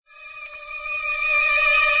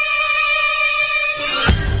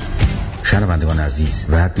شنوندگان عزیز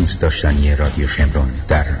و دوست داشتنی رادیو شمرون،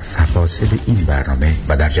 در فواصل این برنامه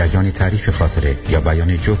و در جریان تعریف خاطره یا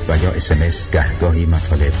بیان جوک و یا SMS گهگاهی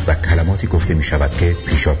مطالب و کلماتی گفته می شود که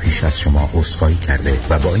پیشاپیش از شما عذرخواهی کرده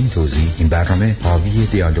و با این توضیح این برنامه حاوی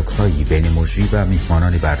دیالوگ هایی بین مجری و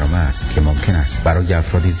میهمانان برنامه است که ممکن است برای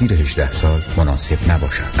افراد زیر 18 سال مناسب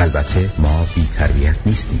نباشد. البته ما بی تربیت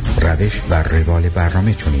نیستیم. روش و روال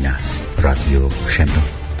برنامه چنین است. رادیو شمرون.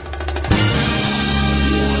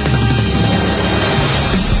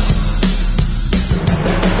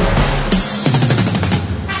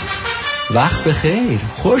 وقت بخیر،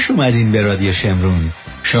 خوش اومدین به رادیو شمرون.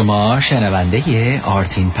 شما شنونده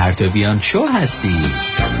آرتین پرتویان شو هستی.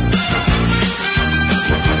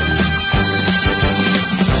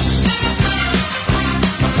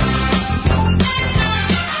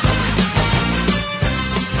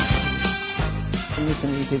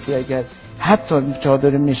 میتونه کسی اگر حتی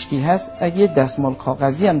چادر مشکی هست، اگه دستمال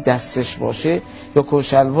کاغذی هم دستش باشه یا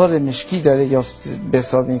کلشلوار مشکی داره یا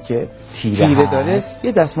بسابی که تیره داره،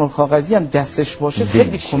 یه دستمال کاغذی هم دستش باشه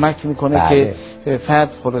خیلی کمک میکنه که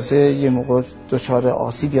فرد خلاصه یه موقع دچار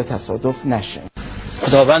آسیب یا تصادف نشه.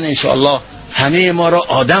 خداوند انشاءالله همه ما را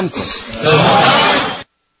آدم کنه.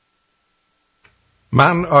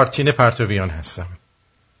 من آرتین پرتویان هستم.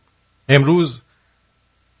 امروز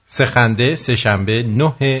سه‌شنبه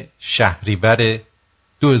 9 شهریور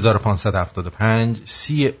 2575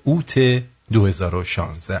 30 اوت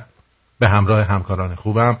 2016 به همراه همکاران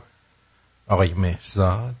خوبم آقای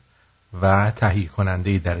مهرزاد و تهیه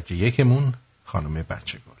کننده درجه یکمون خانم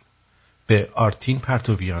بچه‌گل به آرتین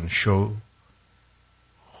پرتویان شو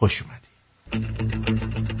خوش اومدید.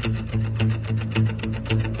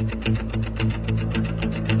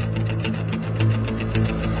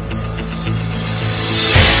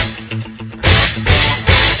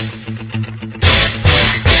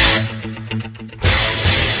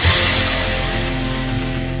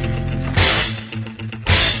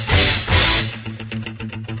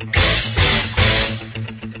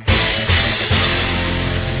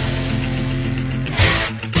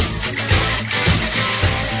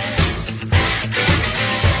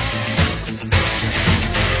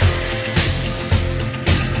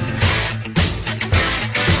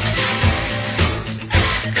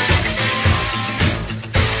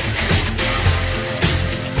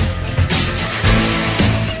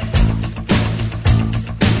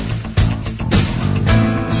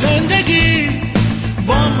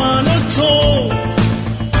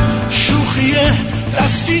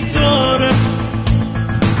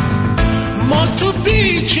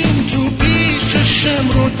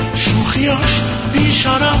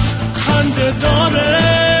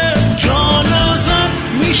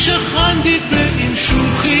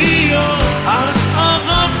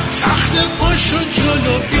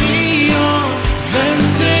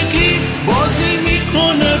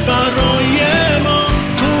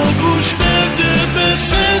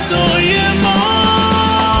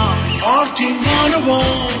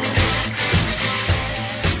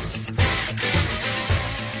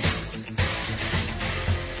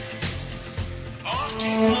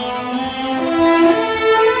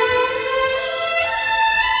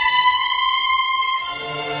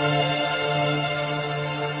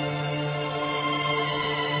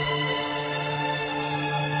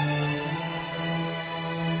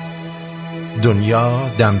 دنیا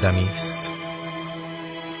دمدمی است.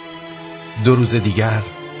 2 روز دیگر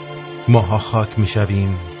ماها خاک می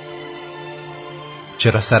شویم.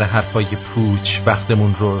 چرا سر حرفای پوچ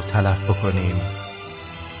وقتمون رو تلف بکنیم؟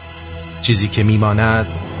 چیزی که می ماند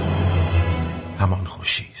همان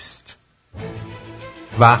خوشی است.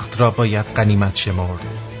 وقت را باید غنیمت شمرد.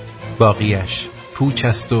 باقیش پوچ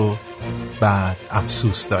است و بعد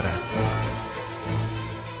افسوس دارد.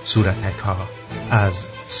 صورتک ها از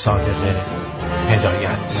صادق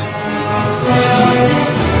هدایت.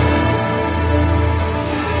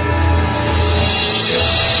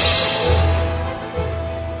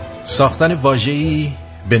 ساختن واژه‌ای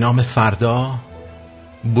به نام فردا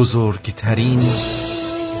بزرگترین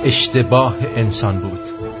اشتباه انسان بود.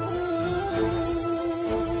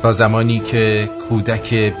 تا زمانی که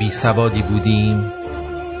کودک بی سوادی بودیم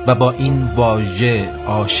و با این واژه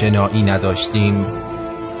آشنایی نداشتیم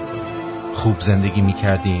خوب زندگی می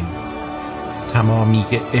کردیم. تمامی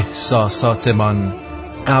احساساتمان،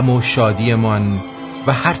 غم و شادیمان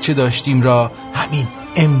و هرچه داشتیم را همین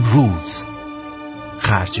امروز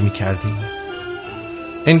خرج می کردیم.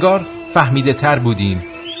 انگار فهمیده تر بودیم،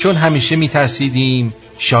 چون همیشه می ترسیدیم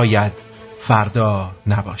شاید فردا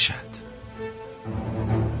نباشد.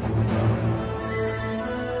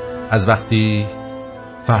 از وقتی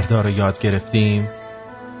فردا را یاد گرفتیم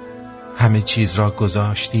همه چیز را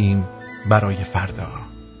گذاشتیم برای فردا.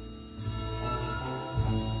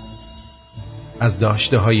 از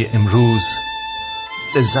داشته های امروز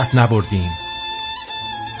لذت نبردیم،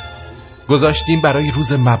 گذاشتیم برای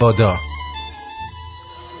روز مبادا.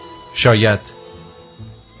 شاید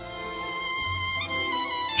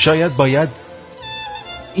باید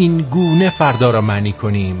این گونه فردا را معنی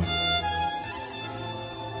کنیم.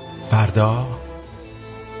 فردا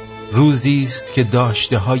روزی است که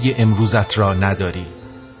داشته های امروزت را نداری.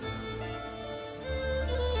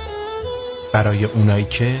 برای اونایی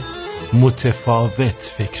که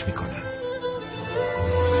متفاوت فکر میکنن.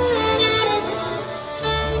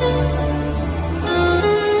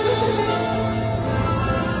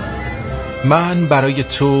 من برای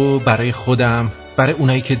تو، برای خودم، برای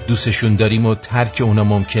اونایی که دوستشون داریم و ترک اونا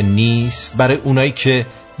ممکن نیست، برای اونایی که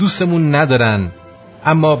دوستمون ندارن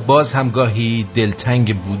اما باز هم گاهی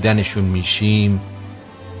دلتنگ بودنشون میشیم،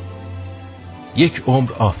 یک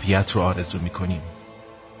عمر عافیت رو آرزو میکنیم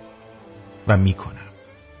و میکنم.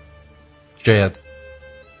 شاید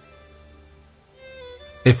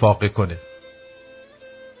افاقه کنه.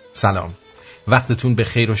 سلام، وقتتون به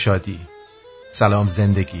خیر و شادی. سلام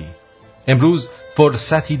زندگی. امروز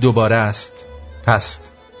فرصتی دوباره است، پس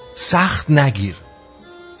سخت نگیر،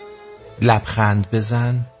 لبخند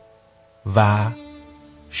بزن و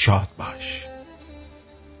شاد باش.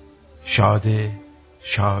 شاده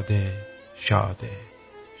شاده شاده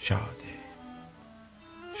شاده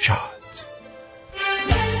شاد.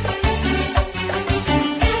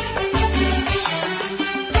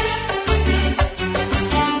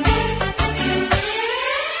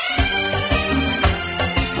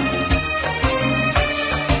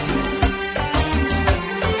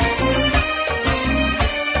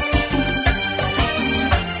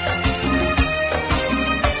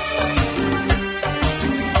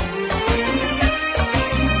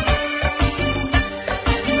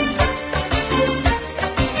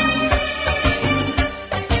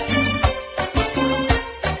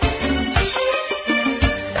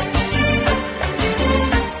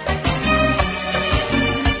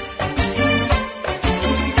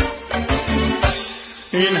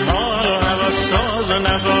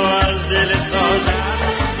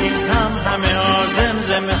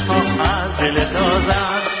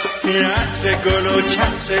 گل و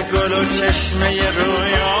چتر گل و چشمه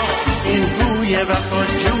رویا، این بوی وفا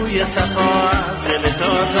جوی صفا از دل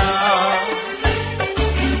تازه.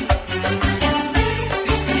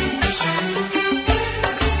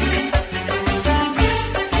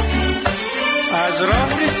 از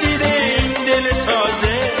راه رسیده این دل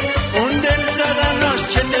تازه، اون دل زدناش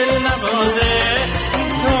چه دل نوازه.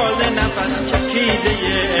 تازه نفس چکیده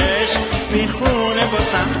عشق میخونه با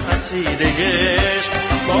سم قصیدهش.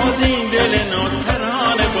 باز این دل نو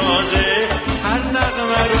ترانه بازه، هر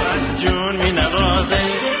نغمه رو از جون می نوازه.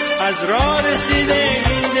 از راه رسیده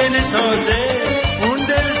این دل تازه، اون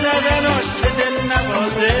دل زدناش چه دل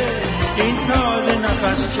نوازه. این تازه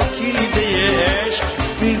نفس چکیده عشق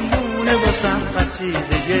میخونه واسم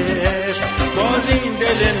قصیدهش. باز این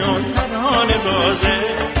دل نو ترانه بازه،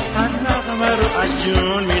 هر نغمه رو از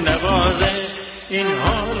جون می نوازه. این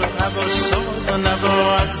حال و هوا ساز و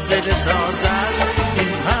نوا از دل تازه است. این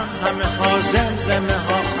همه ها زمزمه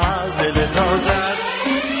ها از دل تازه است.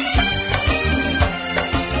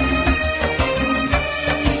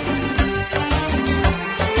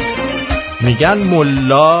 میگن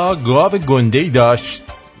ملا گاو گنده‌ای داشت.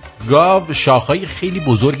 گاو شاخهای خیلی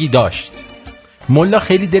بزرگی داشت. ملا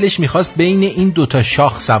خیلی دلش میخواست بین این دوتا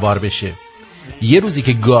شاخ سوار بشه. یه روزی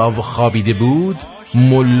که گاو خوابیده بود،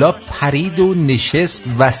 ملا پرید و نشست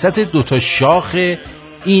وسط دوتا شاخ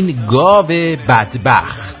این گاو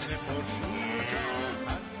بدبخت.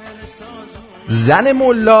 زن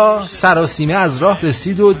ملا سراسیمه از راه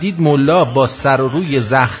رسید و دید ملا با سر و روی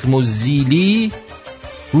زخم و زیلی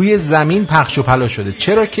روی زمین پخش و پلا شده،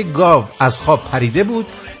 چرا که گاو از خواب پریده بود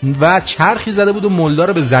و چرخی زده بود و ملا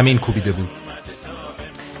رو به زمین کوبیده بود.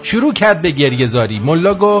 شروع کرد به گریه زاری.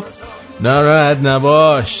 ملا گفت ناراحت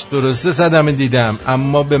نباش، درسته صدمه دیدم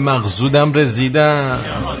اما به مقصودم رسیدم.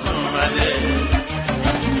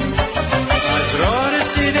 از راه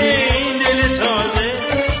رسیده این دل تازه،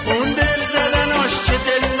 اون دل زدناش چه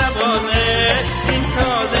دل نوازه. این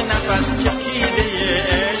تازه نفس چکیده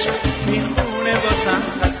عشق میخونه واسم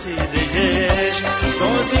قصیدهش.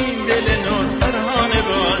 باز این دل نو ترانه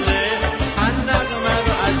بازه، هر نغمه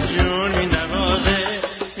رو از جون می نوازه.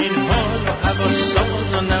 این حال و هوا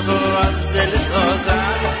ساز و نوا از دل تازه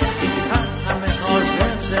است. این همه ها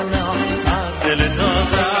زمزمه ها از دل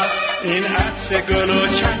تازه است. این عطر گل و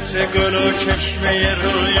چتر گل و چشمه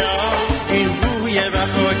رویا، این بوی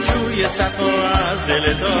وفا جوی صفا از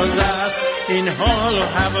دل تازه است. این حال و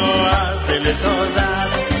هوا از دل تازه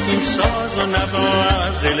است، این ساز و نوا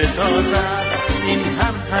از دل تازه است، این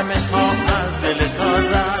همه ها از دل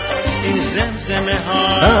تازه است، این زمزمه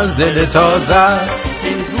ها از دل تازه است،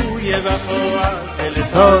 این بوی وفا از دل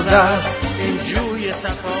تازه است، این جوی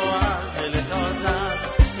صفا از دل تازه است.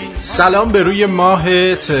 سلام به روی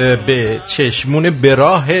ماهت، به چشمون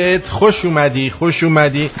براهت، خوش اومدی خوش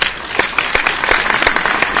اومدی.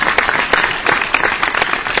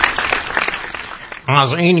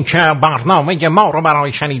 از این که برنامه ما رو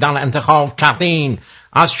برای شنیدن انتخاب کردین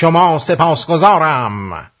از شما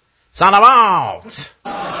سپاسگزارم. صلوات.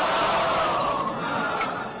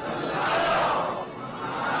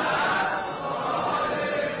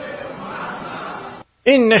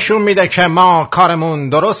 این نشون میده که ما کارمون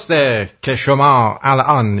درسته که شما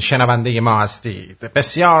الان شنونده ما هستید.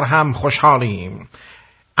 بسیار هم خوشحالیم.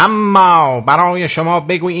 اما برای شما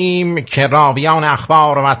بگوییم که راویان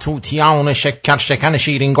اخبار و توتیان شکر شکن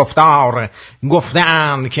شیرین گفتار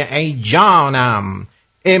گفتند که ای جانم،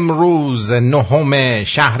 امروز 9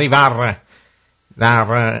 شهریور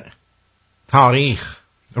در تاریخ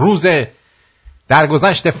روز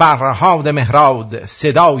درگذشت فرهاد مهراد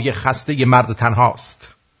صدای خسته مرد تنهاست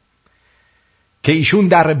که ایشون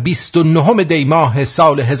در 29 دی ماه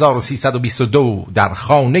سال 1322 در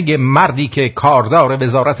خانه مردی که کاردار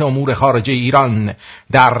وزارت امور خارجه ایران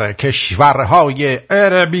در کشورهای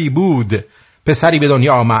عربی بود پسری به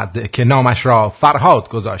دنیا آمد که نامش را فرهاد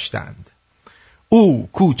گذاشتند. او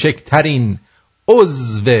کوچکترین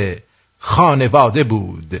عضو خانواده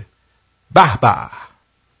بود. به به.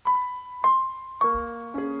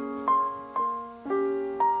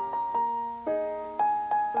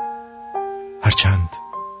 هرچند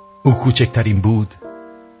او کوچکترین بود،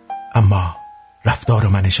 اما رفتار و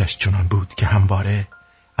منشش چنان بود که همواره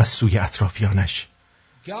از سوی اطرافیانش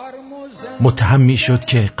متهم می شد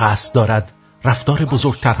که قصد دارد رفتار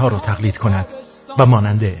بزرگترها را تقلید کند و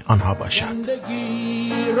مانند آنها باشد.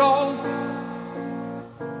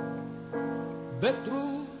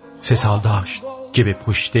 3 سال داشت که به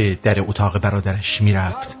پشت در اتاق برادرش می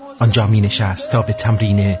رفت. آنجا می نشست تا به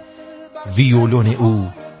تمرین ویولون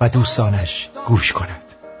او و دوستانش گوش کند.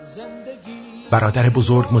 برادر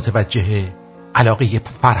بزرگ متوجه علاقه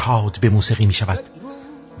فرهاد به موسیقی می شود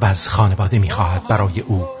و از خانواده می خواهد برای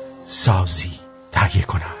او سازی تهیه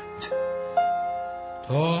کند.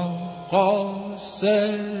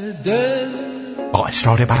 با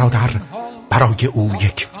اصرار برادر برای او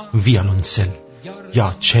یک ویولنسل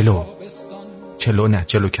یا چلو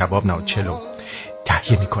کباب نه چلو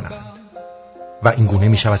تهیه می کنند و این گونه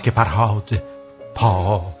می شود که فرهاد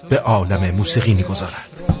پا به عالم موسیقی می گذارد.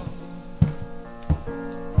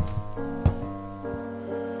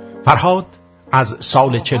 فرهاد از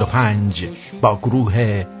سال 45 با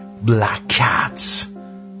گروه بلک کاتس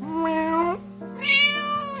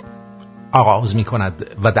آغاز می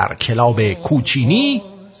کند و در کلاب کوچینی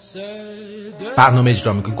برنامه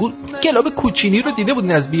اجرا می کند. کلاب کوچینی رو دیده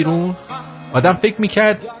بودین از بیرون؟ آدم فکر می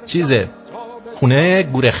کرد چیزه، خونه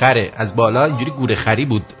گورخره، از بالا اینجوری گورخری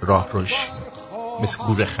بود راه روش، مثل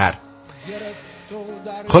گورخر.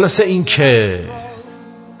 خلاصه این که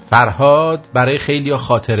فرهاد برای خیلی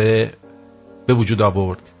خاطره به وجود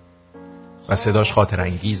آورد و صداش خاطر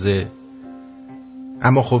انگیزه،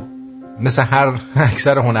 اما خب مثل هر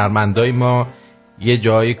اکثر هنرمندای ما یه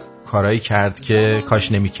جای کارایی کرد که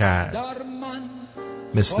کاش نمی کرد،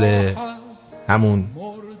 مثل همون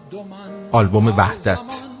آلبوم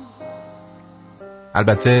وحدت.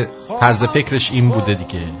 البته طرز فکرش این بوده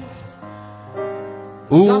دیگه.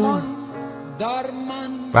 او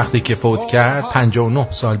وقتی که فوت کرد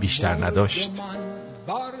 59 سال بیشتر نداشت.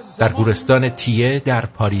 در گورستان تیه در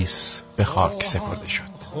پاریس به خاک سپرده شد.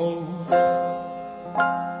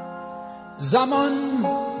 زمان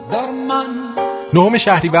در من 9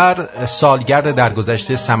 شهریور سالگرد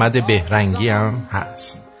درگذشت صمد بهرنگی هم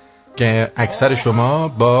هست که اکثر شما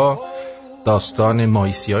با داستان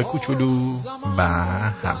مایسیای کوچولو و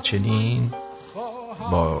همچنین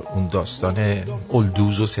با اون داستان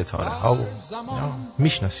الدوز و ستاره ها و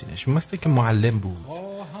میشناسینش. مثل که معلم بود.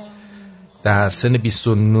 در سن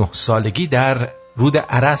 29 سالگی در رود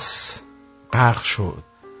ارس غرق شد.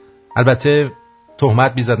 البته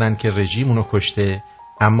تهمت می‌زدن که رژیم اونو کشته،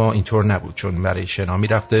 اما اینطور نبود، چون برای شنا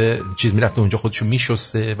میرفته اونجا خودشو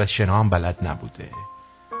میشسته و شنا هم بلد نبوده.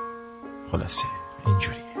 خلاصه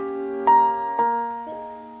اینجوریه.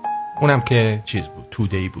 اونم که چیز بود،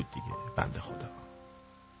 توده‌ای بود دیگه، بنده خدا.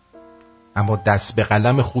 اما دست به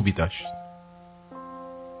قلم خوبی داشت.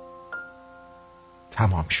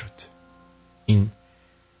 تمام شد. این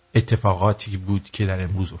اتفاقاتی بود که در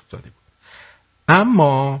امروز افتاده بود.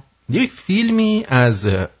 اما یک فیلمی از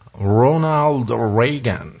رونالد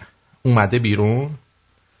ریگان اومده بیرون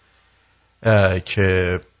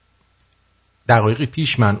که دقایقی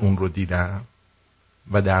پیش من اون رو دیدم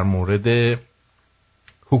و در مورد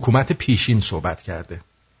حکومت پیشین صحبت کرده.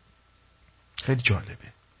 خیلی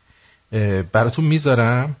جالبه، براتون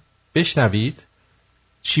میذارم بشنوید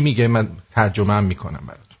چی میگه، من ترجمه هم میکنم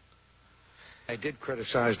براتون. I did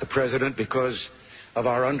criticize the president because of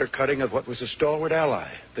our undercutting of what was a stalwart ally,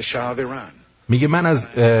 the Shah of Iran. میگه من از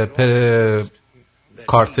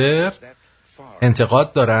کارتر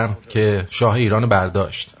انتقاد دارم که شاه ایران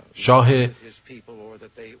برداشت.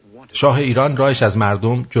 شاه ایران راهش از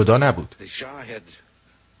مردم جدا نبود.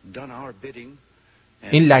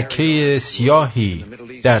 این لکه سیاهی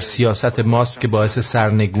در سیاست ماست که باعث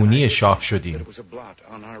سرنگونی شاه شدیم.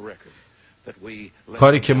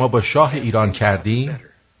 کاری که ما با شاه ایران کردیم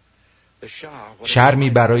شرمی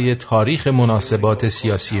برای تاریخ مناسبات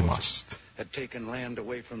سیاسی ماست.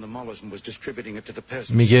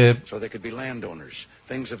 میگه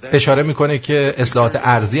اشاره میکنه که اصلاحات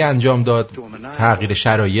ارضی انجام داد، تغییر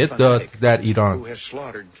شرایط داد در ایران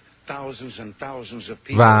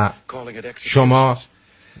و شما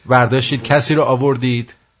برداشتید کسایی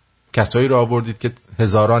رو آوردید که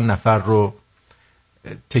هزاران نفر رو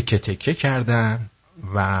تکه تکه کردن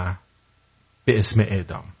و به اسم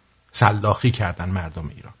اعدام سلاخی کردن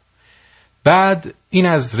مردم ایران. بعد این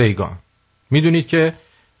از ریگان. میدونید که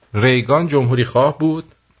ریگان جمهوری خواه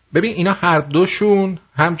بود. ببین اینا هر دوشون،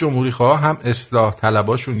 هم جمهوری خواه هم اصلاح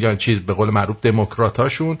طلباشون یا چیز به قول معروف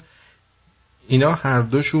دموکراتاشون، اینا هر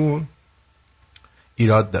دوشون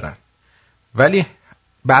ایراد دارن. ولی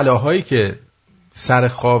بلاهایی که سر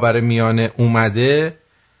خاورمیانه اومده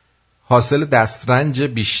حاصل دسترنج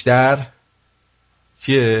بیشتر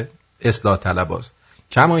که اصلاح طلباست.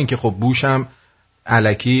 کما اینکه خب بوش هم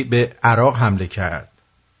الکی به عراق حمله کرد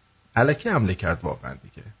واقعا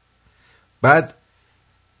دیگه. بعد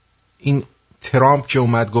این ترامپ که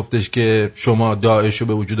اومد گفتش که شما داعش رو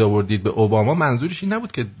به وجود آوردید به اوباما، منظورش این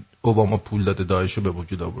نبود که اوباما پول داده داعش رو به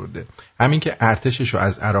وجود آورده. همین که ارتشش رو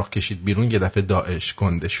از عراق کشید بیرون یه دفعه داعش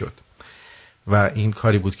گنده شد و این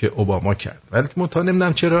کاری بود که اوباما کرد. ولی مطمئن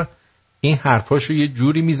نمیدونم چرا این حرفاشو یه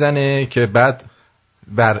جوری میزنه که بعد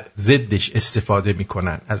بر ضدش استفاده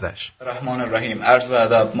میکنن ازش. رحمان الرحیم. عرض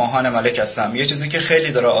ادب، ماهان ملک هستم. یه چیزی که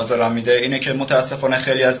خیلی داره آزارم میده اینه که متاسفانه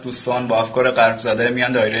خیلی از دوستان با افکار غرب زده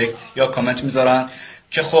میان دایرکت یا کامنت میذارن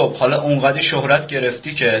که خب حالا اونقدر شهرت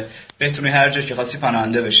گرفتی که بتونی هر جا که خاصی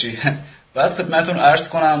پناهنده بشی. بعد خدمتتون عرض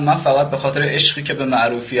کنم من فقط به خاطر عشقی که به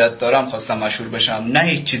معروفیت دارم خواستم مشهور بشم، نه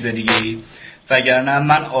هیچ چیز دیگه‌ای. وگرنه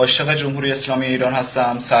من عاشق جمهوری اسلامی ایران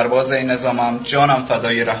هستم، سرباز این نظامم، جانم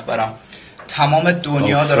فدای رهبرم. تمام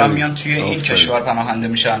دنیا دارن میان توی این کشور پناهنده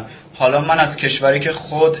میشن. حالا من از کشوری که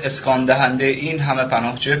خود اسکان دهنده این همه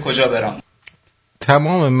پناهجوی کجا برم؟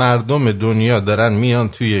 تمام مردم دنیا دارن میان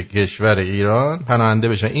توی کشور ایران پناهنده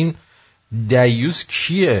بشن. این دیوس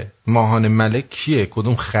کیه؟ ماهان ملک کیه؟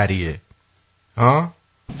 کدوم خریه؟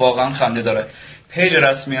 واقعا خنده داره. پیج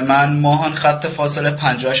رسمی من ماهان خط فاصله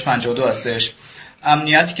 5852 هستش.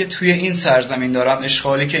 امنیتی که توی این سرزمین دارم،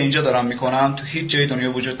 اشغالی که اینجا دارم میکنم تو هیچ جای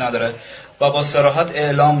دنیا وجود نداره و با صراحت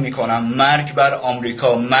اعلام میکنم مرگ بر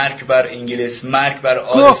آمریکا، مرگ بر انگلیس، مرگ بر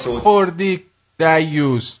آل سعود. خوردی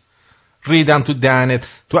دیوس، ریدم تو دهنت.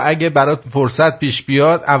 تو اگه برات فرصت پیش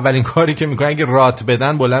بیاد اولین کاری که میکنی اگه رات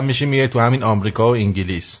بدن بلند میشی میای تو همین آمریکا و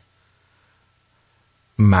انگلیس.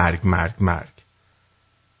 مرگ مرگ مرگ.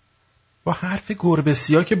 با حرف گربه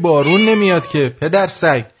سیاه که بارون نمیاد که پدر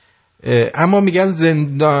سگ. اما میگن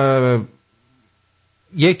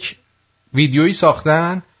یک ویدیویی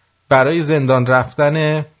ساختن برای زندان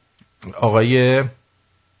رفتن آقای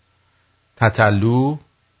تتلو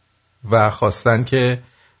و خواستن که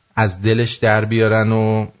از دلش در بیارن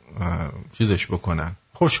و چیزش بکنن،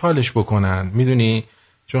 خوشحالش بکنن، میدونی،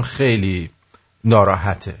 چون خیلی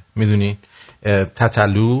ناراحته. میدونی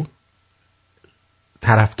تتلو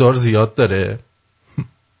طرفدار زیاد داره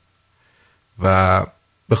و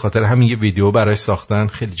به خاطر همین یه ویدیو برای ساختن.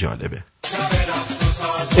 خیلی جالبه.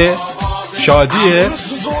 شادیه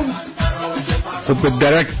تو به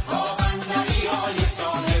درک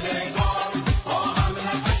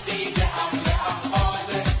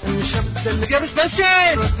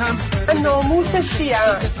ناموسش چیه؟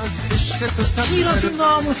 چی را تو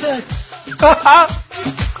ناموست؟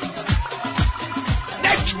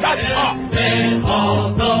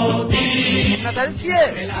 نظر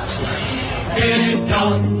چیه؟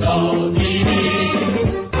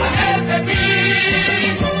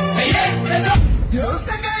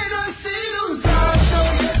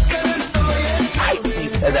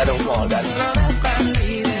 پدر و مادر.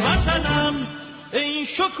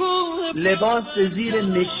 لباس زیر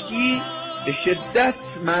مشکی به شدت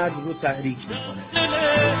مرد رو تحریک میکنه.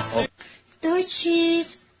 دو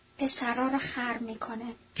چیز پسرا رو خر میکنه.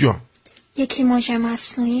 جان. یکی موج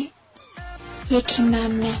مصنوعی، یکی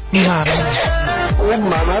ممه. اون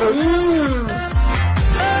ممه رو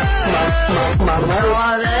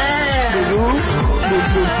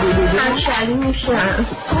همشری میشن.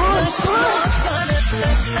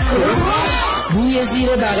 بوی زیر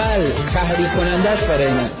بغل تحریک کننده است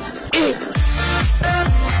برای من.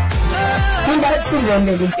 من باید پول بهم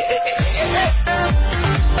بدی.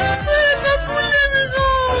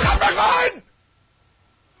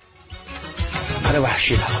 من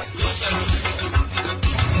وحشی نبود.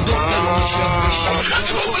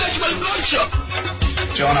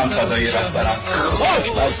 جانم فدای رهبرم.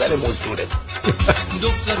 خاک بر سر مزدوره.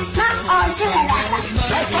 من عاشق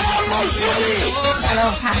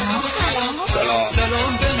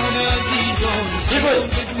سلام به همه عزیزان.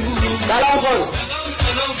 سلام کن.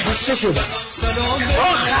 خسته شدم.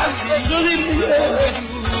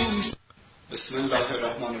 بسم الله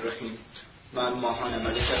الرحمن الرحیم. من ماهان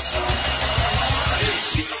ملک هستم.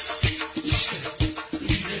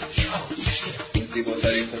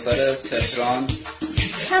 زیباترین پسر تهران.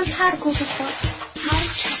 کمتر گفت هر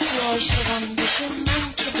کسی عاشقم بشه من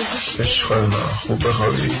که بهش عشق من خوب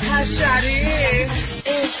بخوابی.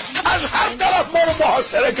 از هر طرف ما رو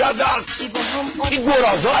محاصره کردن. این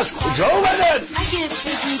گرازا از کجا اومدن؟ اگه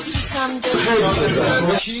بگی دوستم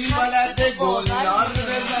داری کی بلد گلنار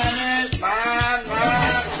بزنه من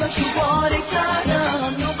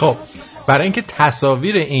خب برای اینکه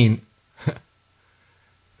تصاویر این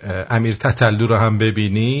امیر تتلو رو هم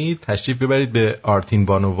ببینید تشریف ببرید به آرتین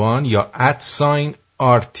بانوان یا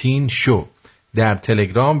 @آرتین شو در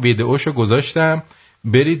تلگرام. ویدئوشو گذاشتم،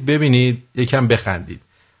 برید ببینید، یکم بخندید.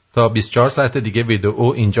 تا 24 ساعت دیگه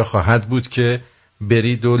ویدئو اینجا خواهد بود که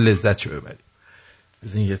برید و لذتشو ببرید.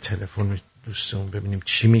 بزنین یه تلفن دوستمون ببینیم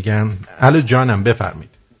چی میگن. الو جانم بفرمید.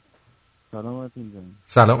 سلام آرتین جان.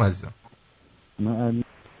 سلام عزیزم. من علی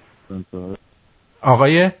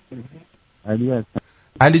آقای علی هستم.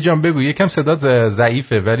 علی جان بگو، یکم صدات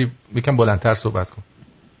ضعیفه ولی یکم بلندتر صحبت کن.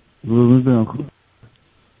 قربونت برم. خوب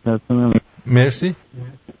هستم. مرسی.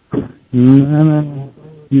 من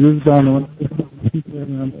دیروز برنامه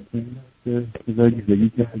کردم که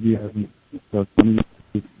زندگی کردی از داستان.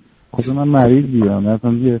 خود من مریض بودم،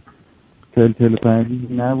 اصلا یه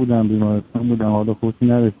 45 نبودم، بیمارستان بودم، حالا خوشی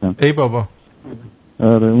نداشتم. ای بابا.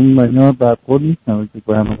 آره اون من بدقول نیستم که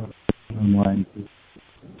برنامه مهندسی.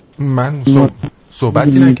 من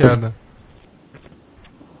صحبتی نکردم.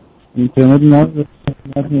 اینترنت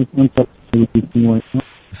نمیتونم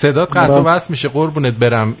صدات قطع و وصل میشه قربونت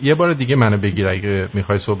برم. یه بار دیگه منو بگیر اگه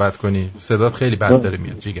میخوای صحبت کنی. صدات خیلی بد داره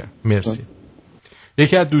میاد جیگر. مرسی.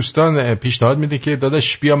 یکی از دوستان پیشنهاد میده که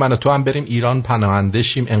داداش بیا من و تو هم بریم ایران پناهنده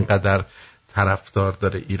شیم، انقدر طرفدار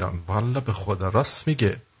داره ایران. والا به خدا راست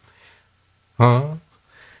میگه. ها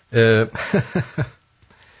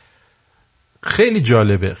خیلی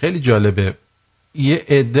جالبه، خیلی جالبه. یه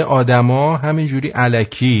عده آدما همینجوری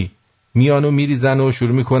الکی میان و میریزن و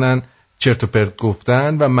شروع میکنن چرت و پرت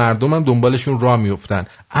گفتن و مردم هم دنبالشون راه میافتن.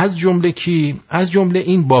 از جمله کی؟ از جمله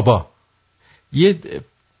این بابا. یه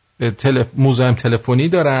مزاحم تلفنی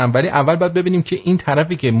دارم ولی اول باید ببینیم که این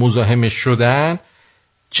طرفی که مزاحمش شدن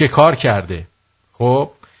چه کار کرده.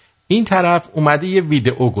 خب این طرف اومده یه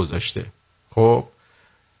ویدئو گذاشته. خب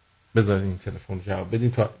بذارید این تلفن رو جواب بدیم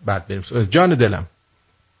تا بعد بریم. جان دلم.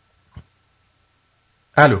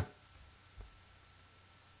 الو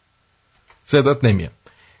صدات نمیاد.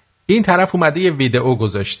 این طرف اومده یه ویدئو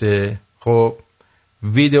گذاشته. خب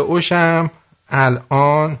ویدئوشم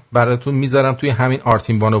الان براتون میذارم توی همین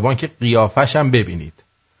آرتین بانوان که قیافش هم ببینید،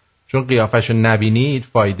 چون قیافش رو نبینید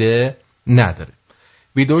فایده نداره.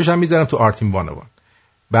 ویدئوش هم میذارم تو آرتین بانوان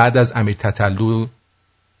بعد از امیر تتلو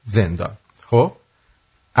زندان. خب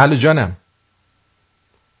الو جانم،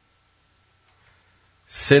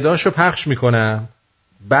 صداشو پخش میکنم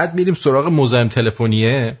بعد میریم سراغ مزاحم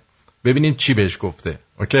تلفنیه ببینیم چی بهش گفته.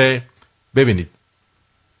 اوکی ببینید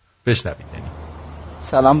بشنوید.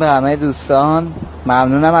 سلام به همه دوستان،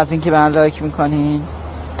 ممنونم از اینکه به من لایک میکنین.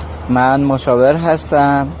 من مشاور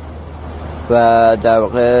هستم و در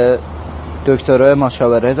واقع دکترای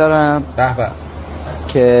مشاوره دارم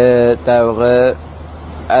که در واقع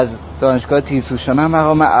از دانشگاه تیزهوشان هم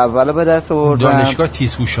مقام اول به دست آوردم. دانشگاه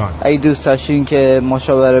تیزهوشان. اگه دوست داشتین که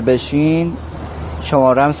مشاوره بشین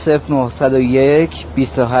شمارم 0901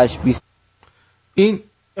 28 20. این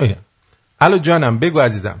الو جانم بگو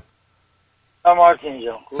عزیزم. سلام آرتین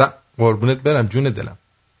جان. قربونت برم جون دلم.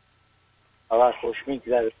 آقا خوش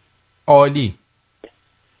میگذره. عالی.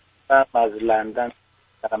 من از لندن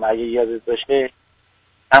اگه یادت باشه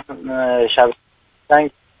هم شب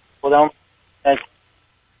زنگ خودم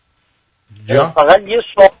فقط یه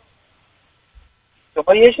سوال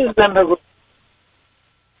شما یه چیز بهم بگو.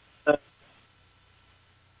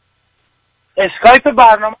 اسکایپ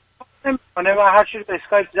برنامه نمیکنه و هر چیز به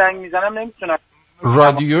اسکایپ زنگ میزنم نمیتونم.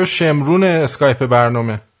 رادیو شمرون اسکایپ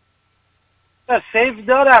برنامه سیو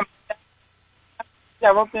دارم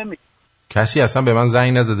جواب نمیده. کسی اصلا به من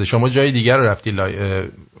زنگ نزده. شما جای دیگر رو رفتی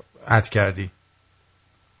اد کردی.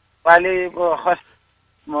 ولی خواست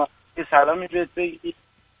ما سلامی بهت بگی.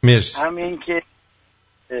 مرسی. همین که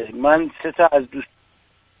من 3 تا از دوست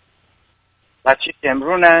بچه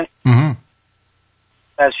شمرونن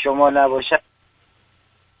از شما نباشه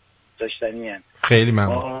داشتنی هست. خیلی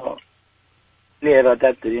ممنون. خیلی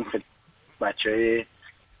ارادت داریم خیلی بچه های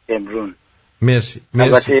شمرون. مرسی.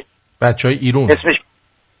 بچه های ایرون اسمش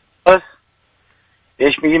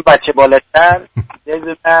بهش میگیم بچه بالاتر.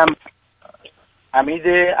 یزم حمید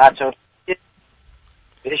عطاری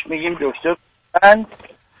بهش میگیم دکتر بند.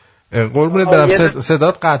 قربونت برم.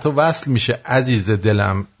 صدات قطع و وصل میشه عزیز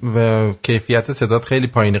دلم و کیفیت صدات خیلی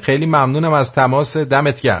پایینه. خیلی ممنونم از تماس.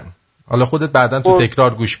 دمت گرم. حالا خودت بعداً تو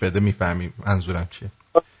تکرار گوش بده میفهمی منظورم چیه.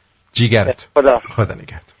 جیگرت. خدا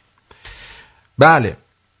نگهدار. بله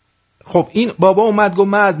خب این بابا اومد گفت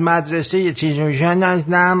مدرسه یه چیز میشن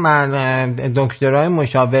نزدم من دکترای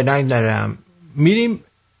مشاورنگ دارم. میریم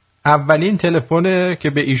اولین تلفن که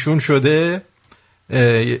به ایشون شده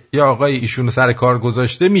یا آقای ایشون سر کار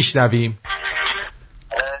گذاشته میشنویم.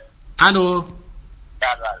 الو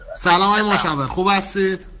سلام آقای مشاور خوب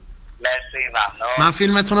هستید؟ مرسی ممنون. من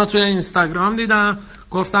فیلمتون رو توی اینستاگرام دیدم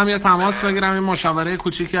گفتم یه تماس بگیرم این مشاوره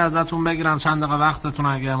کوچیکی ازتون بگیرم چند دقیقه وقتتون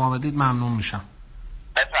اگه ما بدید ممنون میشم.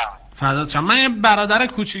 فدات شم. من یه برادر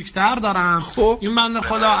کوچیک‌تر دارم. این بنده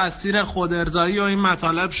خدا اسیر خودارضایی و این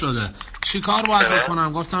مطالب شده. چیکار باید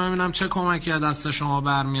بکنم؟ گفتم ببینم چه کمکی از دست شما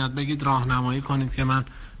برمیاد بگید راهنمایی کنید که من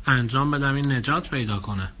انجام بدم این نجات پیدا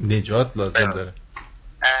کنه. نجات لازم داره.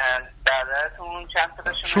 برادرتون چند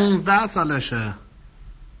سالشه؟ 16 سالشه.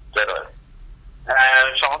 درست.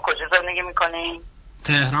 شما کجا زندگی میکنین؟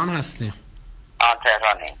 تهران هستیم.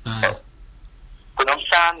 تهرانی. کدوم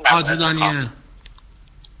سن؟ آجودانیه.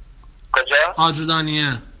 کجا؟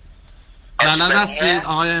 آجودانیه. بلد هستید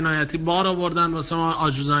آقای عنایتی بار آوردن واسه ما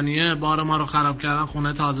آجودانیه. بار ما رو خراب کردن.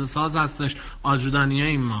 خونه تازه ساز هستش. آجودانیه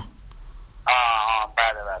این ما.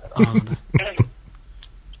 بله.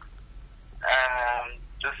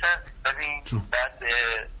 دوست ببین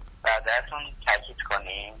بعدتون تاکید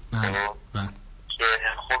کنیم که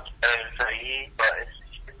خوب ارزایی باعث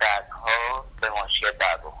دردها به مشکل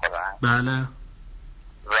بر بخورن. بله.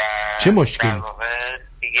 و چه مشکلی؟ در واقع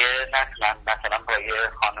دیگه مثلا با یه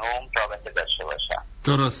خانوم رابطه داشته باشن.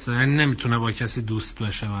 درسته. یعنی نمیتونه با کسی دوست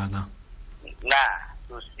بشه بعدا. نه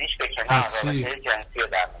دوستیش به کنار رابطه جنسی رو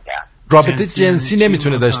در میگم. رابطه جنسی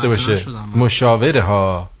نمیتونه داشته باشه. مشاوره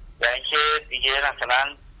ها. یعنی که دیگه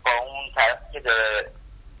مثلا با اون طرف که داره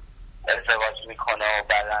ازدواج میکنه و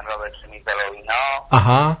بعدن رابطه میذاره و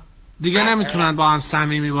اینا دیگه نمیتونن با هم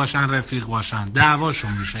صمیمی باشن رفیق باشن.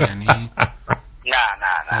 دعواشون میشه یعنی. نه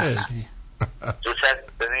دوست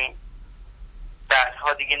ببین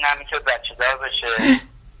بعدها دیگه نمیتونه بچه دار بشه.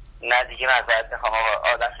 نه دیگه مزاید میخوام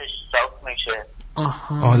عادتش صاف میشه.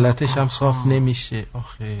 حالتش هم صاف نمیشه.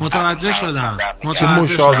 آخه متوجه شدم. چه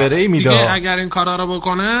مشاوره‌ای میده. دیگه اگر این کارا رو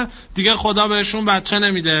بکنه دیگه خدا بهشون بچه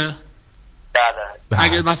نمیده. بله.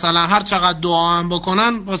 اگه مثلا هر چقدر دعا هم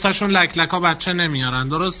بکنن واسهشون لکلکا بچه نمیارن.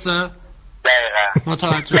 درسته؟ دقیقاً.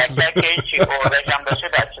 متوجه شدم. لکلکه چی اورش هم باشه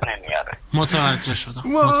بچه نمیاره. متوجه شدم.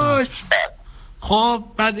 خب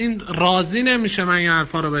بعد این راضی نمیشه من این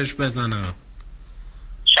حرفا رو بهش بزنم.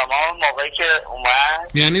 شما موقعی که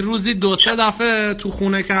اومد یعنی روزی 2-3 دفعه تو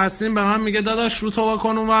خونه که هستیم به من میگه داداش رو تو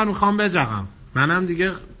بکن اونور میخوام بجقم. منم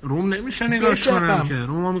دیگه روم نمیشه نگاش کنم که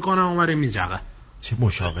رومو میکنم اونوری میجقه. چه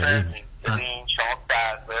مشاوره میشه. ببین شما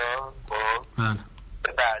فردا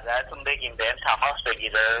به برادرتون بگیم بهم تماس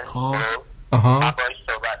بگیره. خب من باهاش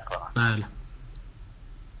صحبت کنم. بله.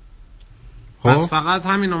 پس فقط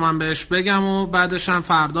همینو من بهش بگم و بعدش هم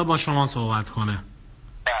فردا با شما صحبت کنه.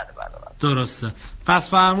 بله. درسته.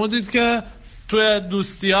 پس فرمودید که توی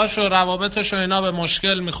دوستیاش و روابطش و اینا به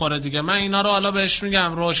مشکل میخوره دیگه. من اینا رو حالا بهش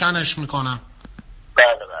میگم روشنش میکنم. بله.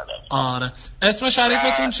 آره. اسم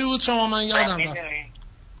شریفتون چی بود شما؟ من یادم رفت.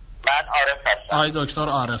 من عارف هستم. آی دکتر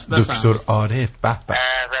عارف. دکتر عارف. به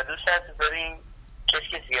و دوست هست ببین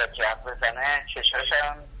کسی که زیاد جف بزنه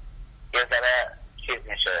چشاشم یه ذره چیز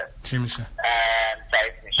میشه. چی میشه؟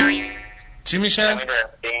 ضعیف میشه. چی میشه؟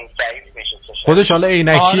 ضعیف میشه. خودش حالا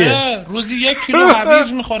عینکیه. آره روزی 1 کیلو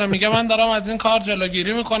هویج میخوره. میگه من دارم از این کار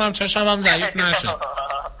جلوگیری میکنم چشمم ضعیف نشه.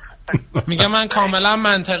 میگه من کاملا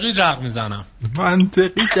منطقی جق میزنم.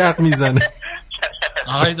 منطقی جق میزنه.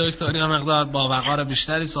 آقای دکتر یه مقدار با وقار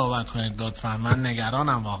بیشتری صحبت کنید لطفا، من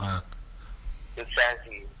نگرانم واقعا.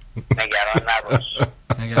 نگران نباش.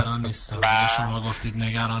 نگران نیستم. شما گفتید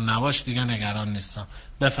نگران نباش دیگه نگران نیستم.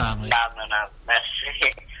 بفرمایید. ممنونم. مرسی.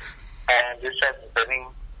 دوست داریم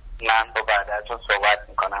من با بعدتون صحبت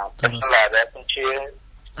میکنم. اسم بعدتون چیه؟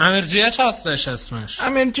 امیر جی اچ هستش اسمش.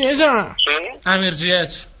 امیر جی اچ. امیر جی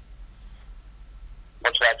اچ.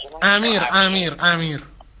 امیر.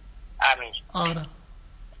 آره.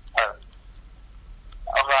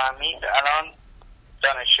 آقا امیر الان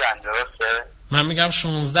دانشجو درسته؟ من میگم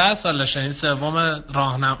 16 سالشه. این سوم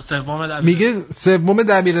میگه سوم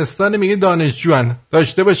دبیرستان. میگه دانشجوان.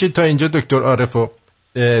 داشته باشید تا اینجا دکتر عارفو.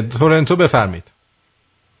 تورنتو بفرمید.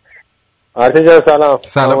 آرتین جان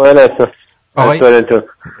سلام. آقای تورنتو.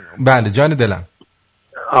 بله جان دلم.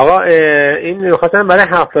 آقا این می‌خواستم برای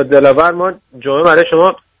 70 دلار ما جمعه برای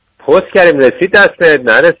شما پست کردیم، رسید دستت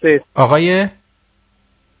نرسید؟ آقای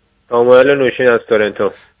ساموئل نوشین از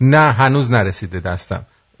تورنتو. نه هنوز نرسیده دستم.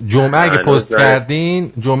 جمعه اگه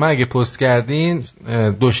پست کردین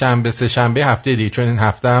دوشنبه سه شنبه هفته دیگه، چون این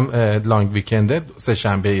هفته هم لانگ ویکنده، سه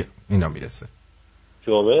شنبه اینا میرسه.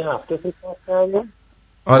 جمعه هفته پیش پست کردیم؟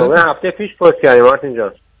 آره جمعه هفته پیش پست کردیم مارتین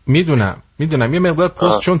جان. میدونم یه مقدار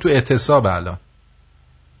پست چون تو اعتصاب الان.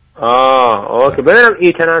 اوکی. ببینم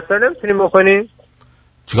ای ترانسفر نمیتونیم بکنیم؟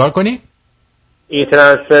 چیکار کنی؟ ای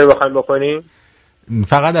ترانسفر بخوایم بکنیم؟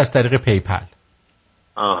 فقط از طریق پیپل.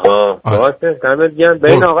 واسه دمت گرم.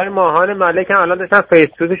 ببین آقای ماهان ملک الان داشتم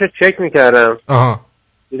فیسبوکشو چک میکردم.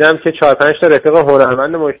 دیدم که 4-5 تا رفیق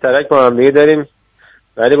هنرمند مشترک با هم دیگه داریم،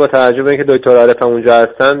 ولی با توجه به اینکه دکتر عارف اونجا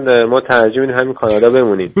هستن ما ترجیح میدیم همین کانادا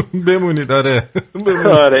بمونیم. بمونید. آره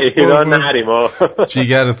ایران نریم.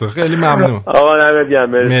 جیگر تو خیلی ممنون. آقا دمت گرم.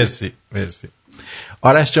 مرسی.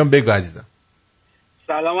 آرش جان بگو عزیزم.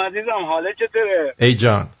 سلام عزیزم، حالت چطوره؟ ای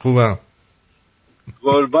جان خوبم.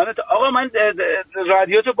 قربانت. آقا من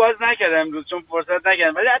رادیو تو باز نکردم امروز چون فرصت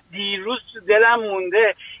نکردم، ولی دیروز دلم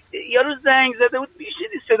مونده. یه روز زنگ زده بود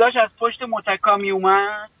بیشتری صداش از پشت متکا می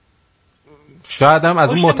اومد. شاید هم از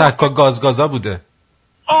اون متکا گازگازا بوده.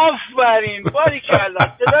 آفرین باریکلا.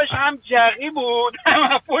 صداش هم جغی بود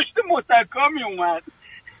هم پشت متکا می اومد.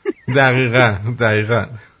 دقیقاً.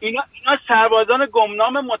 اینا سربازان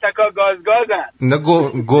گمنام متکا گازگازن. اینا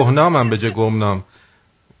گهنام هم به جای گمنام.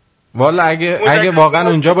 والا اگه واقعا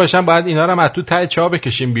اونجا باشن باید اینا رو هم از تو ته چا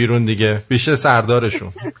بکشیم بیرون دیگه، بیشه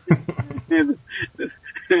سردارشون.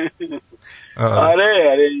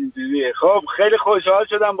 آره اینجوریه. خب خیلی خوشحال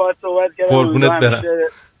شدم باهات صحبت کردم. قربونت برم.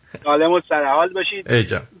 سالم و سرحال باشید.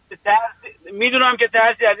 ایجا. میدونم که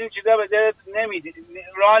ترسی از این چیزا به دلت نمیدی،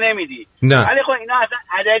 راه نمیدی، ولی خب اینا اصلا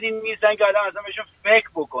عددی نیستن که آدم اصلا بهشون فکر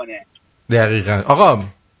بکنه. دقیقاً. آقا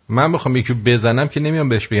من بخوام یکی بزنم که نمیام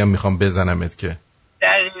بهش بگم میخوام بزنمت که.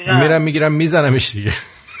 دقیقاً. میرم میگیرم میزنمش دیگه.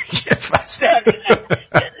 یه فصل.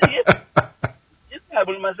 یه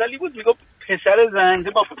قبول مسئله بود میگفت پسر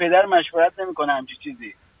زنده با پدر مشورت نمیکنه همچین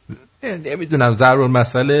چیزی. نمیدونم ضرب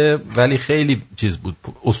المثل، ولی خیلی چیز بود،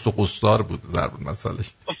 استقصار بود ضرب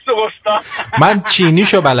المثلش. استقصار. من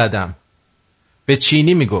چینیشو بلدم. به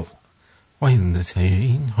چینی میگفت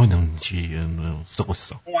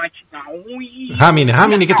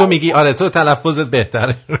همینه که تو میگی. آره تو تلفظت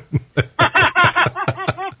بهتره.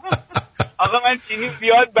 آقا من چینی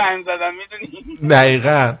زیاد بند زدم میدونی.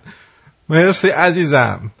 دقیقاً. مرسی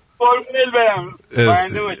عزیزم.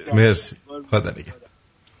 مرسی. خدا نگهدار.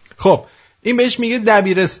 خب این بهش میگه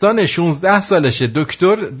دبیرستان 16 سالشه،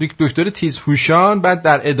 دکتر تیزهوشان. بعد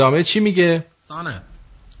در ادامه چی میگه؟ خب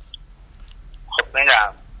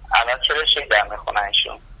میدم الان چه رشته در میخونه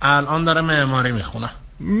ایشون؟ الان داره معماری میخونه.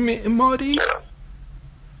 معماری؟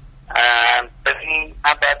 ببین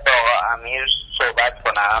من باید با آقا امیر صحبت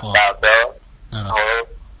کنم فردا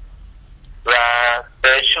و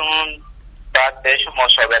بهشون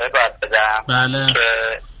مشاوره باید بدم. بله.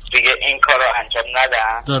 که دیگه این کار رو انجام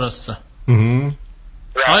ندم. درسته.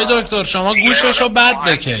 آی دکتر شما گوششو بد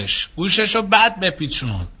بکش، گوششو بد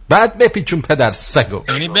بپیچون پدر سگو.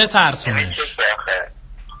 یعنی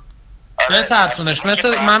بترسونش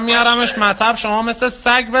مثل من میارمش مطب، شما مثل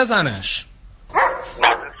سگ بزنش.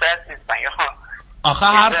 آخه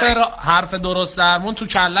حرف درست درمون تو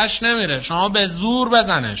کلش نمیره، شما به زور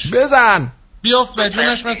بزنش. بزن بیفت به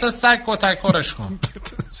جونش مثل سگ کتکورش کن.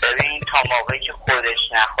 ببین تا موقعی که خودش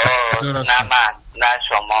نخواد نه من نه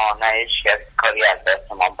شما نه هیچ کس کاری از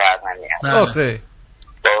دست ما بر نمیاد. آخه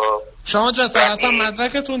شما جسارتا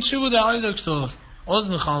مدرکتون چی بوده آقای دکتر؟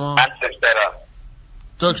 عذر میخوام. من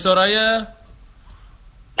دکترای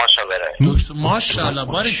مشاوره. دکتر ماشاءالله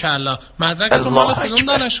باریکالله. مدرکتون مال کدوم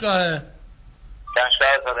دانشگاهه؟ دانشگاه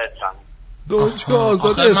آزاد اسلامی. دانشگاه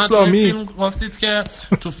آزاد اسلامی. من گفتید که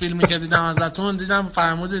تو فیلمی که دیدم ازتون دیدم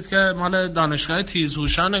فرمودید که مال دانشگاه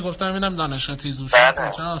تیزهوشانه. گفتم اینم دانشگاه تیزهوشان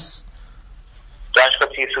کجاست؟ دانشگاه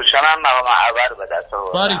تیزهوشان هم مقام اول به دست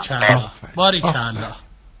آورد. باریکالله باریکالله.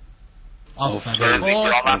 آفرین.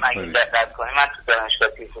 من اگه دقت کنی من تو دانشگاه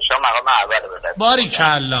تیزهوشان مقام اول به دست.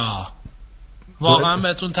 باریکالله. واقعا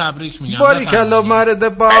بهتون تبریک میگم. باریکالله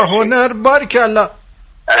مرد با هنر. باریکالله.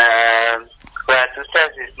 دوست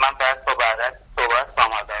عزیز من باید صحبت کنم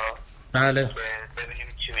حالا. بله. ببینیم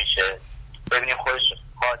چی میشه. ببینیم خودش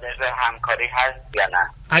قادر به همکاری هست یا نه.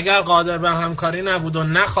 اگر قادر به همکاری نبود و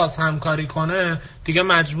نخواست همکاری کنه دیگه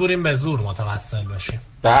مجبوریم به زور متوسل بشیم.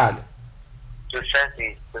 بله. دوست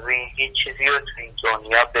عزیز ببین هیچ چیزی رو تو این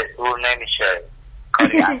دنیا به زور نمیشه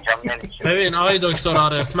کاری انجام نمیشه. ببین آقای دکتر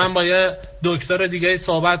عارف من با یه دکتر دیگه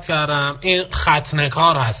صحبت کردم. این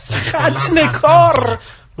ختنه‌کار هست. ختنه‌کار.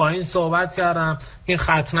 با این صحبت کردم. این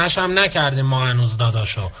ختنش هم نکردیم ما هنوز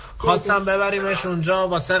داداشو. خواستم ببریمش اونجا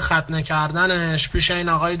واسه ختنه کردنش پیش این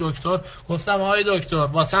آقای دکتر. گفتم آقای دکتر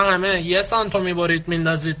واسه همه 1 سانتو میبرید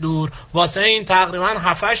میندازید دور، واسه این تقریبا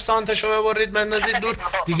 7-8 سانتشو ببرید بندازید دور،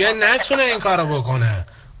 دیگه نتونه این کارو بکنه.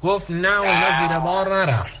 گفت نه اونا زیر بار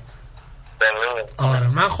نرفت. آره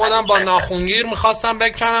من خودم با ناخونگیر میخواستم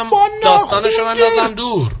بکنم داستانشو بندازم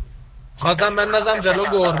دور. خواستم بندازم جلو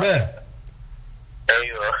گربه.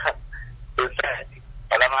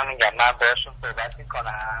 حالا من میگم من باشون صحبت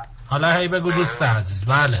میکنم. حالا هی بگو دوست عزیز.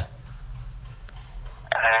 بله.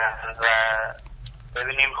 و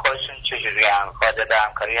ببینیم خودشون چجوری هم قادر به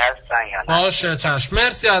همکاری هستن یا نه. باشه چشم.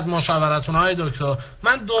 مرسی از مشاورتون های دکتر.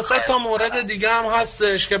 من 2-3 تا مورد دیگه هم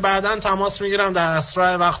هستش که بعداً تماس میگیرم در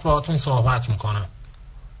اسرع وقت باهاتون صحبت میکنم.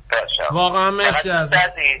 باشه. واقعا مرسی از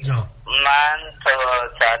جان. من تا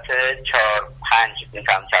ساعت 4-5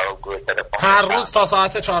 میتونم جواب تلفن. هر روز تا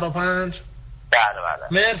ساعت 4 و 5؟ بله.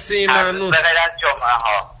 مرسی ممنون. به غیر از جمعه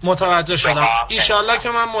ها. متوجه شدم. ایشالله که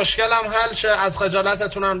من مشکلم حل شه از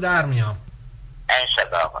خجالتتونم در میام.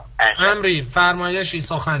 انشالله آقا. امری فرمایشی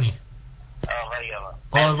سخنی.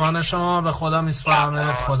 قربان شما. به خدا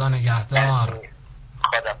میسپارم. خدا نگهدار.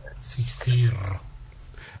 خدا. سیکتیر.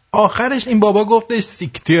 آخرش این بابا گفتش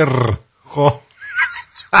سیکتیر. خب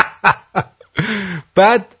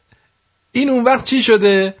بعد این اون وقت چی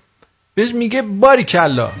شده؟ بهش میگه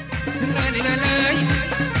باریکالله.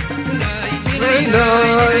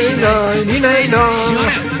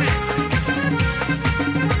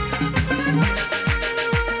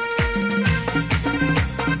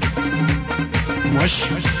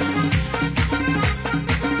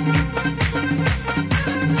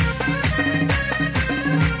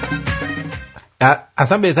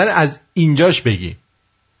 اصلا بهتره از اینجاش بگی.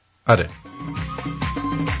 آره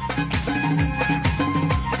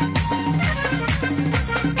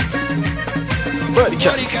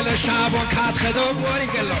باریکلا شعبان کت خدا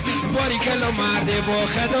باریکلا مرد با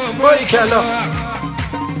خدا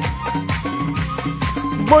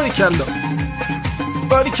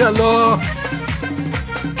باریکلا.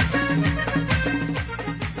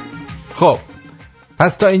 خب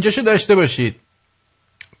پس تا اینجاشو داشته باشید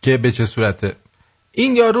که به چه صورته.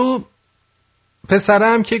 این یارو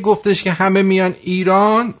پسرم که گفتش که همه میان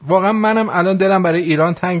ایران، واقعا منم الان دلم برای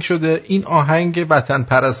ایران تنگ شده. این آهنگ وطن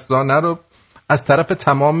پرستانه رو از طرف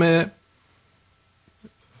تمام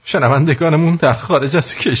شنوندگانمون در خارج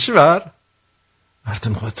از کشور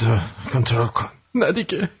مردم خودتو کنترل کن. نه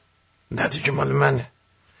دیگه مال منه.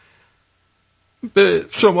 به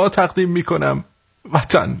شما تقدیم میکنم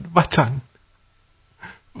وطن.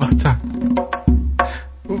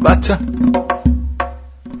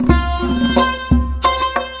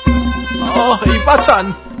 آه ای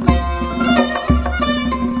وطن.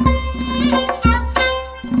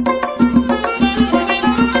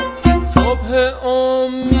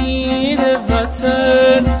 امید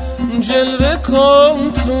وطن جلوه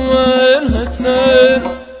کن تو منحتن،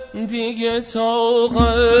 دیگه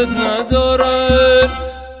طاقت ندارن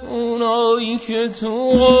اونایی که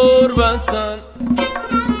تو غربتن.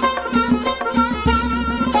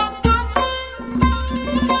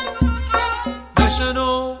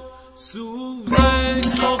 بشنو سوزش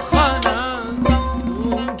سخنم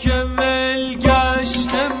اون که ملگشت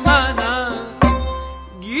منم،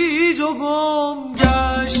 گیج و گم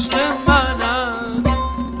گشت منم،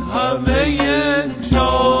 همه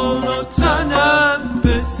جان و تنم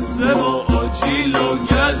بسه و آجیل و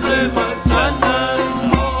گز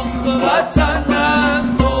وطنم. آخ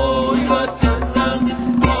وطنم وای وطنم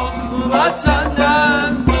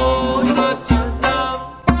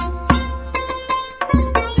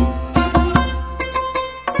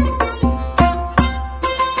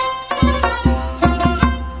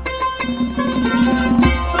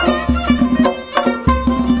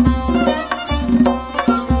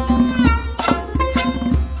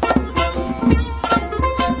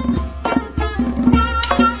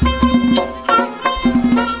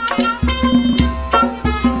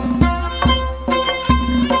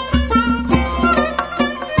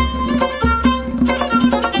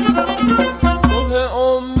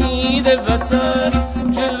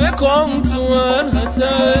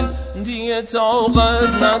که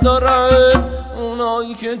طاقت ندارن،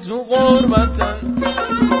 اونایی که تو غربتن.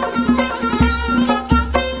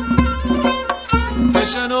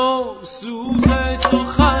 بشنو سوز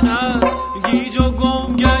سخنم، گیج و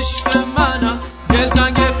گم گشت منم،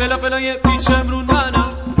 دلتنگ فلافلای پیچم رو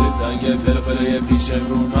منم، دلتنگ فلافلای پیچم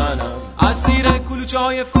رو منم، اسیر کلوچه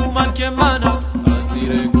های فومن که منم،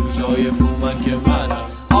 اسیر کلوچه های فومن که منم،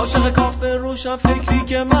 عاشق کافه روشن فکری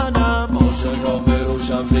که منم، عاشق کافه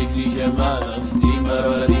روشن فکری که منم. دیم بره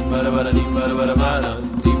بره دیم بره بره دیم بره بره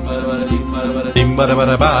منم، دیم بره بره دیم بره بره دیم بره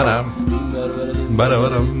بره برم، بره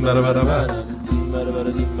بره بره بره منم، دیم بره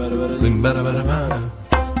بره دیم بره بره دیم بره بره منم.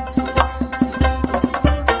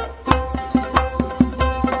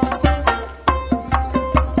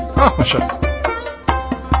 ماشاءالله.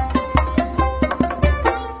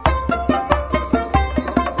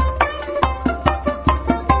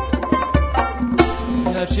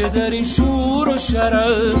 گرچه در این شور و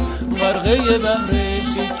شرم غرقه بحر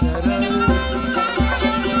شکرم،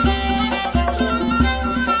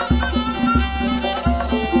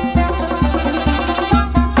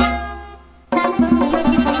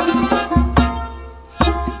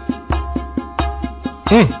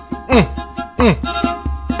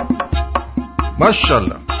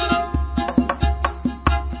 ماشاءالله.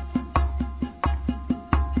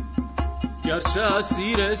 گرچه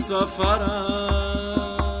اسیر سفرم،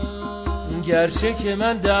 گرچه که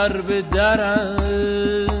من در به درم،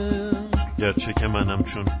 گرچه که منم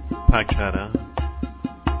چون پکرم،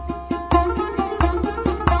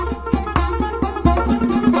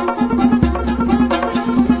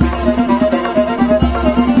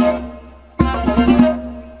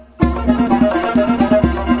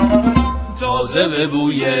 تازه به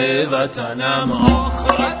بوی وطنم، آخ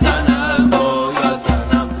وطنم وای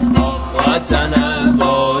وطنم، آخ وطنم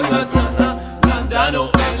وای وطنم، لندن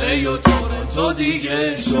و الی و تورنتو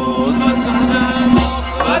دیگه شد وطنم،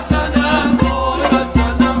 آخ وطنم وای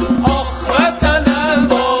وطنم، آخ وطنم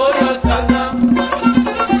وای وطنم.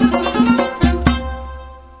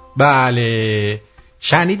 بله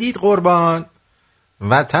شنیدید قربان؟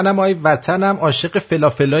 وطنم آی وطنم، عاشق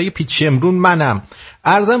فلافلای پیچ شمرون منم.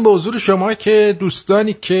 عرضم به حضور شما که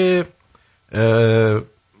دوستانی که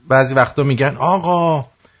بعضی وقتا میگن آقا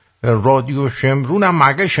رادیو شمرونم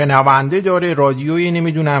مگه شنونده داره، رادیوی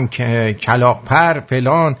نمیدونم که کلاغپر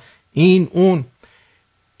فلان این اون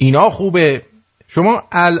اینا خوبه. شما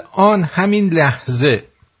الان همین لحظه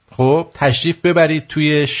خب تشریف ببرید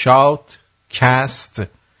توی شاوت کست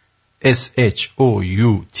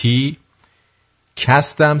SHOUT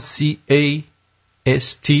کستم CAST.com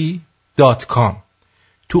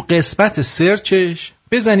تو قسمت سرچش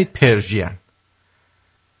بزنید پرژین.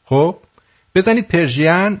 خب بزنید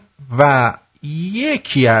پرژین و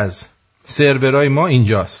یکی از سرورهای ما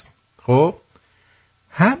اینجاست. خب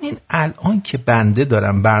همین الان که بنده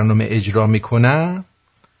دارم برنامه اجرا میکنم،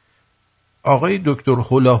 آقای دکتر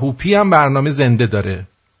هولاهوپی هم برنامه زنده داره.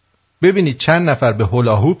 ببینید چند نفر به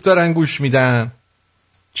هولاهوپ دارن گوش میدن،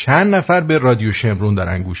 چند نفر به رادیو شمرون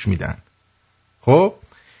دارن گوش میدن. خب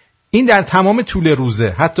این در تمام طول روزه.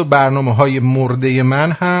 حتی برنامه‌های مرده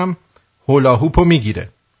من هم هولاهوپو میگیره.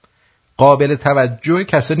 قابل توجه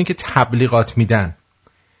کسانی که تبلیغات میدن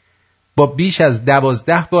با بیش از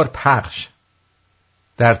 12 بار پخش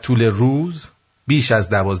در طول روز، بیش از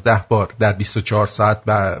 12 بار در 24 ساعت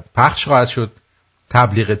پخش خواهد شد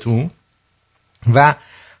تبلیغتون و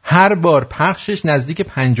هر بار پخشش نزدیک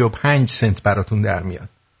 55 سنت براتون در میاد.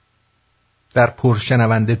 در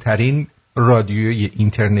پرشنونده ترین رادیوی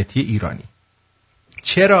اینترنتی ایرانی.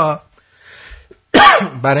 چرا؟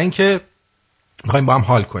 برای اینکه میخوایم با هم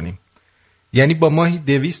حال کنیم. یعنی با ماهی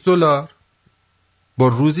 $200، با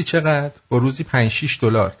روزی چقدر؟ با روزی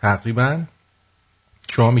 $5-6 تقریبا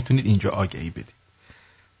شما میتونید اینجا آگهی بدید.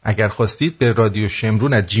 اگر خواستید به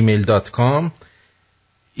radioshamron@gmail.com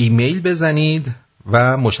ایمیل بزنید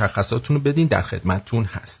و مشخصاتونو بدین، در خدمتتون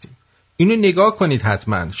هستیم. اینو نگاه کنید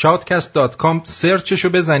حتما. shoutcast.com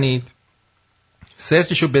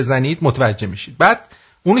سرچشو بزنید متوجه میشید. بعد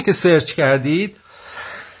اونو که سرچ کردید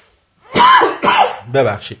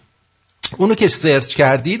اونو که سرچ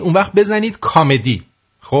کردید اون وقت بزنید کامدی.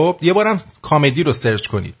 خب یه بارم کامدی رو سرچ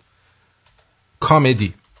کنید.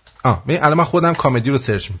 کامدی. الان من خودم کامدی رو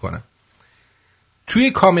سرچ میکنم.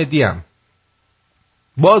 توی کامدی هم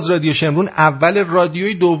باز رادیو شمرون اول،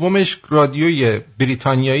 رادیوی دومش رادیوی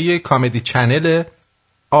بریتانیایی کامدی چنل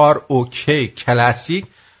ROK کلاسیک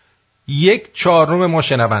 1/4 ما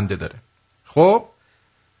شنونده داره. خب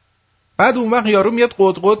بعد اون وقت یارو میاد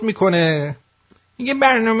قد میکنه میگه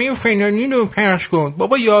برنامه فلانی رو پخش کن.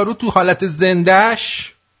 بابا یارو تو حالت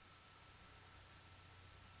زندهش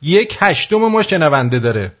 1/8 ما شنونده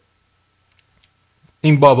داره.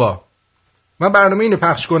 این بابا من برنامه اینو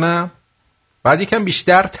پخش کنم بعد یکم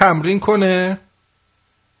بیشتر تمرین کنه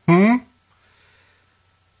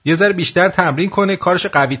یه ذره بیشتر تمرین کنه کارش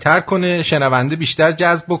قوی تر کنه شنونده بیشتر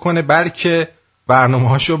جذب بکنه بلکه برنامه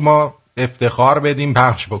هاشو ما افتخار بدیم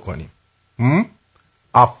پخش بکنیم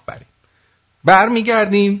آفرین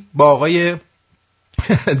برمیگردیم با آقای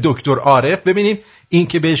دکتر عارف ببینیم این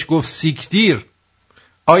که بهش گفت سیکتیر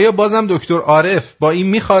آیا بازم دکتر عارف با این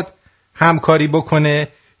میخواد همکاری بکنه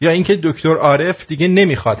یا اینکه دکتر عارف دیگه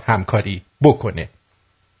نمیخواد همکاری بکنه.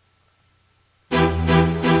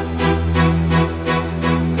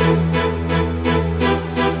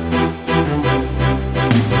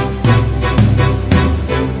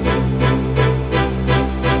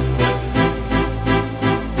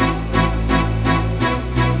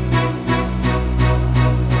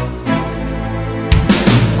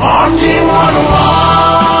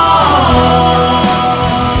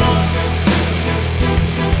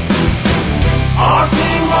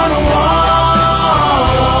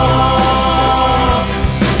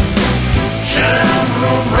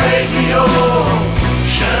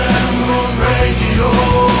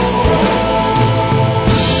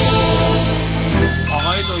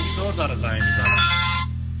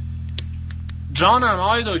 جانم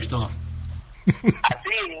آقای دکتر.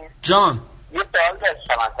 جان یه سوال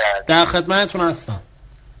داشتم در خدمتتون هستم.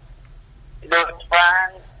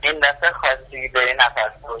 لطفاً این دفعه خواستی بری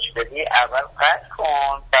نفس پشت بدی اول قطع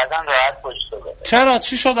کن بعدا راحت پشت بده. چرا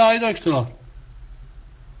چی شد آقای دکتر؟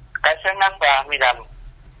 قشنگ نفهمیدم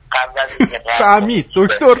قبل از اینکه فهمید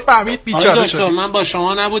دکتر فهمید بیچاره شد. من با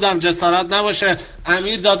شما نبودم جسارت نباشه.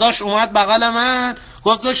 امیر داداش اومد بغل من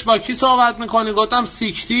گفتش با کی صحبت میکنی؟ گفتم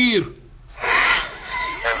سیکتیر.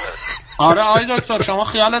 آره آقای دکتر شما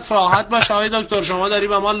خیالت راحت باشه آقای دکتر شما داری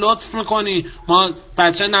به ما لطف میکنی ما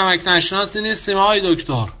بچه نمک نشناسی نیستیم آقای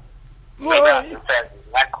دکتر.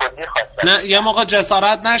 نه یه موقع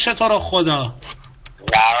جسارت نشه تو رو خدا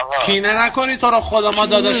کینه نکنی تو رو خدا ما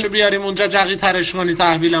داداشو بیاریم اونجا جقی ترش کنی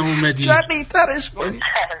تحویلمون بدی جقی ترش کنی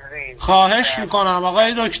خواهش میکنم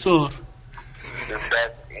آقای دکتر.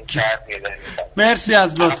 مرسی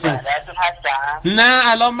از لطفت.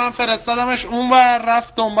 نه الان من فرستادمش اون و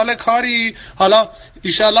رفت دنبال کاری. حالا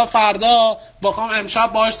ایشالله فردا بخوام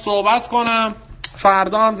امشب باهاش صحبت کنم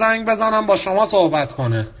فردا هم زنگ بزنم با شما صحبت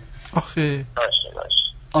کنه. آخه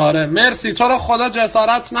آره مرسی تو رو خدا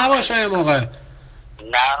جسارت نباشه این موقع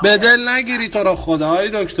به دل نگیری تو رو خدا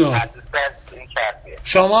های دکتر.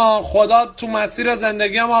 شما خدا تو مسیر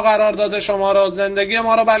زندگی ما قرار داده شما رو زندگی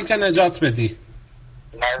ما رو بلکه نجات بدی.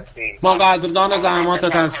 مرسی. ما قدردان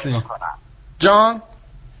زحماتت هستیم جان.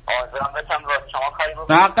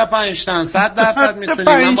 حق پنجتن 100% میتونیم.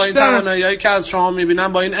 من با این توانایی‌هایی که از شما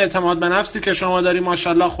میبینم با این اعتماد به نفسی که شما داری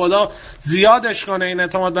ماشاءالله خدا زیادش کنه این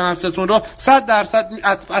اعتماد به نفستون رو 100%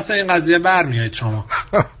 اصلا این قضیه برمیایید شما.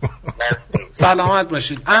 سلامت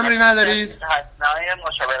باشید. امری ندارید؟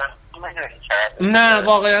 نه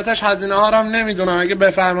واقعیتش هزینه ها رو هم نمیدونم اگه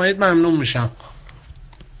بفرمایید ممنون میشم.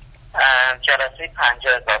 جلسه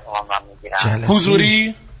 50,000 تومان من میگیرم.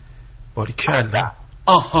 حضوری؟ باریکلا.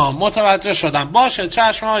 آها متوجه شدم. باشه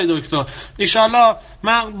چشم آقای دکتر ایشالله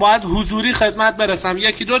من باید حضوری خدمت برسم.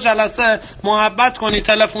 یکی دو جلسه محبت کنی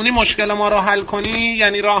تلفنی مشکل ما رو حل کنی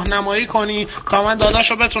یعنی راهنمایی کنی تا من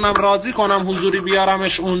داداشو بتونم راضی کنم حضوری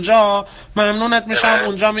بیارمش اونجا ممنونت میشم.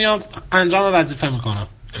 اونجا میام انجام وظیفه میکنم.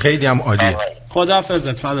 خیلی هم عالیه.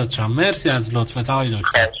 خداحافظت فدات شم. مرسی از لطفت آقای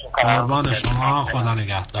دکتر. قربان شما خدا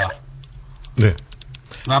نگهدار. نه.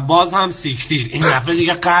 و باز هم سیکتیر این دفعه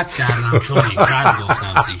دیگه قطع کردم چونی قطع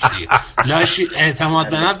گفتم سیکتیر لاشی اعتماد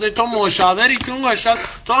به نفس تو مشاوری که اون باشد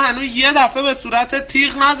تو هنوز یه دفعه به صورت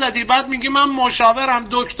تیغ نزدی بعد میگی من مشاورم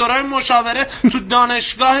دکترای مشاوره تو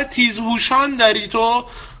دانشگاه تیزهوشان داری تو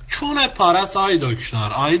چونت پارست آی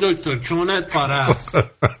دکتر آی دکتر چونت پارست.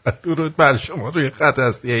 درود بر شما روی خط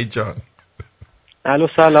هستی ای جان. الو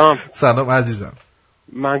سلام. سلام عزیزم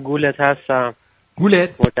من گولت هستم.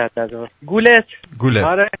 گولت؟ گولت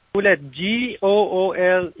آره گولت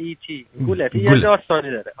GOOLET گولت یه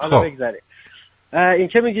داستانی داره. حالا بگذاریم این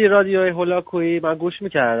که میگی رادیوی هولاکویی من گوش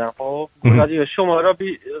میکردم. خب رادیو شما را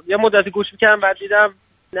یه مدتی گوش میکردم بعد دیدم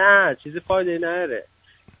نه چیزی فایده نداره.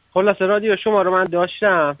 خلاصه رادیو شما رو من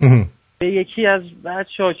داشتم به یکی از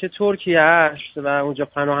بچه‌ها که ترکیه هست و اونجا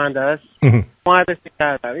پناهنده است معرفی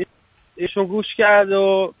کردم. ایشون گوش کرد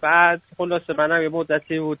و بعد خلاصه منم یه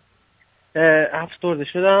مدتی بود افسرده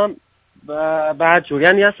شدم و بعد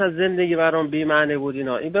جوریانی هست از زندگی برام بی معنی بود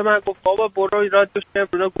اینا. این به من گفت بابا برو رادیو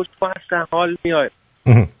شمرون گوش کن اصلا حال میای.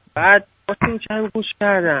 بعد واسه گوش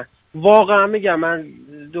کردن واقعا میگم من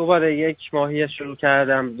دوباره 1 ماهی شروع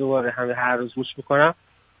کردم دوباره هر روز گوش میکنم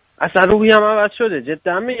اصلا روحیم عوض شده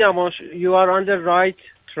جدا میگم. you are on the right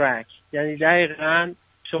track، یعنی دقیقاً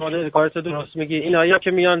شما کارتو درست میگی. اینایی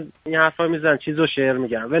که میان این حرفا میزنن چیزو شعر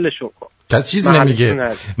میگن ولشون کن. کسی چیز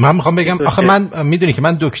نمیگه. من میخوام بگم آخه من میدونی که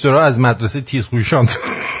من دکترا از مدرسه تیزهوشان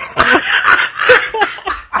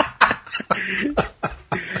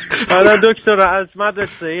حالا دکترا از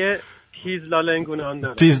مدرسه تیز لالنگونان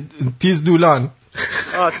داره. تیز دولان.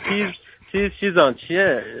 تیز چیزان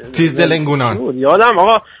چیه؟ تیز دلنگونان. یادم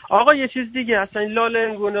آقا یه چیز دیگه اصلا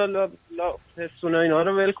لالنگونا پستونا اینا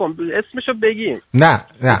رو ول کن، اسمشو بگیم. نه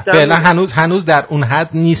فعلا هنوز در اون حد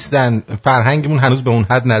نیستن، فرهنگمون هنوز به اون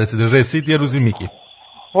حد نرسیده. رسید یه روزی میگی.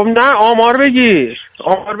 خب نه آمار بگی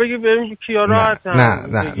ببین کیا راحتن.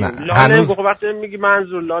 نه هنوز وقتی میگی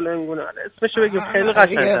منظور لالنگونا اسمشو بگیم خیلی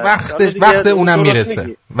قشنگه.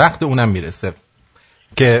 وقت اونم میرسه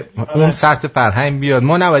که اون سطح فرهنگ بیاد.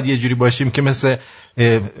 ما نباید یه جوری باشیم که مثل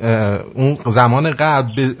اون زمان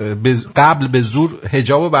قبل به زور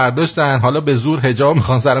حجابو برداشتن، حالا به زور حجاب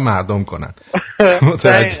میخوان سر مردم کنن.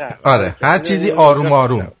 آره هر چیزی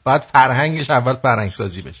آروم باید فرهنگش اول فرهنگ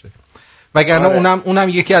سازی بشه، وگرنه اونم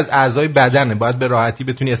یکی از اعضای بدنه، باید به راحتی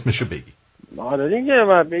بتونی اسمشو بگی. آره دیگه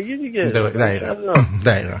باید بگی دیگه.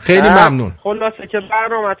 دقیقاً. خیلی ممنون. خلاصه که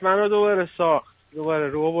برنامه‌ت منو دوباره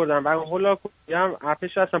رو بردم و حالا هم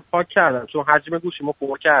اپش اصلا پاک کردم چون حجم گوشیمو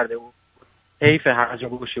پر کرده بود. حیف حجم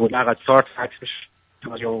گوشیمو لغت سارت فکس بشه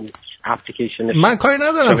اپلیکیشنش. من کاری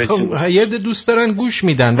ندارم. خب یه دوست دارن گوش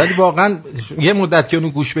میدن، ولی واقعا یه مدت که اونو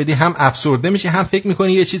گوش بدی هم افسرده میشی هم فکر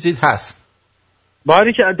میکنی یه چیزی هست.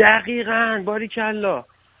 دقیقاً باریکلا.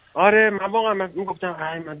 آره من واقعا من گفتم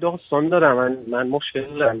من داستان دارم، من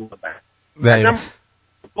مشکل دارم. دقیقاً.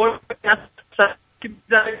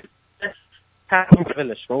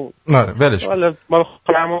 ولش حالا ما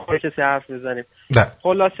خودمون کسی حرف بزنیم.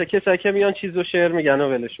 خلاصه کسایی که میان چیزو شعر میگن و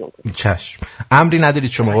ولشون کن. چشم. امری ندارید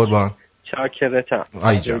شما قربان؟ چاکرتم.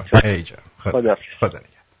 ای جان. خدا نگهدار.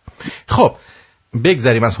 خب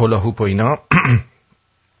بگذریم از هولا هوپ و اینا.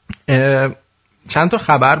 چند تا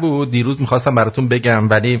خبر بود دیروز میخواستم براتون بگم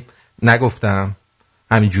ولی نگفتم،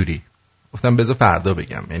 همینجوری گفتم بذار فردا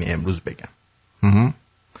بگم، یعنی امروز بگم.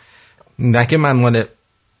 نه که من مال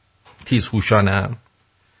تیزهوشانم،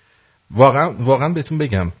 واقعا بهتون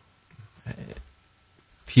بگم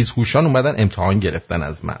تیزهوشان اومدن امتحان گرفتن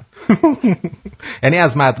از من. یعنی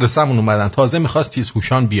از مدرسه‌مون اومدن، تازه میخواست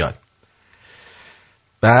تیزهوشان بیاد،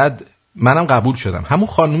 بعد منم قبول شدم. همون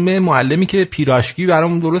خانم معلمی که پیراشکی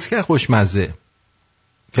برامون درست کرد خوشمزه،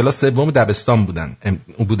 کلاس سوم دبستان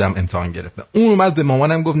بودم امتحان گرفتم. اون اومد به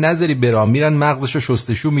مامانم گفت نذاری برام، میرن مغزشو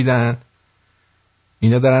شستشو میدن،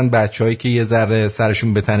 اینا دارن بچه‌هایی که یه ذره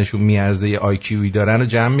سرشون به تنشون میارزه یه آیکیویی دارن رو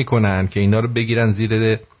جمع میکنن که اینا رو بگیرن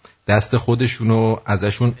زیر دست خودشون و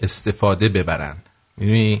ازشون استفاده ببرن.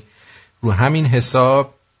 میدونی رو همین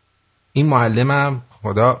حساب این معلمم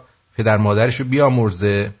خدا پدر مادرش رو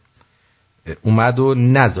بیامرزه اومد و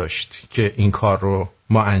نذاشت که این کار رو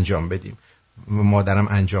ما انجام بدیم، مادرم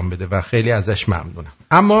انجام بده و خیلی ازش ممنونم.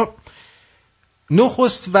 اما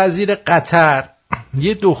نخست وزیر قطر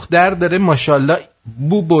یه دختر داره ماشاءالله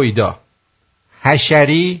بویدا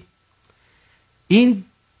حشری. این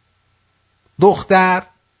دختر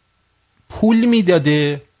پول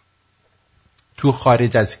میداده تو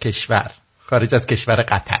خارج از کشور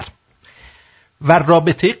قطر و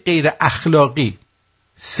رابطه غیر اخلاقی،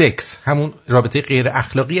 سکس، همون رابطه غیر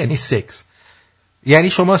اخلاقی یعنی سکس، یعنی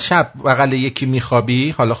شما شب بغل یکی میخوابی،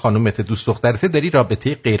 حالا خانومت دوست دخترته، داری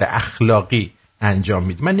رابطه غیر اخلاقی انجام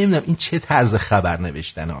میدی. من نمیدونم این چه طرز خبر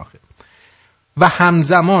نوشتن آخه. و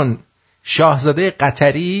همزمان شاهزاده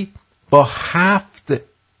قطری با 7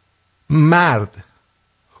 مرد،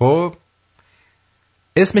 خب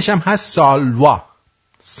اسمش هم هست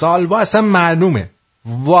سالوا اصلا معلومه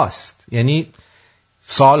واست، یعنی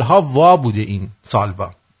سالها وا بوده این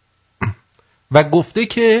سالوا، و گفته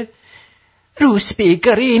که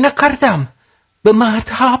روسپیگری نکردم، به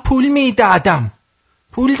مردها پول دادم،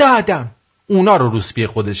 اونا رو روسپی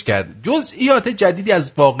خودش کرد. جزئیات جدیدی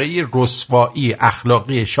از واقعی رسوایی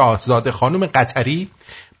اخلاقی شاهزاده خانم قطری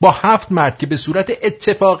با 7 مرد که به صورت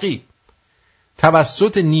اتفاقی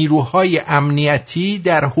توسط نیروهای امنیتی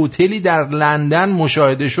در هتلی در لندن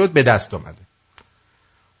مشاهده شد به دست آمده.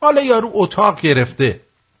 حالا یارو اتاق گرفته،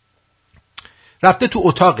 رفته تو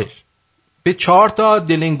اتاقش به 4 تا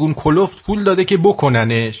دلنگون کلفت پول داده که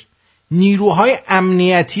بکننش. نیروهای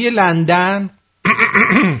امنیتی لندن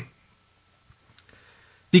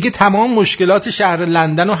دیگه تمام مشکلات شهر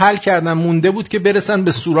لندن رو حل کردن، مونده بود که برسن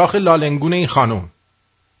به سوراخ لالنگون این خانم.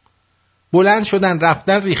 بلند شدن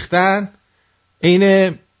رفتن ریختن.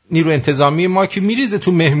 این نیرو انتظامی ما که میریزه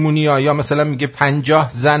تو مهمونی ها، یا مثلا میگه 50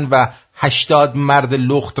 زن و 80 مرد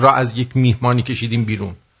لخت را از یک میهمانی کشیدیم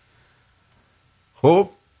بیرون. خب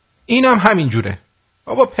اینم همین جوره.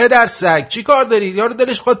 بابا پدر سگ چی کار داری؟ یارو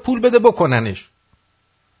دلش خواهد پول بده بکننش.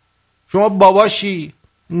 شما باباشی،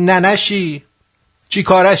 ننشی، چی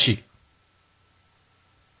کارشی؟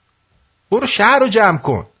 برو شهر رو جمع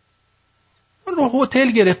کن. رو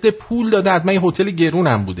هتل گرفته، پول داده، حتما این هتل گرون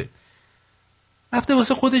هم بوده، رفته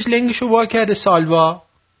واسه خودش لنگشو وا کرده سالوا.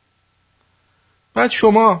 بعد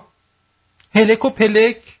شما هلک و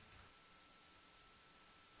پلک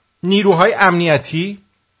نیروهای امنیتی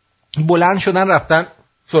بلند شدن رفتن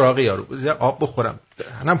سراغ یارو. بذار آب بخورم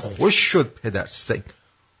دهنم خوش شد پدر سگ.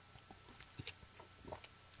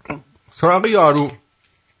 سراغ یارو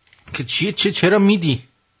که چرا میدی؟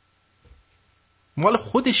 مال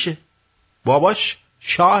خودشه، باباش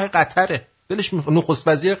شاه قطره، دلش نخست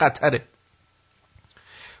وزیر قطره.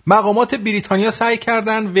 مقامات بریتانیا سعی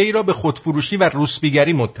کردن وی را به خودفروشی و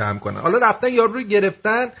روسپیگری متهم کنن. حالا رفتن یارو رو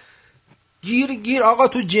گرفتن، گیر آقا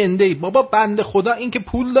تو جنده‌ای. بابا بنده خدا این که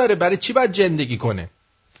پول داره برای چی باید زندگی کنه؟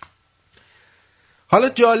 حالا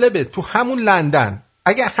جالبه تو همون لندن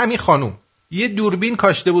اگر همین خانوم یه دوربین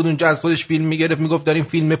کاشته بود اونجا از خودش فیلم میگرفت میگفت داریم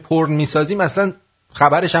فیلم پورن میسازیم، اصلا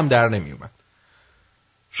خبرش هم در نمیومد.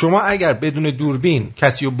 شما اگر بدون دوربین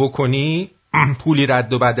کسی رو بکنی پولی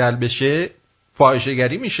رد و بدل بشه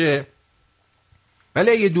فاحشه‌گری میشه،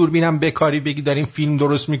 ولی اگه دوربین هم بکاری بگی داریم فیلم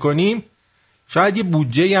درست میکنیم شاید یه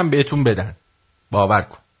بودجه هم بهتون بدن. باور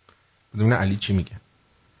کن. ببینم علی چی میگه.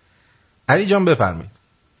 علی جان بفرمایید.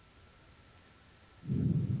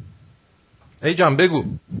 ای جان بگو.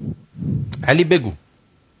 علی بگو.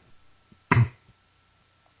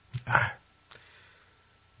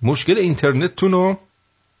 مشکل اینترنتتون رو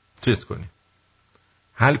چیز کنید،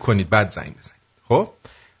 حل کنید، بعد زنگ بزنید. خب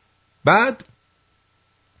بعد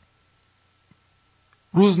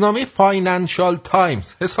روزنامه فاینانشال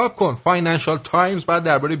تایمز، حساب کن فاینانشال تایمز بعد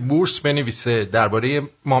درباره بورس بنویسه، درباره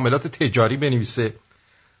معاملات تجاری بنویسه،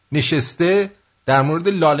 نشسته در مورد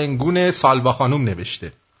لالنگون سالوا خانوم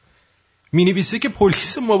نوشته، مینویسه که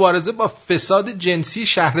پلیس مبارزه با فساد جنسی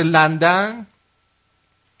شهر لندن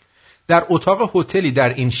در اتاق هتلی در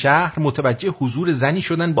این شهر متوجه حضور زنی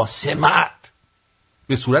شدن با 3 مرد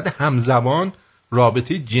به صورت همزمان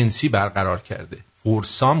رابطه جنسی برقرار کرده.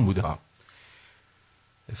 فورسام بوده ها.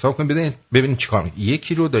 حساب کن ببینید چیکار میکنه.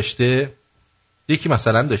 یکی رو داشته، یکی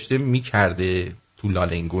مثلا داشته میکرده تو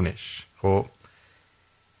لالنگونش، خب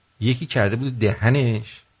یکی کرده بود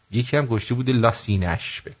دهنش، یکی هم گشته بود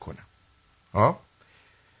لاسینش بکنم.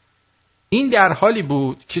 این در حالی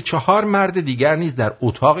بود که 4 مرد دیگر نیز در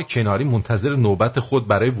اتاق کناری منتظر نوبت خود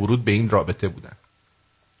برای ورود به این رابطه بودند.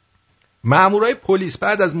 مامورای پلیس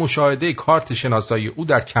بعد از مشاهده کارت شناسایی او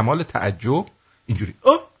در کمال تعجب اینجوری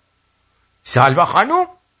سالوا خانم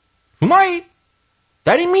شمایی؟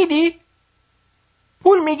 داری میدی؟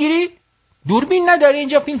 پول میگیری؟ دوربین نداری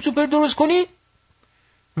اینجا فیلم سوپر درست کنی؟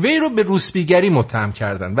 وی رو به روسپیگری متهم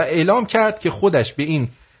کردند و اعلام کرد که خودش به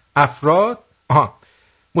این افراد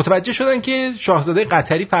متوجه شدن که شاهزاده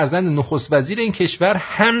قطری فرزند نخست وزیر این کشور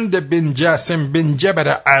حمد بن جاسم بن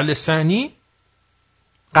جبر آل ثانی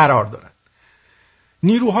قرار دارند.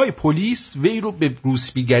 نیروهای پلیس وی رو به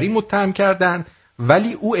روسپیگری متهم کردند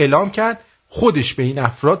ولی او اعلام کرد خودش به این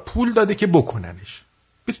افراد پول داده که بکننش.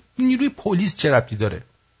 نیروی پلیس چه ربطی داره؟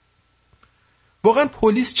 واقعا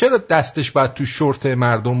پلیس چرا دستش باید تو شورت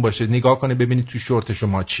مردم باشه نگاه کنه ببینید تو شورت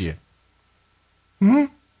شما چیه؟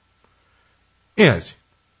 این از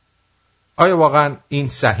آیا واقعا این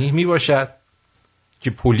صحیح می باشد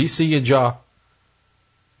که پلیس یه جا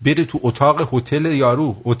بره تو اتاق هتل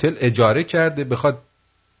یارو، هتل اجاره کرده بخواد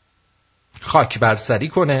خاک برسری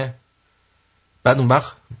کنه، بعد اون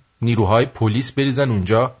وقت نیروهای پلیس بریزن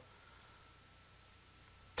اونجا،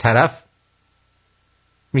 طرف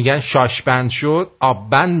میگن شاشبند شد آب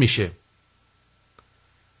بند میشه.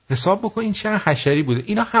 حساب بکن این چه حشری بوده.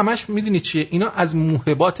 اینا همش میدونی چیه؟ اینا از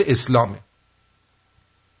موهبات اسلامه.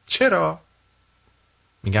 چرا؟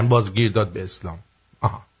 میگن بازگیر داد به اسلام.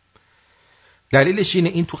 دلیلش اینه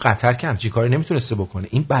این تو قطر که همچین کاری نمیتونسته بکنه.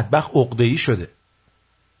 این بدبخت عقده‌ای شده.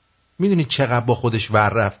 میدونی چقدر با خودش ور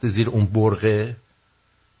رفته زیر اون برغه؟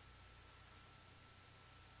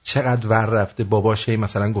 چقدر ور رفته. باباش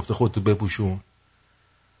مثلا گفته خودتو بپوشون،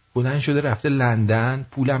 بلند شده رفته لندن،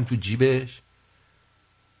 پولم تو جیبش.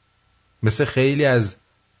 مثل خیلی از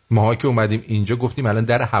ماها که اومدیم اینجا گفتیم الان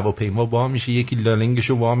در هواپیما وا میشه، یکی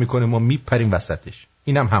لالنگشو وا میکنه ما میپریم وسطش.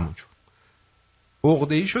 اینم همونجور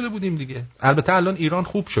عقده‌ای شده بودیم دیگه. البته الان ایران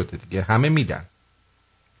خوب شده دیگه، همه میدن،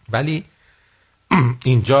 ولی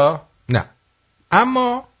اینجا نه.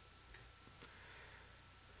 اما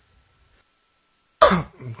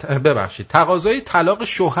ببخشید، تقاضای طلاق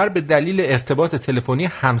شوهر به دلیل ارتباط تلفنی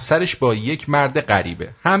همسرش با یک مرد غریبه.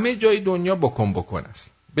 همه جای دنیا بکن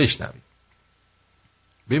است. بشنوید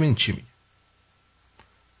ببین چی میگه.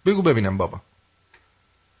 بگو ببینم بابا.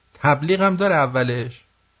 تبلیغ هم داره اولش.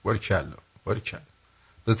 باریکلا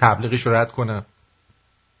بذار تبلیغش رو رد کنم.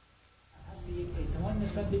 احتمال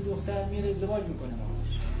نسبت به دختر میاد ازدواج میکنه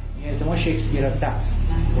باهاش. این احتمال شکل گرفته است.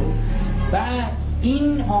 و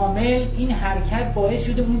این عامل، این حرکت باعث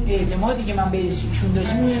شده اون اعتمادی که من به ایشون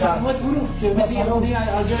داشتم اون اعتماد فروخت شد. مثل یه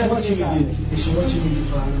خونه آجر از شما چی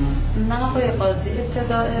میگید؟ من آقای قاضی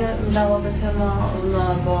ابتداء روابط ما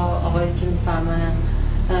با آقای که میفرمایم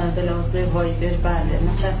به لحاظ وایبر بله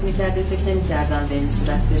ما چت میکردیم، فکر نمیکردم به این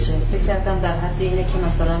صورت بشه. فکر کردم در حد اینه که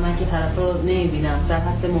مثلا من که طرف رو نمیبینم، در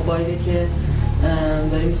حد موبایلی که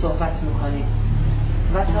داریم صحبت میکنیم.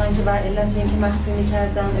 و تا اینکه بر علت اینکه مخفی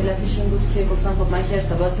میکردم، علتش این بود که گفتم خب من که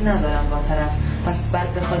ارتباطی ندارم با طرف، پس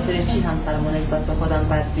بعد به خاطر چی همسرمو نسبت به خودم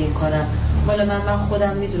بدبین کنم؟ والا من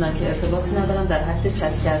خودم میدونم که ارتباطی ندارم، در حد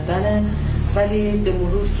چت کردنه. ولی به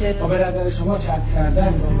مرور که به نظر شما چت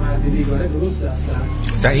کردن با مرد بیگانه درست هستن؟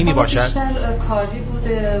 صحیحی باشد؟ بیشتر کاری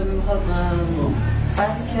بوده.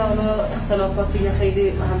 بعدی که حالا اختلافاتی خیلی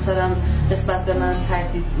همسرم نسبت به من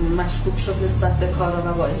تردید مشکوک شد نسبت به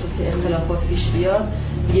کارا و باعث شد که اختلافات پیش بیاد.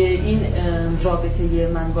 این رابطه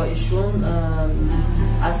من با ایشون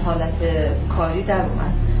از حالت کاری در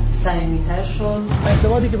اومد، صمیمیتر شد.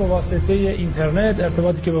 ارتباطی که به واسطه اینترنت،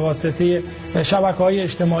 ارتباطی که به واسطه شبکه‌های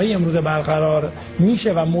اجتماعی امروز برقرار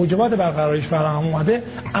میشه و موجبات برقراریش فراهم اومده،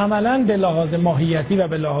 عملاً به لحاظ ماهیتی و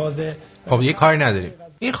به لحاظ خب یه کاری نداریم.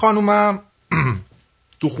 این خانومم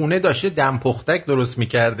تو خونه داشته دم پختک درست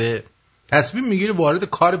میکرده، تصمیم میگیره وارد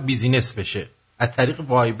کار بیزینس بشه از طریق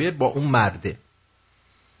وایبر با اون مرده.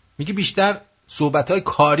 میگه بیشتر صحبت‌های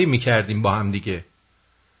کاری میکردیم با هم دیگه،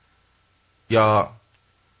 یا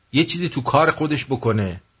یه چیزی تو کار خودش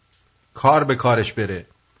بکنه، کار به کارش بره.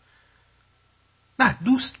 نه،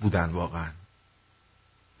 دوست بودن واقعا.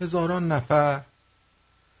 هزاران نفر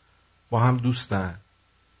با هم دوستن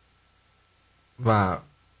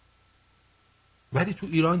ولی تو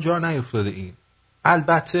ایران جا نیفتاده این.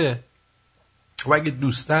 البته اگه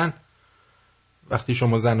دوستن، وقتی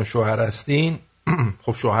شما زن و شوهر هستین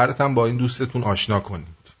خب شوهرت هم با این دوستتون آشنا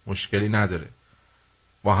کنید، مشکلی نداره،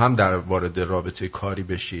 با هم در وارد رابطه کاری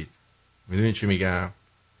بشید. میدونین چی میگم؟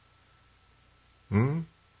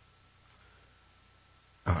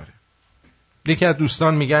 آره. یکی از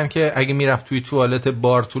دوستان میگن که اگه میرفت توی توالت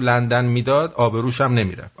بار تو لندن میداد آبروش هم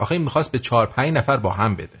نمیرفت. آخه این میخواست به 4-5 نفر با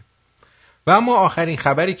هم بده. و اما آخرین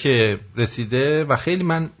خبری که رسیده و خیلی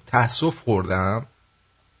من تأسف خوردم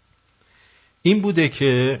این بوده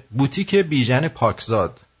که بوتیک بیژن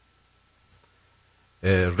پاکزاد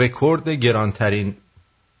رکورد گرانترین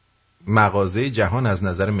مغازه جهان از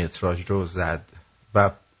نظر متراژ رو زد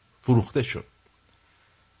و فروخته شد.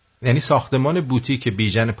 یعنی ساختمان بوتیک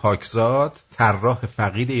بیژن پاکزاد، طراح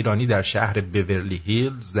فقید ایرانی در شهر بیورلی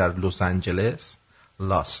هیلز در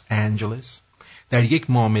لاس آنجلس در یک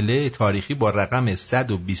معامله تاریخی با رقم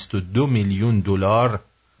 122 میلیون دلار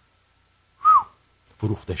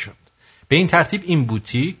فروخته شد. به این ترتیب این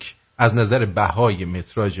بوتیک از نظر بهای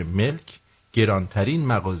متراژ ملک گرانترین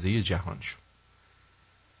مغازه جهان شد.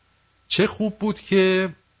 چه خوب بود که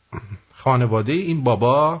خانواده این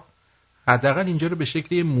بابا حداقل اینجا رو به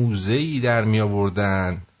شکل موزه‌ای در می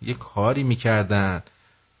آوردن، یک کاری میکردن،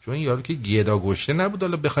 چون این یارو که گدا گشته نبود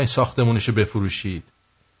حالا بخواین ساختمونشو بفروشید.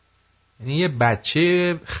 یعنی یه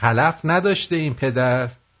بچه خلف نداشته این پدر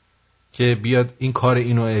که بیاد این کار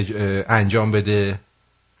اینو انجام بده.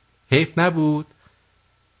 حیف نبود.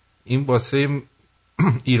 این واسه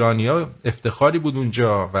ایرانیا افتخاری بود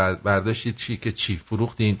اونجا و برداشتید چی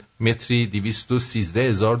فروختین متری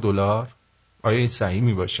 213,000 دلار. آیا این صحیح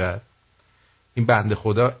می باشد؟ این بنده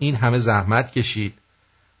خدا این همه زحمت کشید،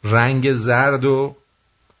 رنگ زرد و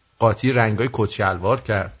قاطی رنگای کت شلوار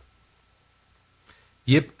کرد.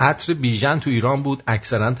 یه عطر بیژن تو ایران بود،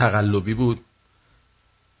 اکثرا تقلبی بود.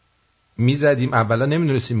 میزدیم اولا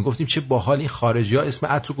نمیدونستیم، میگفتیم چه باحال این خارجی ها اسم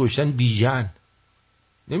عطر رو گذاشتن بیژن.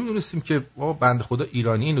 نمیدونستیم که بنده خدا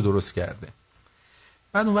ایرانی اینو درست کرده.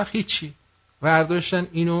 بعد اون وقت هیچی برداشتن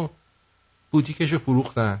اینو بوتیکشو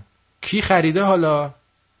فروختن. کی خریده حالا؟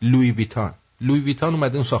 لویی ویتان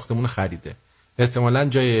اومده اون ساختمون خریده. احتمالاً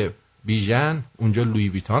جای بیژن اونجا لویی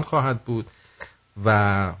ویتان خواهد بود و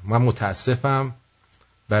من متاسفم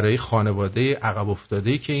برای خانواده عقب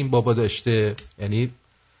افتاده‌ای که این بابا داشته. یعنی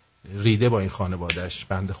ریده با این خانوادهش،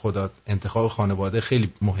 بنده خدا. انتخاب خانواده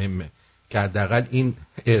خیلی مهمه که حداقل این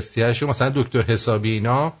ارثیه‌شو، مثلا دکتر حسابی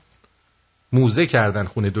اینا موزه کردن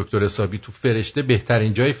خونه دکتر حسابی تو فرشته،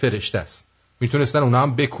 بهترین جای فرشته است. میتونستن اونا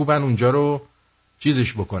هم بکوبن اونجا رو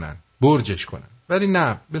چیزش بکنن، برجش کنن، ولی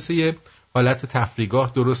نه، مثل یه حالت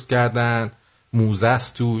تفریحگاه درست کردن، موزه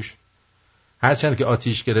است توش. هرچند که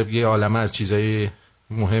آتیش گرفت یه عالمه از چیزای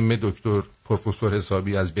مهم دکتر پروفسور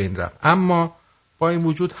حسابی از بین رفت، اما با این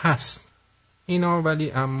وجود هست اینا.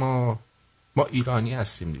 ولی اما ما ایرانی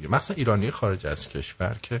هستیم دیگه، مثلا ایرانی خارج از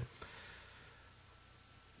کشور که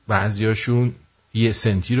بعضیاشون یه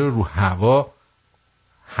سنتی رو هوا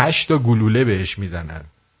 8 تا گلوله بهش میزنن.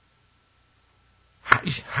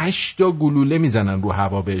 8 تا گلوله میزنن رو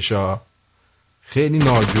هوا بهش ها. خیلی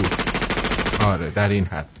ناجور. آره در این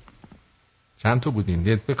حد. چند تا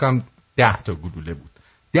بودین؟ فکرم 10 تا گلوله بود.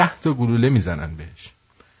 10 تا گلوله میزنن بهش.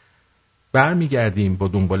 برمیگردیم با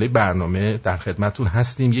دنباله برنامه، در خدمتون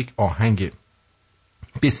هستیم. یک آهنگ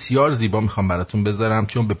بسیار زیبا میخوام براتون بذارم،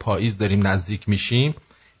 چون به پاییز داریم نزدیک میشیم.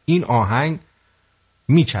 این آهنگ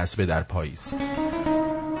میچسبه در پاییز.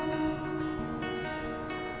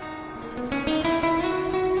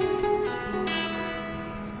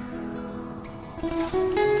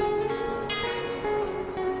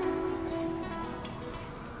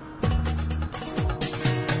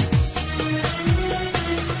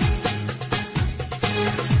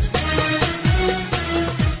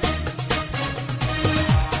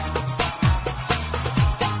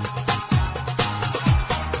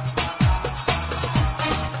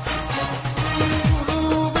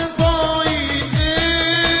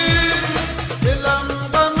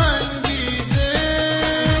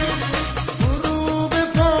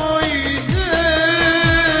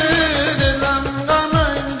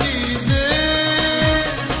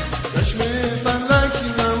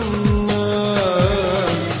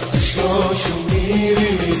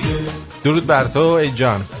 درود بر تو ای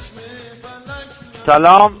جان.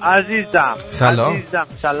 سلام عزیزم. سلام عزیزم.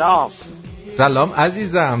 سلام. سلام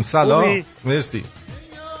عزیزم. سلام. مرسی.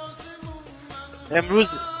 امروز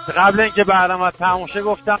قبل اینکه برنامه تموم شه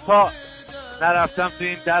گفتم تا نرفتم تو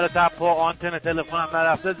این در تپه آنتن تلفنم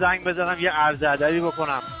نرفته زنگ بزنم یه عرض ادبی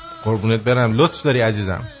بکنم. قربونت برم، لطف داری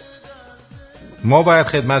عزیزم. ما باید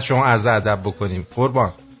خدمت شما عرض ادب بکنیم.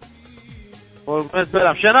 قربان. قربونت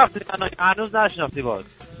برم. شناختی منو؟ هنوز نشناختی باز.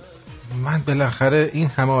 من بالاخره این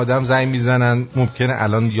همه آدم زنگ میزنن ممکنه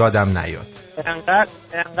الان یادم نیاد.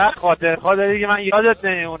 انقدر خاطرخواه داری که من یادت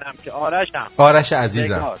نمیمونم که آرش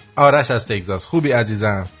عزیزم. آرش از تگزاس. خوبی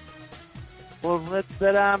عزیزم؟ قربونت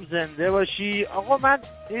برم، زنده باشی. آقا من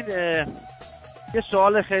این یه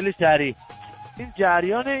سوال خیلی سریع، این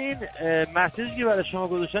جریان این مسیجی که برای شما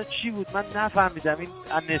گذاشتن چی بود؟ من نفهمیدم. این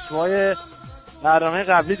نصفای برنامه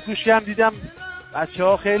قبلی گوش کردم دیدم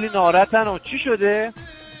بچه‌ها خیلی ناراحتن و چی شده؟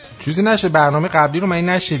 چیزی نشه، برنامه قبلی رو من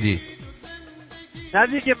نشنیدی؟ نه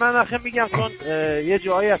دیگه، من آخه میگم چون یه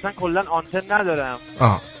جایی اصلا کلا آنتن ندارم.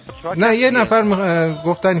 نه یه نفر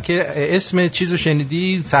گفتن که اسم چیزو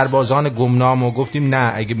شنیدی، سربازان گمنام، و گفتیم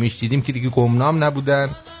نه اگه میشنیدیم که دیگه گمنام نبودن.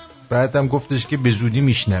 بعدم گفتش که به زودی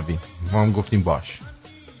میشنویم. ما هم گفتیم باش.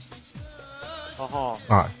 آها.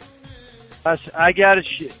 پس اگر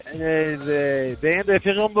به این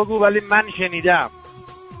رفیقم بگو ولی من شنیدم.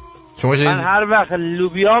 من هر وقت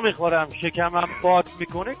لوبیا میخورم شکمم باد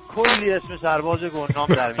میکنه کلی اسم سرباز گمنام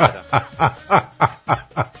در میارم.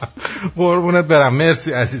 قربونت برم،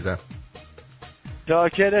 مرسی عزیزم.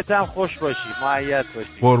 شاکرتم، خوش باشی، مؤید باشی.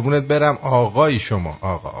 قربونت برم آقای شما.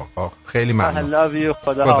 آقا خیلی ممنون. I love you.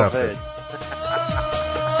 خداحافظ.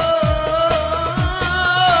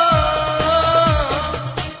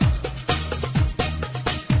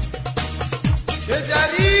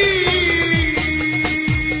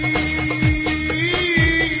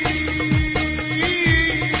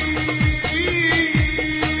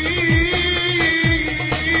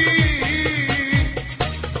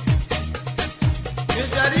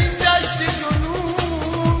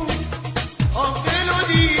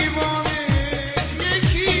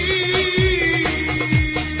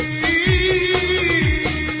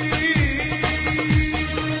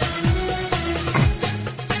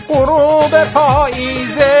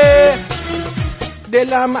 پاییزه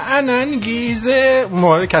دلم اننگیزه.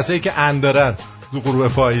 مورد کسایی که اندارن دو غروب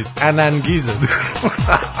پاییز اننگیزه.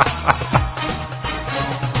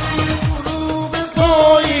 غروب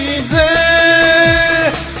پاییزه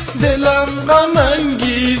دلم غم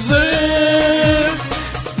انگیزه.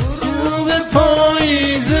 غروب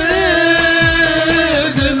پاییزه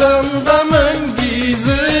دلم غم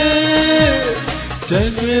انگیزه.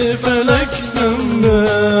 چشم فلک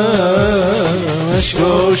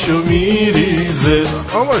اشکاشو میریزه.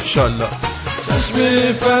 ماشاءالله.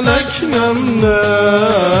 چشم فلک نم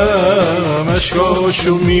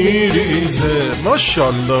اشکاشو میریزه.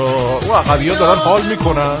 ماشاءالله. و عقبی ها دارن حال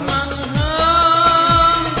میکنن.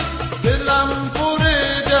 دلم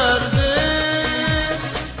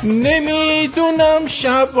نمیدونم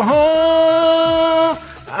شبها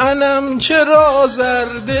علم چرا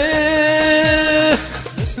زرده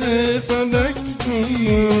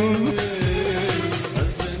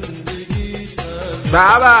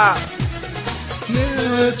بابا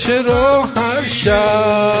چرا هر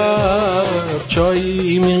شب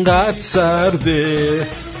چاییم اینقدر سرده.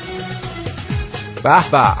 به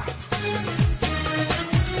به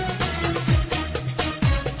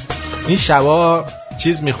این شبا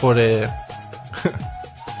چیز میخوره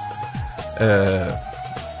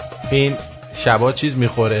این شبا چیز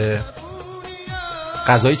میخوره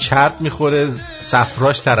غذای چرب میخوره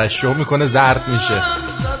صفراش ترشح میکنه زرد میشه.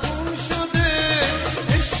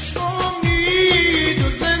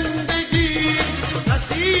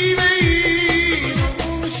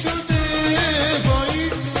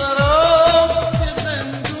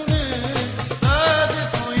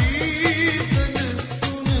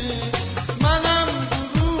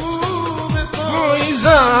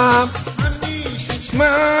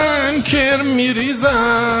 من کر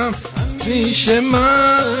میریزم میشه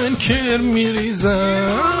من کر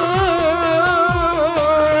میریزم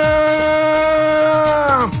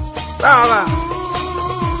بابا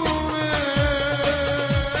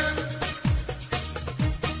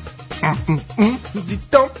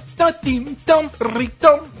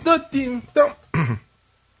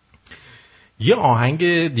یه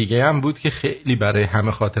آهنگ دیگه هم بود که خیلی برای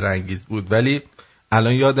همه خاطر انگیز بود ولی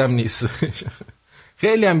الان یادم نیست.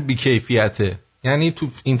 خیلی هم بی‌کیفیته، یعنی تو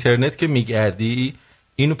اینترنت که میگردی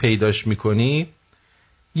اینو پیداش میکنی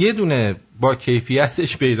یه دونه با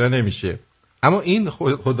کیفیتش پیدا نمیشه، اما این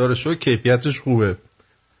خدا رو شکر کیفیتش خوبه.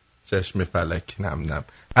 چشم فلک نم.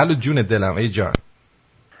 الو جون دلم ای جان.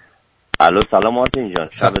 الو سلام آرتین جان،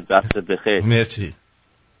 شبت دستت بخیر. مرسی.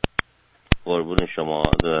 قربون شما.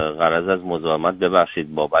 غرض از مزاحمت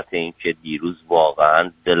ببخشید بابت این که دیروز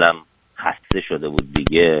واقعا دلم خسته شده بود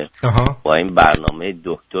دیگه. با این برنامه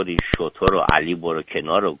دکتری شطور و علی برو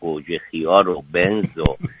کنار و گوجه خیار و بنز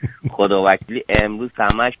و خدا وکیلی امروز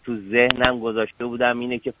همش تو ذهنم گذاشته بودم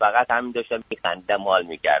اینه که فقط همین داشتم میخندم حال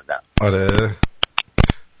میکردم. آره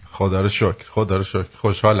خدا رو شکر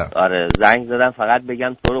خوشحالم. آره زنگ زدم فقط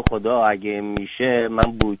بگم تو رو خدا اگه میشه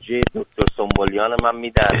من بودجه دکتر سنبولیان من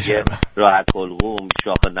میدم یه راحت القوم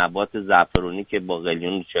شاخ نبات زعفرونی که با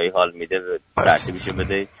قلیون چای حال میده ترتیبش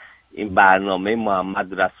بده. این برنامه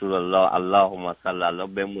محمد رسول الله اللهم صل علی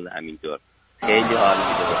بمون همینطور خیلی حال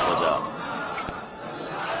میده به خدا.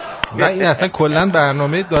 نه این اصلا کلا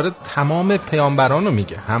برنامه داره تمام پیامبران رو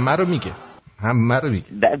میگه، همه رو میگه.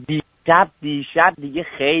 دیشب دیگه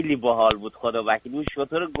خیلی باحال بود خدا وکیل. اون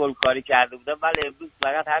شطور گلکاری کرده بودم ولی امروز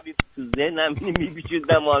فقط همین تو ذهنم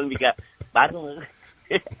میبیچوندم حال میگم. بعد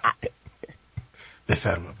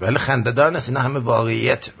بفرما ولی خنده‌دار نیست، اینا همه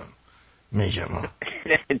واقعیت میگم.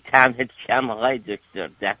 دمت گرم آقای دکتر،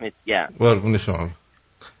 دمت گرم. قربون شما.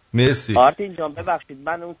 مرسی. آرتین جان ببخشید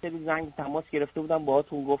من اون سری زنگ تماس گرفته بودم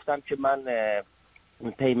باهاتون گفتم که من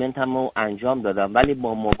پیمنتمو انجام دادم ولی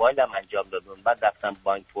با موبایلم انجام دادم. بعد رفتم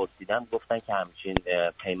بانک پرسیدم گفتن که همچین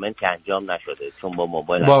پیمنت که انجام نشده چون با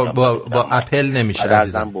موبایل با اپل نمیشه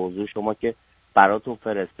عزیزم. به حضور شما که براتون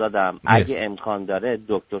فرستادم اگه امکان داره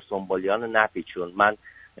دکتر سنبولیان نپیچون. من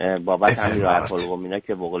بابت همین راحت القومینا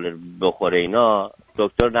که بخوره اینا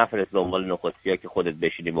دکتر نفرست دنبال نخستی‌ها که خودت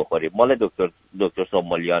بشینی بخوری. مال دکتر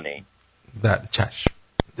سنبولیانه این. بله چشم.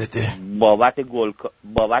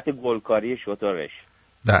 بابت گلکاری شطورش.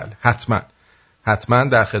 بله حتما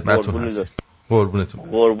در خدمتتون هستم. قربونتون.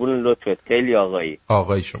 قربون لطفت. خیلی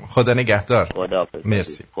آقایی شما. خدا نگهدار. خداحافظ.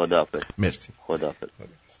 مرسی. خداحافظ. مرسی. خداحافظ.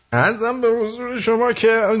 عرضم به حضور شما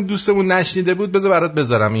که دوستمون نشنیده بود بذار برات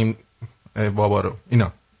بذارم این بابا رو.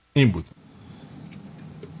 این بود.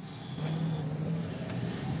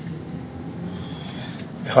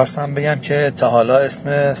 میخواستم بگم که تا حالا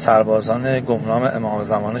اسم سربازان گمنام امام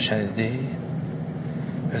زمان شنیدی؟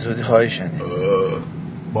 به زودی خواهی شنید.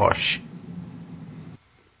 باش.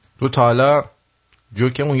 تو تا حالا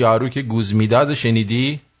جوک اون یارو که گوز میداد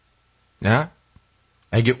شنیدی؟ نه؟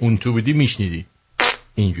 اگه اون تو بودی میشنیدی.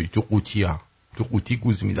 اینجوری تو قوطی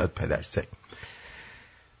گوز میداد پدرسک.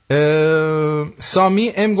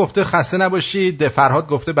 سامی ام گفته خسته نباشید. فرهاد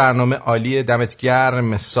گفته برنامه عالیه دمت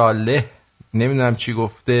گرم. صالح نمیدونم چی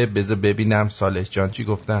گفته، بذار ببینم صالح جان چی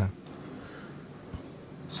گفتن.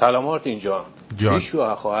 سلام آرتین جان.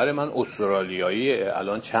 شوهر خواهر من استرالیایی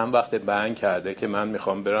الان چند وقت بند کرده که من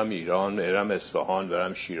میخوام برم ایران، برم اصفهان،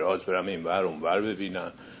 برم شیراز، برم اینور اونور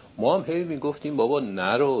ببینم. ما هم هی میگفتیم بابا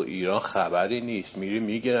نرو ایران خبری نیست، میری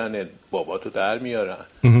میگیرن باباتو در میارن.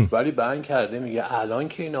 ولی بند کرده میگه الان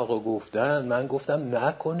که این آقا گفتن من گفتم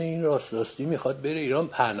نکنه این راستی میخواد بره ایران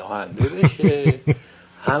پناهنده بشه.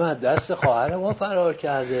 هم از دست خواهر ما فرار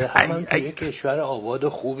کرده، هم توی کشور آباد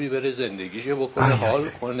خوبی بره زندگیشو بکنه، حال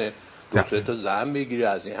کنه، دوسته تا زن بگیره،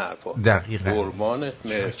 از این حرفا. دقیقاً. قربانت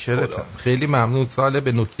خیلی ممنون. ساله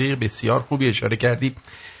به نکته بسیار خوبی اشاره کردی.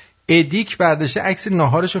 ادیک برداشته عکس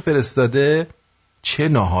ناهارشو فرستاده. چه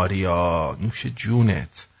ناهاری ها، نوش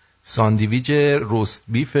جونت. ساندویچ روست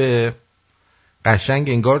بیف قشنگ،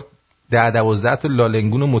 انگار 10-12 تا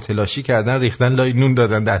لالنگون رو متلاشی کردن ریختن لای نون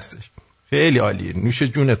دادن دستش. خیلی عالیه، نوش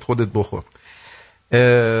جونت، خودت بخور.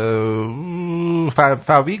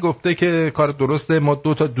 فوی گفته که کار درسته. ما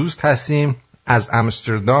 2 تا دوست هستیم از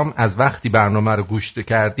امستردام، از وقتی برنامه رو گوش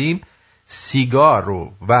کردیم سیگار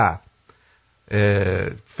رو و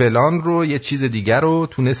فلان رو یه چیز دیگر رو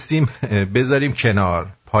تونستیم بذاریم کنار،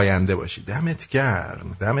 پاینده باشی. دمت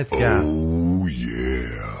گرم، دمت گرم.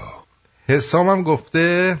 حسام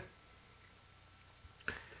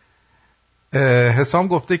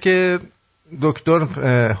گفته که دکتر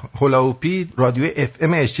هولاوپی رادیو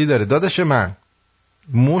FM HD داره. داداش من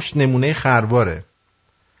مشت نمونه خرواره،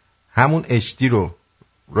 همون HD رو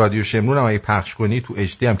رادیو شمرون هم اگه پخش کنی تو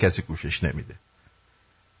HD هم کسی گوشش نمیده.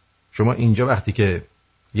 شما اینجا وقتی که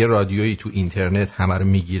یه رادیویی تو اینترنت همه رو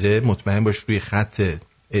میگیره، مطمئن باش روی خط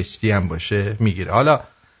HD هم باشه میگیره. حالا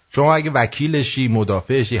شما اگه وکیلشی،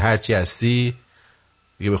 مدافعشی، هرچی هستی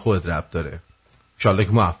دیگه به خودت ربط داره. انشالله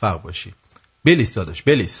که موفق باشی. بلیس داداش،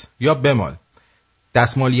 بلیس یا بمال.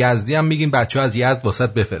 دستمال یزدی هم میگین بچه‌ها از یزد واسط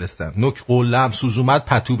بفرستن. نوک قلم سوزومت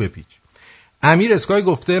پتو بپیچ. امیر اسکای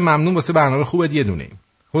گفته ممنون واسه برنامه خوبت یه دونه ایم.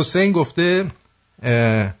 حسین گفته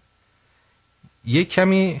یک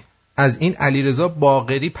کمی از این علیرضا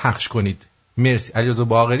باقری پخش کنید. مرسی. علیرضا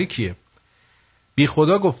باقری کیه؟ بی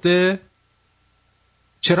خدا گفته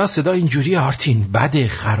چرا صدا اینجوری آرتین؟ بده،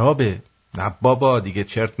 خرابه. نه بابا دیگه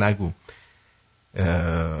چرت نگو.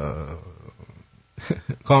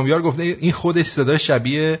 کامیار گفته این خودش صدا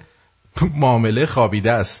شبیه معامله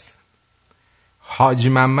خوابیده است. حاج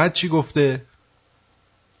محمد چی گفته؟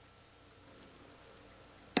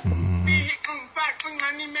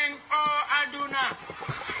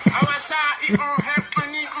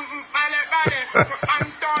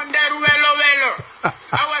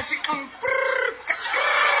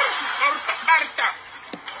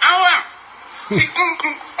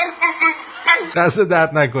 دست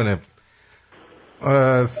درد نکنه.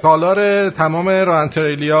 سالار تمام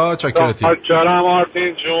رانترلیا چاکرتی. چرا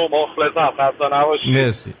مارتین جون مخلصم، خسته نباشی.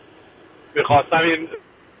 مرسی. میخواستم این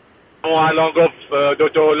الان گفت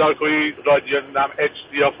 $2 کوی رادیو نم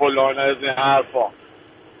HD یا فلان از این حرفا،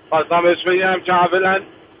 خواستم بهش بگم که اولا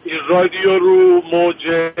این رادیو رو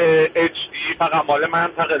موج HD فقط مال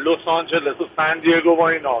منطقه لس آنجلس و سن دیگو و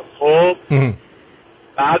ایناست. خب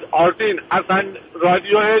بعد آرتین اصلا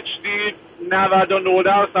رادیو HD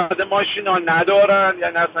 99% ماشینا ندارن،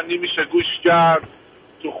 یعنی اصلا نمیشه گوش کرد.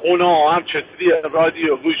 تو خونه هم کسی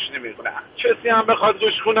رادیو گوش نمیکنه، کسی هم بخواد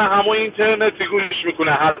گوش کنه همون اینترنتی گوش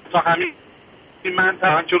میکنه. حتی همین منطقه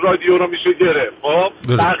هم که رادیو رو میشه گرفت. خب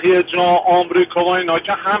بقیه جا آمریکا و اینا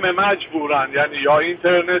که همه مجبورن یعنی یا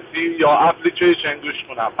اینترنتی یا اپلیکیشن گوش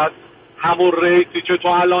کنن. پس همون ریتی که تو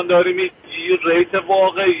الان داری میگی ریت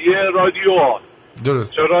واقعی رادیو هست.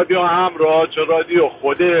 درست. چه رادیو همراه چه رادیو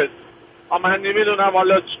خودت. من نمیدونم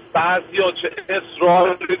حالا بعضیا چه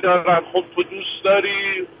اصراری دارن. خب تو دوست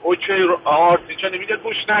داری اوکی، آرتین که نمیگه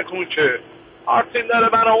گوش نکن، که آرتین داره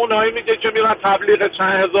برای اونایی میگه که میرن تبلیغ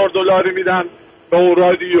چند $1000 میدن به اون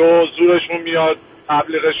رادیو، زورشون میاد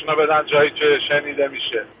تبلیغشونو بدن جایی که شنیده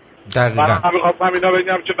میشه. دقیقاً. من هم میخواستم اینا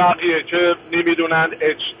بگم که بقیه که نمیدونن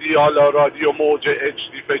HD حالا رادیو موج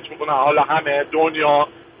HD فکر میکنن حالا همه دنیا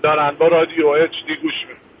دارن با رادیو HD گوش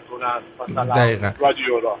میکنن. دقیقاً.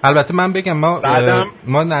 البته من بگم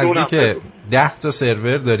ما نزدیک 10 تا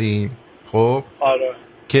سرور داریم. خب آره.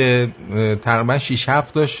 که تقریبا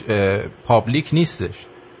 6-7 تاش پابلیک نیستش.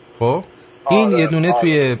 خب این یه دونه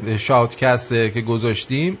توی شاوتکسته که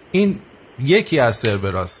گذاشتیم، این یکی از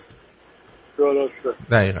سروراست. درسته.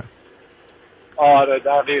 دقیقاً. آره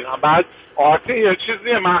دقیقاً. بعد آرتین یه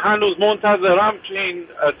چیزیه، من هنوز منتظرم که این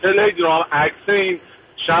تلگرام عکس این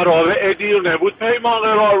شراره دیر نبود پیمان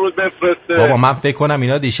قرار بود بفرسته. بابا من فکر کنم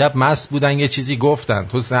اینا دیشب مست بودن یه چیزی گفتن،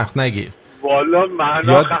 تو سخت نگیر. والا من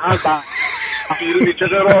فیلمی که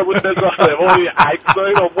قرار بود بذاره وای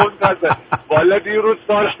عکسایی رو منتظر. والا دیروز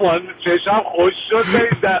سالمان چشم خوش شد این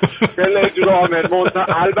تلگرام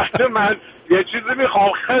البته من یه چیزی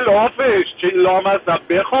میخوام خلافش که لامصب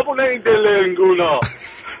بخوابونه این دلنگونا.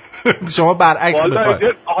 شما برعکس بخواه.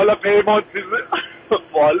 حالا پیمان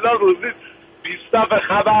والا روزی 20 دفعه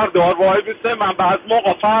خبردار وای بیسته، من بعض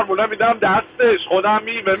موقع فرمونه میدم دستش، خودم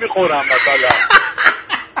میوه میخورم مثلا.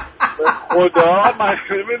 خدا من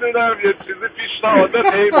نمیدونم یه چیزی پیشنهاد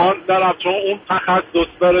پیمان دارم، چون اون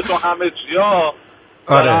تخصص داره تو همه چیا.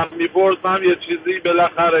 آره میپرسم یه چیزی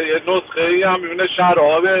بالاخره یه نسخه ای هم میونه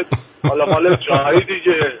شرابه حالا مال جایی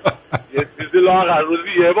دیگه یه چیزی لاغر روزی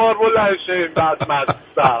یه بار بلند شه این بعد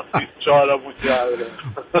مصرف 24 کرده.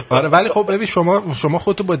 آره ولی خب ببین شما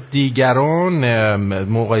خودتو با دیگران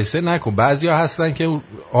مقایسه نکن. بعضیا هستن که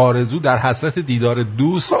آرزو در حسرت دیدار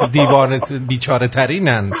دوست دیوانه بیچاره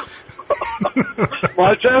ترینن.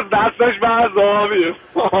 ما چه دستش بعضابیم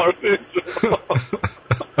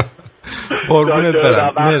قربونت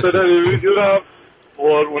برم. مرسی.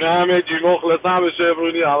 قربونه همه جی مخلص هم به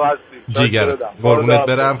شبرونی هستی جیگر. قربونت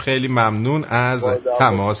برم. خیلی ممنون از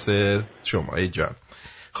تماس شما ای جان.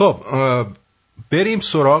 خب بریم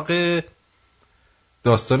سراغ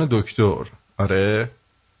داستان دکتر. آره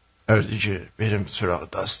دیگه بریم سراغ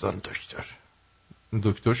داستان دکتر.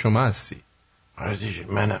 دکتر شما هستی؟ آره دیگه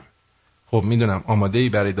منم. خب میدونم آماده ای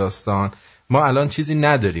برای داستان. ما الان چیزی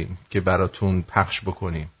نداریم که براتون پخش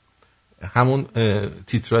بکنیم، همون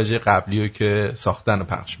تیتراژ قبلی رو که ساختن رو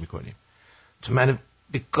پخش میکنیم. تو من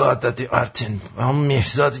به گاه دادی آرتین و همون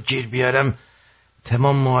مهزاد گیر بیارم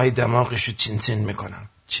تمام موهای دماغش رو چین چین میکنم.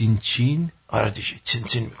 چین چین؟ آره دیگه چین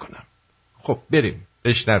چین میکنم. خب بریم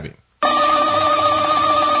بشنویم.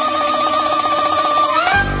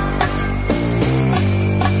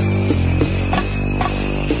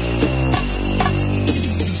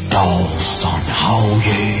 داستان‌های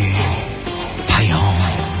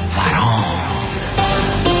پیامبران.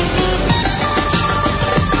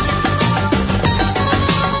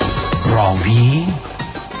 راوی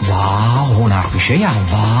و هنرپیشه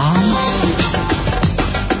اول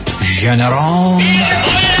ژنرال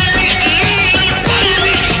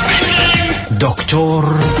دکتر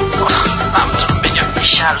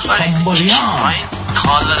سنبولیان.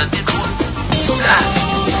 خاله رو دید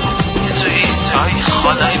یه توی جایی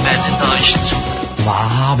خالای بدی داشت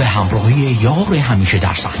و به همراهی یار همیشه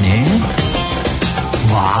در صحنه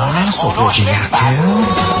و سفره‌جوی‌گر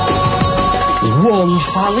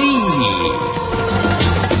ولفالی.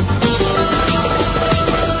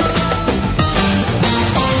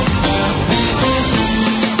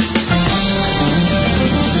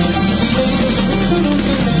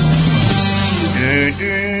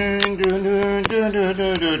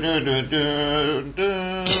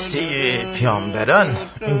 قصه پیامبران،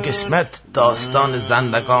 این قسمت داستان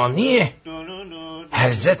زندگانی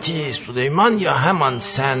حضرت سلیمان یا همان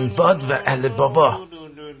سندباد و علی بابا.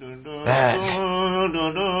 بله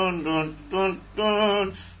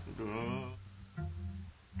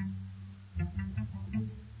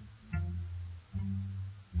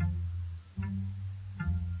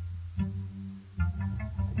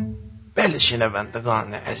بله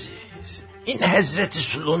شنوندگان عزیز، این حضرت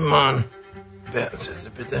سلیمان به اجازه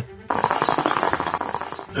بده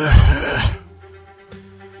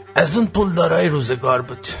از اون پولدارای روزگار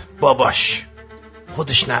بود. باباش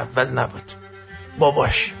خودش نه اول نبود،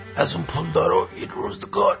 باباش از اون پولدارای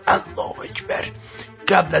روزگار الله اکبر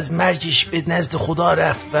قبل از مرگش به نزد خدا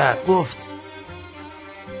رفت و گفت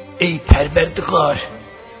ای پروردگار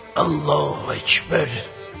الله اکبر.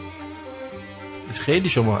 خیلی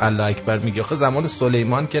شما الله اکبر میگه، آخه زمان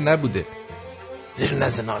سلیمان که نبوده. زیر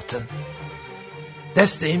نزن آرتن،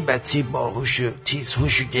 دست این بچه باهوش و تیز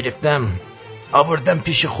هوشو گرفتم آوردم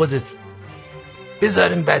پیش خودت،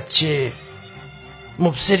 بذاریم بچه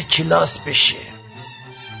مبصر کلاس بشه.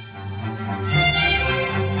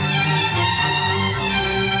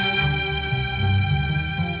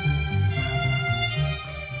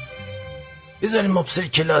 بذاریم مبصر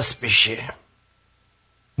کلاس بشه.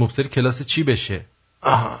 مبصر کلاس چی بشه؟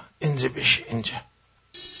 آها اینجا بشه، اینجا.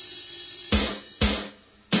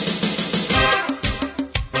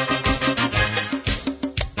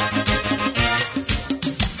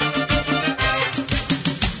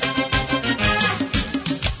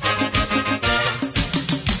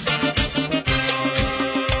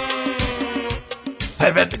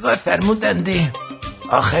 پروردگار فرمودنده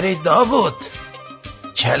آخر داوود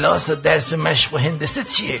کلاس و درس مشق و هندسه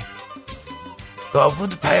چیه؟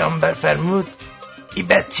 داوود پیامبر فرمود ای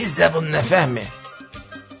بچه زبون نفهمه،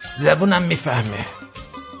 زبونم میفهمه.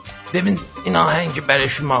 ببین این آهنگ برای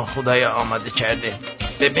شما خدایا آماده کرده،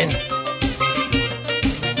 ببین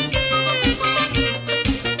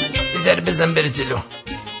بذاره بزن بره جلو.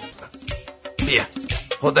 بیا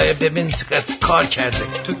خدایا ببین چقدر کار کرده.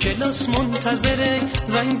 تو کلاس منتظره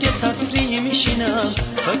زنگ تفریح میشینم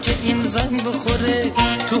تا که این زنگ بخوره،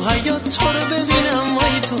 تو حیات تو رو ببینم،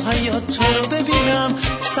 وای تو حیات تو رو ببینم،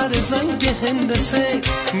 سر زنگ هندسه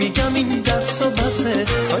میگم این درس و بسه،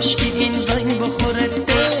 کاش که این زنگ بخوره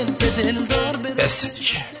دل به دل دار بره. بس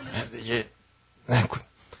دیگه نکن.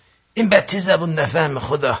 این بچه زبون نفهم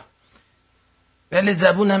خدا، ولی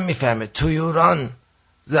زبونم میفهمه. طیوران،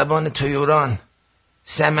 زبان طیوران،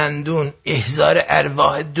 سمندون، احضار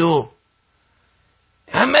ارواح دو،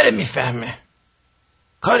 همه رو میفهمه.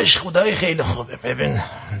 کارش خدای خیلی خوبه. ببین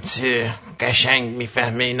چه قشنگ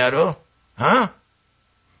میفهمه اینا رو. ها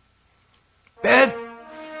بعد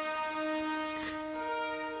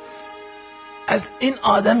از این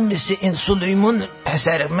آدم مثل این سلیمان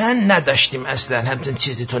پسر من نداشتیم اصلا. همچین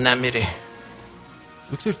چیزی تو نمیره.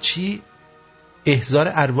 دکتر چی؟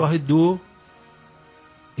 احضار ارواح دو؟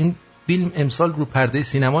 این فیلم امسال رو پرده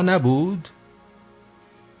سینما نبود؟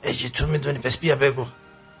 اگه تو میدونی پس بیا بگو.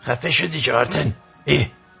 خفه شدی جارتن.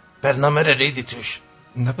 برنامه رو ریدی توش.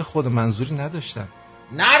 نه به خود منظوری نداشتم.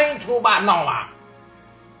 نرین تو برنامه.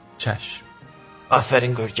 چشم.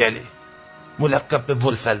 آفرین گرگلی، ملقب به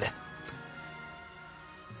ولفله.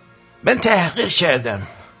 من تحقیق کردم،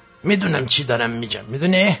 میدونم چی دارم میگم.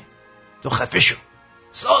 میدونی؟ تو خفه شو.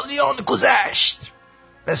 سالیان گذشت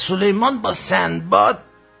و سلیمان با سندباد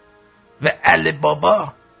و علی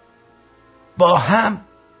بابا با هم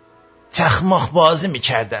چخماخ بازی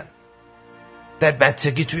میکردن در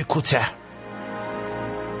بچگی توی کوته.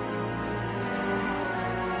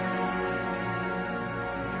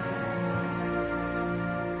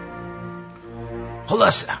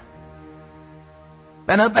 خلاصه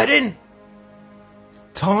بنابراین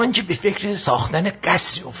تا آنجا به فکر ساختن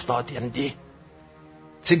قصری افتادنده،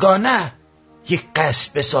 سگانه یک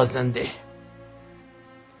قصر بسازنده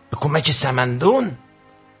به کمک سمندون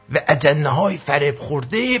و اجنه های فریب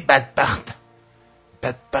خورده بدبخت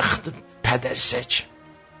پدرسک.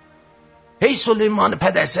 هی سلیمان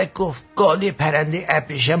پدرسک گفت گالی پرنده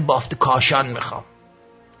ابریشم بافت کاشان میخوام،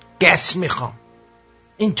 قصر میخوام.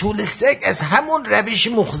 این طول سگ از همون روش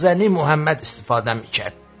مخزنی محمد استفاده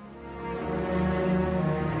میکرد.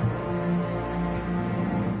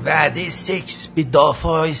 وعده سکس به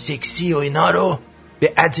دافای سکسی و اینا رو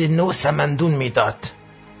به اجنه و سمندون میداد.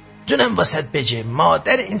 جونم واسط بجه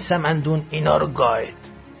مادر این سمندون اینا رو گاید.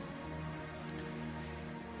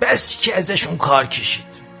 بس که ازشون کار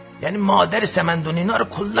کشید. یعنی مادر سمندون اینا رو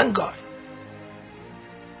کلن گاید.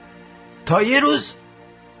 تا یه روز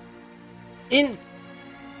این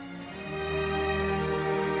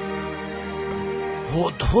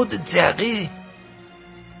هدهد جقی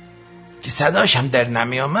که صداش هم در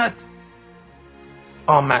نمی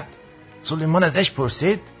آمد. سلیمان ازش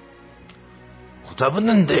پرسید کجا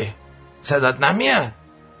بودنده؟ صدات نمیاد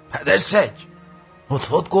پدر سگ.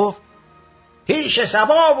 هدهد گفت پیش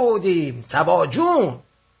سبا بودیم. سبا جون.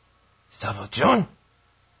 سبا جون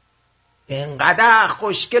اینقدر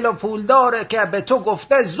خوشگل و پول داره که به تو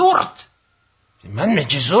گفته زورت. من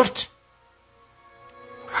میگی زورت؟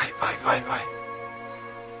 وای وای وای وای.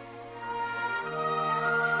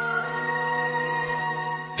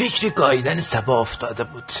 فکر گاییدن سبا افتاده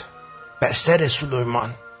بود بر سر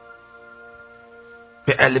سلیمان.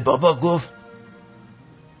 به علی بابا گفت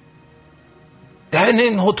دهن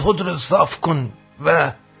این هدهد رو صاف کن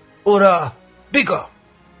و او را بگا.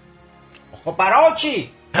 خب برای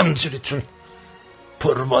چی؟ همونجوری چون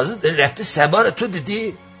پروازه در رفته سبا رو تو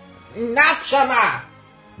دیدی؟ نقشمه.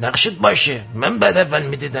 نقشت باشه، من بعد اول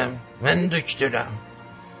میدیدم. من دکترم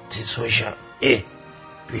تیز هوشم.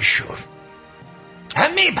 بیشور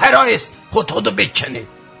همه پرایست هدهدو بکنید.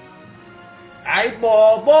 ای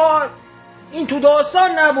بابا این تو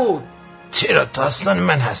داستان نبود. چرا داستان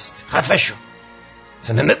من هست؟ خفه شو.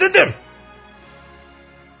 سنه ندیدم.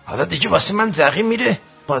 حالا دیگه واسه من زقی میره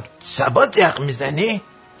با سبا جق میزنی؟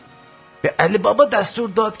 به علی بابا دستور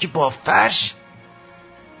داد که با فرش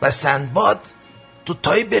و سندباد تو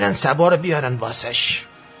تایی برن سبا رو بیارن واسش.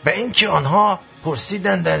 و این که آنها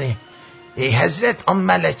پرسیدن داری ای حضرت آن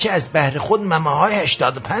ملکه از بهر خود مماهای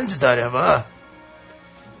 85 داره و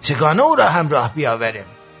چگانه او را همراه بیاوریم؟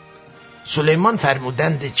 سلیمان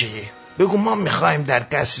فرمودند که بگو ما میخوایم در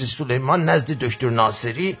قصر سلیمان نزد دکتر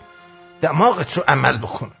ناصری دماغت رو عمل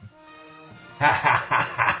بکنم.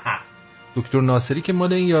 دکتر ناصری که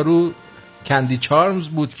مال این یارو کندی چارمز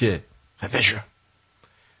بود که. خفه شو.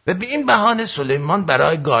 و به این بهانه سلیمان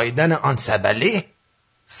برای گاییدن آن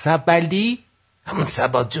سبلی همون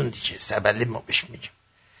سبا جون دیگه، سبلی ما بهش میگیم،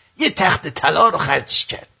 یه تخت طلا رو خرجش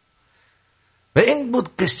کرد. و این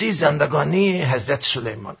بود قصه زندگانی حضرت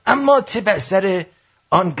سلیمان. اما چه بر سر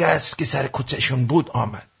آن قصر که سر کوچهشون بود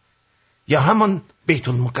آمد، یا همون بیت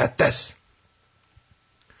المقدس.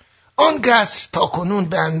 آن قصر تا کنون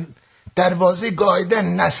به دروازه گاییدن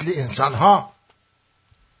نسل انسانها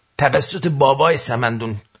توسط بابای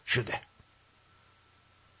سمندون شده.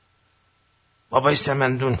 بابای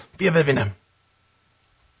سمندون بیا ببینم.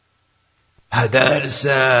 پدر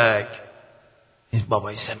سگ. این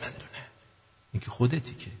بابای سمندونه. این که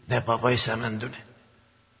خودتی که. نه بابای سمندونه.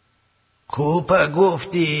 کوپه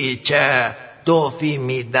گفتی که دوفی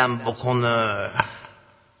میدم بکنه.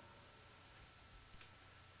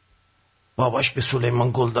 باباش به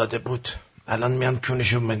سلیمان گل داده بود. الان میان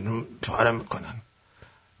کونشو پاره میکنن.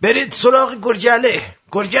 برید سراغ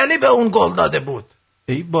گرگلی به اون گل داده بود.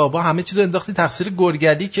 ای بابا همه چیزو انداختی تقصیر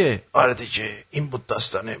گرگلی که. آره دیگه این بود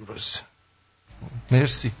داستان امروز.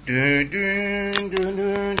 مرسی.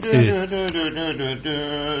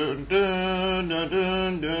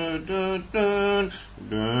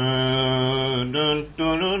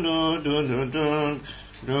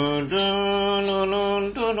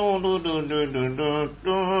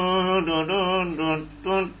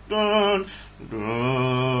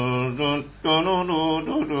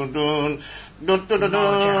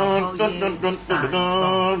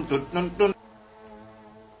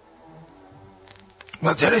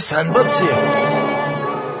 ماجرای سندباد چیه؟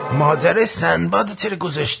 ماجرای سندباد چرا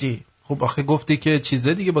گذاشتی؟ خب آخه گفتی که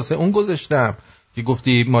چیزه دیگه واسه اون گذاشتم که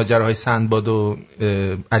گفتی ماجراهای سندباد و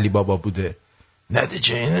علی بابا بوده. نه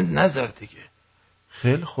دیگه این نظر دیگه.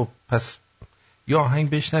 خیلی خب پس یا آهنگ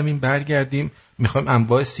بشنویم برگردیم میخوایم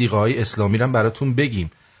انواع صیغه‌های اسلامی رو براتون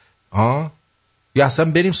بگیم. یا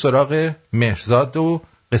اصلا بریم سراغ مهرزاد و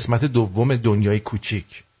قسمت دوم دنیای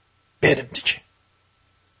کوچیک. بریم دیگه.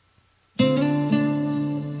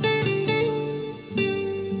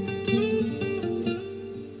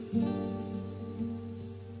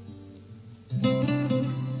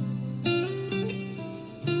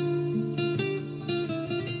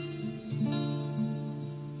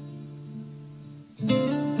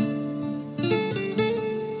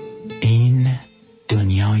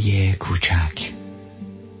 کوچک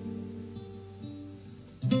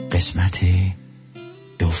قسمت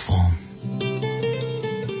دوم.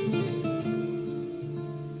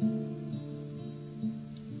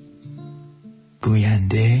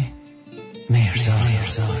 گوینده مهرزاد.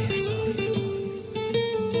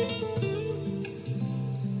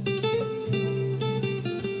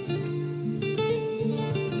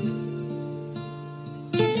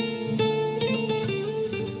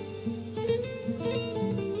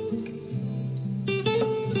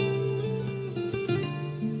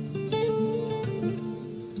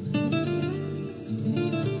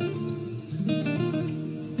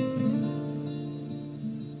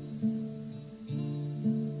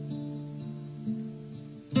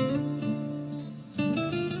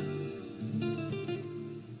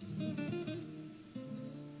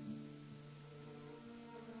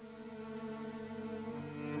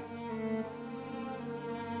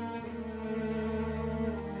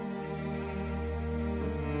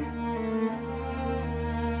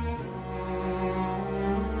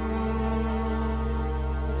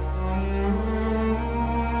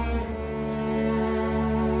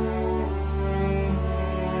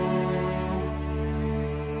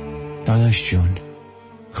 داداش جون،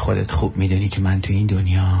 خودت خوب میدونی که من تو این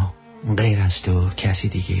دنیا غیر از تو کسی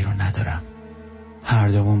دیگه ای رو ندارم. هر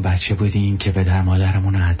دومون بچه بودیم که پدر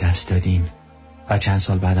مادرمون رو از دست دادیم و چند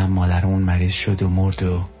سال بعدم مادرمون مریض شد و مرد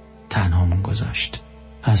و تنهامون گذاشت.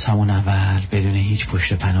 از همون اول بدون هیچ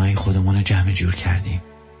پشت پناهی خودمون رو جمع جور کردیم.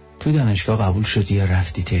 تو دانشگاه قبول شدی یا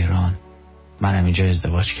رفتی تهران، منم اینجا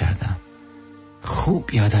ازدواج کردم.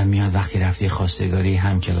 خوب یادم میاد وقتی رفتی خواستگاری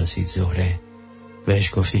همکلاسیت زهره، بهش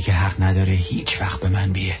گفتی که حق نداره هیچ وقت به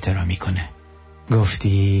من بی احترامی کنه.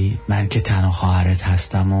 گفتی من که تنها خواهرت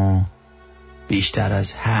هستم و بیشتر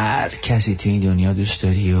از هر کسی تو این دنیا دوست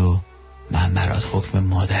داری و من برات حکم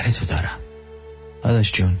مادرتو دارم.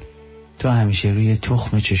 داداش جون، تو همیشه روی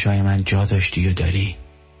تخم چشای من جا داشتی و داری.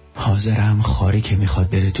 حاضرم خاری که میخواد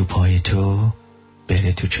بره تو پای تو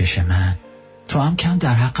بره تو چش من. تو هم کم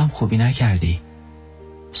در حقم خوبی نکردی.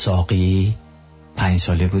 ساقی 5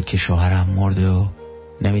 ساله بود که شوهرم مرد و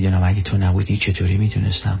نمیدونم اگه تو نبودی چطوری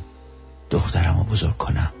میتونستم دخترم رو بزرگ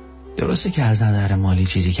کنم. درسته که از نظر مالی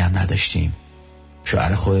چیزی کم نداشتیم.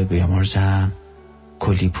 شوهر خود بیامرزم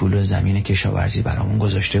کلی پول و زمین کشاورزی برامون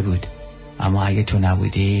گذاشته بود، اما اگه تو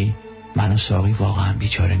نبودی من و ساقی واقعا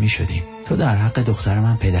بیچاره میشدیم. تو در حق دختر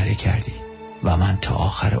من پدری کردی و من تا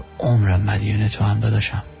آخر عمرم مدیون تو هم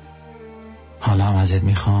داداشم. حالا هم ازت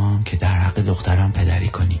میخوام که در حق دخترم پدری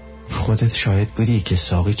کنی. خودت شاهد بودی که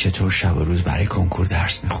ساقی چطور شب و روز برای کنکور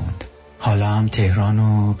درس میخوند. حالا هم تهران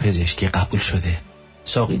و پزشکی قبول شده.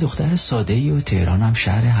 ساقی دختر ساده‌ای و تهران هم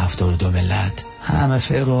شهر 72 ملت. همه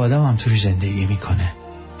فرق آدم هم توش زندگی میکنه.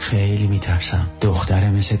 خیلی میترسم دختر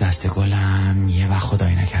مثل دست گلم یه وقت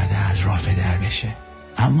خدای نکرده از راه به در بشه.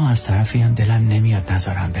 اما از طرفی هم دلم نمیاد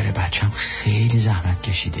نذارم بره. بچم خیلی زحمت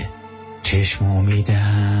کشیده. چشم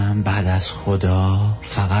امیدم بعد از خدا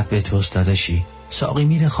فقط به توست داداشی. ساقی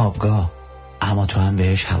میره خوابگاه، اما تو هم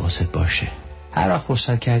بهش حواست باشه. هر وقت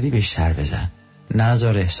فرصت کردی بهش سر بزن،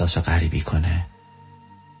 نذار احساس غریبی کنه.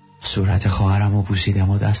 صورت خواهرم رو بوسیدم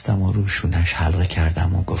و دستم رو شونش حلقه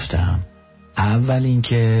کردم و گفتم اول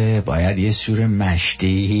اینکه باید یه سور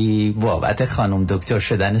مشتی بابت خانم دکتر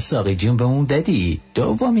شدن ساقی جون بهمون دادی.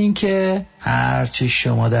 دوم اینکه هرچی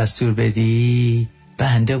شما دستور بدی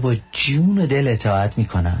بنده با جون و دل اطاعت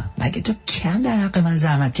میکنم. مگه تو کم در حق من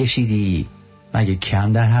زحمت کشیدی؟ مگه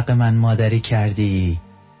کم در حق من مادری کردی؟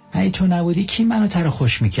 مگه تو نبودی کی منو تر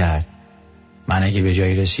خوش میکرد؟ من اگه به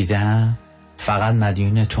جایی رسیدم فقط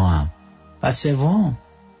مدیون تو هم. و سوم،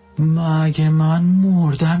 مگه من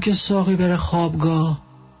مردم که ساقی بره خوابگاه؟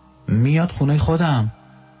 میاد خونه خودم.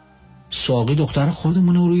 ساقی دختر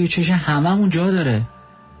خودمونه و روی چشم هممون جا داره.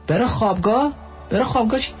 بره خوابگاه؟ بره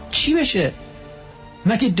خوابگاه چی بشه؟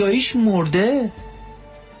 مگه داییش مرده؟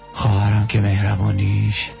 خواهرم که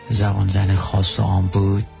مهربانیش زبان زن خاص و عام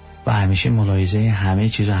بود و همیشه ملاحظه همه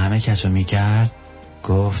چیز و همه کسو میکرد،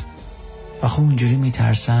 گفت آخه اونجوری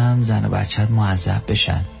میترسم زن و بچت معذب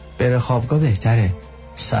بشن. بره خوابگاه بهتره.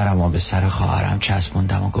 سرمو به سر خواهرم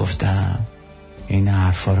چسبوندم و گفتم این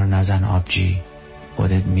حرفا رو نزن آبجی.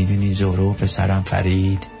 خودت میدونی زهره و پسرم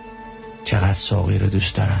فرید چقدر ساقی رو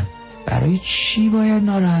دوست دارن. برای چی باید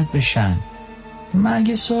ناراحت بشن؟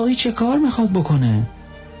 مگه ساقی چه کار میخواد بکنه؟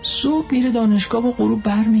 صبح میره دانشگاه و غروب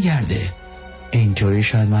بر میگرده. اینطوری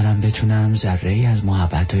شاید منم بتونم ذره‌ای از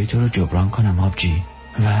محبتهای تو رو جبران کنم آبجی.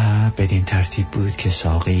 و بدین ترتیب بود که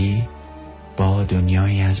ساقی با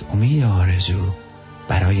دنیایی از امید آرزو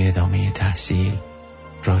برای ادامه تحصیل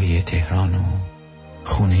راهی تهران و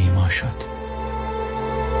خونه ما شد.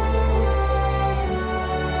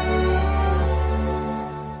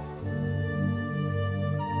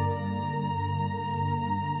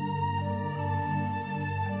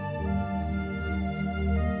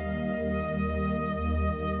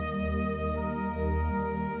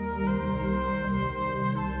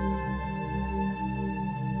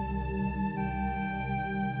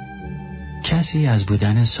 کسی از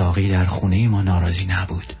بودن ساقی در خونه ما ناراضی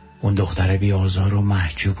نبود. اون دختر بی آزار و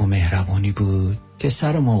محجوب و مهربانی بود که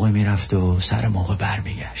سر موقع میرفت و سر موقع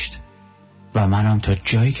برمیگشت. و منم تا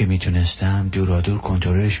جایی که میتونستم دورادور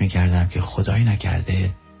کنترلش میکردم که خدایی نکرده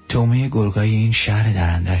تومه گرگای این شهر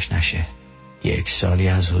درندش نشه. 1 سالی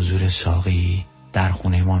از حضور ساقی در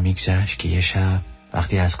خونه ما میگذشت که یه شب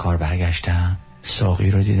وقتی از کار برگشتم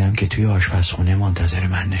ساقی رو دیدم که توی آشپزخونه منتظر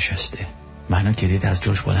من نشسته. منو که دید از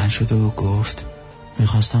جوش بلند شد و گفت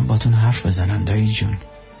میخواستم باتون حرف بزنم دایی جون.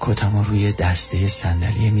 کتمو روی دسته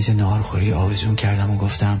صندلی میز ناهارخوری آویزون کردم و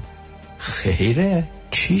گفتم خیره؟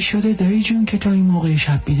 چی شده دایی جون که تا این موقع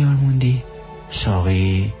شب بیدار موندی؟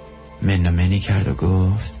 ساقی منی کرد و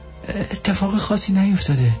گفت اتفاق خاصی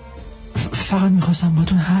نیفتاده، فقط میخواستم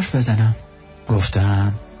باتون حرف بزنم.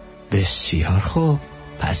 گفتم بسیار خوب،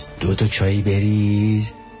 پس 2 تا چایی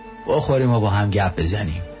بریز بخوریم و با هم گپ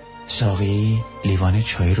بزنیم. ساقی لیوان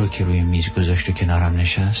چای رو که روی میز گذاشت و کنارم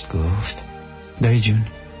نشست گفت دایی جون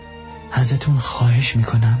ازتون خواهش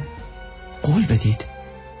میکنم قول بدید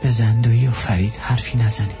به زندویی و فرید حرفی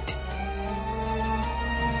نزنید.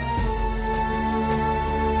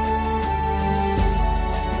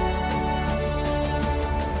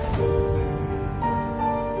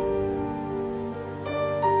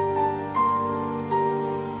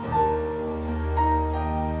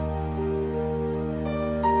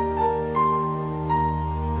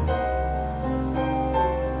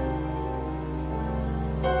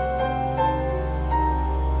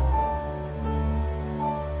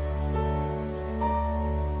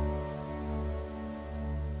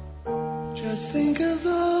 Just think of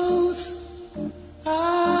those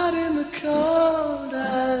out in the cold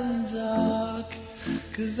and dark,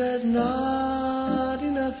 'cause there's not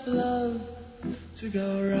enough love to go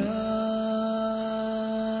round.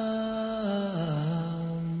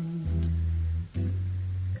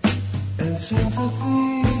 And sympathy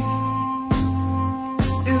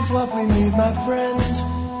is what we need, my friend.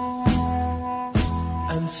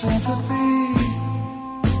 And sympathy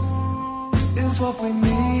is what we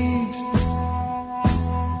need.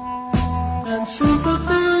 And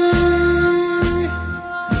sympathy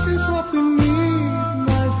is what we need,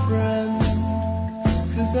 my friend.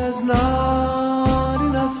 'Cause there's not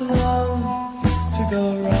enough love to go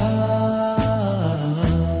round.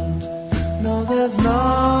 No, there's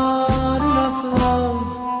not enough love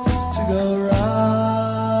to go round.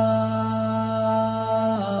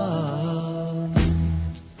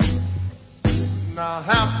 Now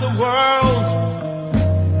half the world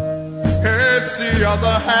hates the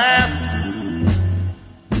other half,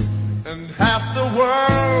 and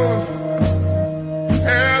world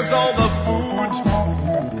has all the food,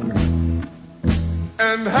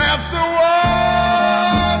 and half the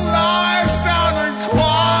world lies down and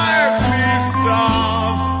quietly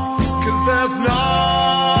starves, 'cause there's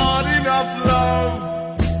not enough love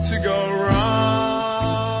to go round.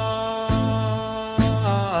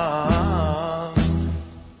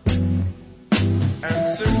 And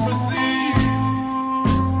sympathy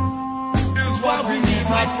is what we need,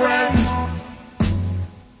 my friend.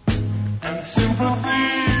 And sympathy.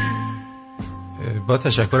 با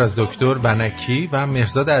تشکر از دکتر بنکی و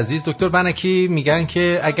مهرزاد عزیز. دکتر بنکی میگن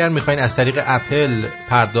که اگر میخواین از طریق اپل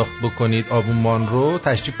پرداخت بکنید آبونمان رو،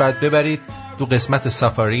 تشریف باید ببرید تو قسمت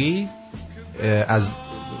سافاری، از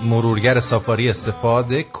مرورگر سافاری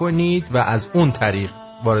استفاده کنید و از اون طریق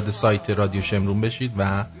وارد سایت رادیو شمرون بشید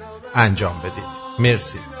و انجام بدید.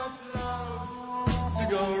 مرسی.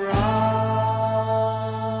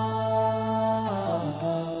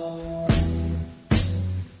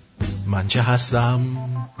 من چه هستم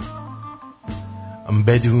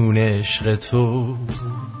بدون عشق تو،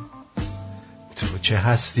 تو چه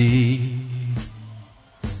هستی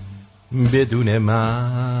بدون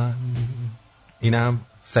من. اینم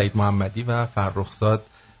سعید محمدی و فرخزاد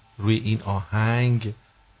روی این آهنگ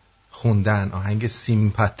خوندن، آهنگ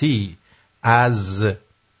سیمپاتی از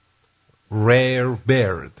Rare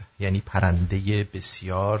Bird، یعنی پرنده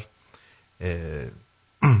بسیار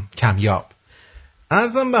کمیاب.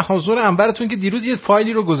 عرضم به حضور انورتون که دیروز یه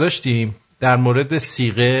فایلی رو گذاشتیم در مورد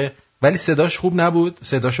صیغه، ولی صداش خوب نبود،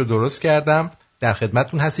 صداشو درست کردم، در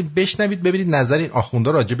خدمتتون هستیم. بشنوید ببینید نظر این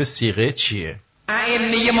آخوندا راجع به صیغه چیه.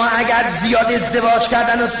 ائمه ما اگر زیاد ازدواج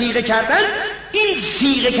کردن و صیغه کردن، این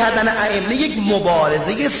صیغه کردن ائمه یک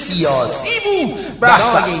مبارزه سیاسی بود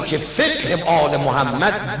برای اینکه فکر آل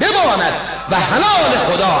محمد بماند و حلال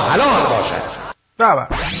خدا حلال باشد.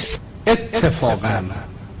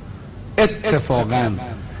 اتفاقاً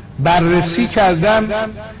بررسی کردم،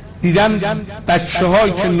 دیدم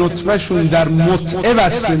بچه‌هایی که نطفه‌شون در متعه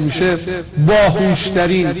بسته میشه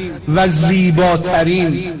باهوشترین و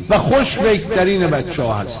زیباترین و خوش‌فکرترین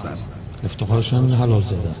بچه‌ها هستن. افتخارشون حلال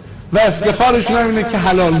زادن و افتخارشون هم اینه که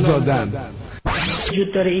حلال زادن.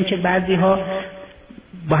 وجود داره این که بعضی‌ها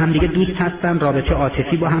با هم دیگه دوست هستن، رابطه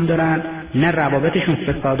عاطفی با هم دارن، نه روابطشون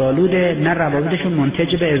فسادآلوده نه روابطشون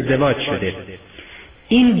منتج به ازدواج شده.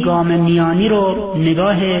 این گام میانی رو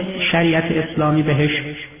نگاه شریعت اسلامی بهش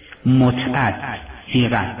متعه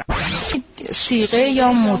صیغه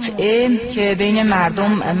یا متعه که بین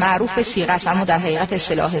مردم معروف به صیغه است، اما در حقیقت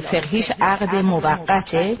اصطلاح فقهیش عقد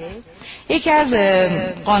موقته. یکی از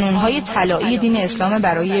قانون‌های طلایی دین اسلام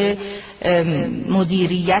برای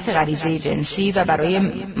مدیریت غریزه جنسی و برای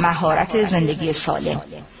مهارت زندگی سالم.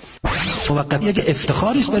 موقت یک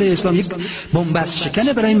افتخاری است برای اسلام، یک بن‌بست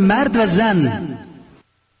شکنه برای مرد و زن.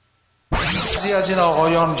 بعضی از این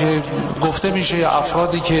آقایان که گفته میشه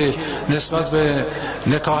افرادی که نسبت به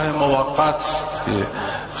نکاح موقت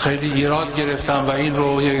خیلی ایراد گرفتن و این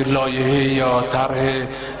رو یک لایحه یا طرح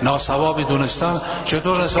ناسوابی دونستن،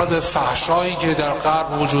 چطور نسبت به فحشایی که در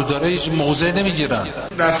غرب وجود داره هیچ موضع نمیگیرن؟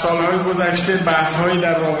 در سالهای گذشته بحث‌هایی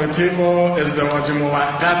در رابطه با ازدواج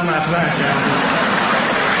موقت مطرح کردیم.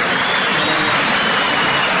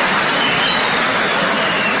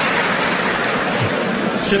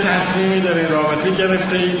 چه تصمیمی دارید؟ رابطه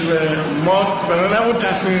گرفته اید و ما برای نمون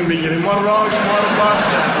تصمیم بگیریم، ما راهش ما رو باز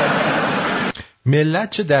کردیم. ملت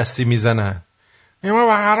چه دستی میزنن؟ ما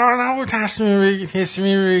قرار نبود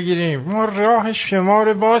تصمیم بگیریم، ما راه شما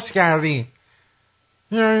رو باز کردیم.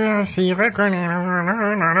 یا صیغه کنیم.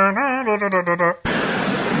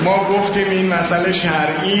 ما گفتیم این مسئله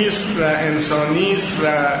شرعی است و انسانی است و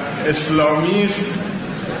اسلامی است.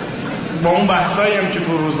 با اون بحثایی هم که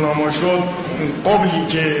تو روزنامه شد، قبلی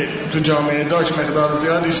که تو جامعه داشت مقدار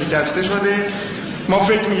زیادی شکسته شده. ما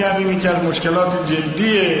فکر می‌کردیم یکی از مشکلات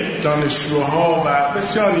جدی دانشجوها و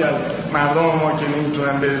بسیاری از مردم ما که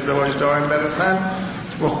نمیتونن به ازدواج دائم برسن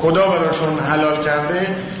و خدا براشون حلال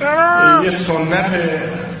کرده یه سنت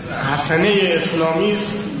حسنه اسلامی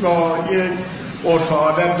است با یه عرف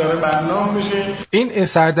عادت داره برنامه میشه. این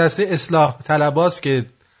سردسته اصلاح طلباست که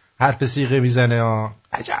حرف صیغه میزنه.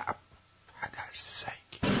 عجب.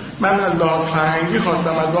 من از لحاظ فرهنگی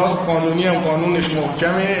خواستم، از لحاظ قانونی هم قانونش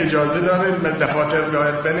محکمه، اجازه داره به دفاتر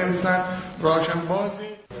باید بنویسن، راهشم بازی.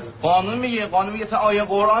 قانون میگه تا آیه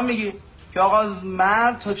قرآن میگه که آقا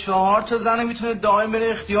مرد تا 4 تا زن میتونه دائم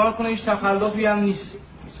بره اختیار کنه، هیچ تخلفی هم نیست.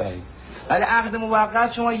 صحیح. ولی عقد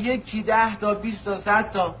موقت شما 1 10 تا 20 تا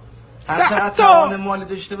 100 تا هر چقدر توان مالی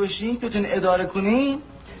داشته باشین که بتونین اداره کنین،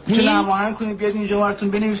 میتونه هماهنگ کنید بیاد اینجا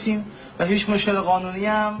براتون بنویسیم و هیچ مشکل قانونی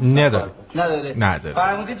هم نداره.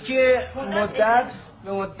 فرمودید که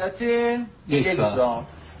به مدت 1 سال،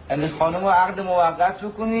 یعنی خانم عقد موقت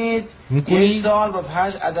بکنید 1 سال با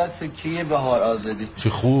 5 عدد سکه بهار آزادی. چه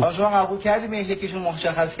خوب. شما قبول کردید یکیشون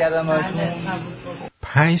مشخص کردم براتون؟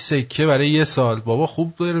 5 سکه برای 1 سال. بابا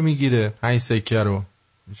خوب داره میگیره 5 سکه رو.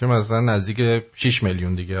 میشه مثلا نزدیک 6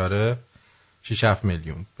 میلیون دیگه. آره 6-7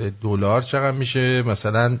 میلیون. به دلار چقدر میشه؟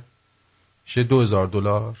 مثلا میشه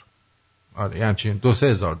 $2000. آره یه همچین 2-3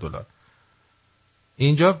 هزار دلار.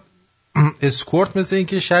 اینجا اسکورت مثل این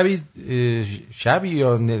که شبی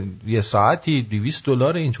یا یه ساعتی $200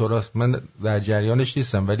 اینطور است. من در جریانش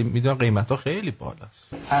نیستم ولی میدونم قیمت ها خیلی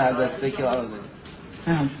بالاست. هر دسته که آره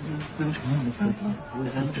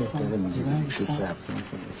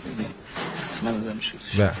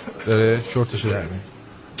و داره شورتشو در میاد.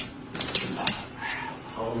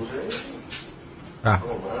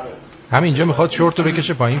 همینجا میخواد شورتو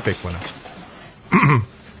بکشه پایین فکر کنم.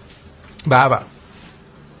 بابا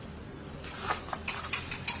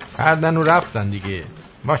هردن و رفتن دیگه.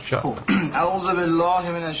 ماشاءالله. اعوذ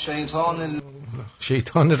بالله من الشیطان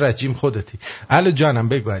شیطان رجیم خودتی. الو جانم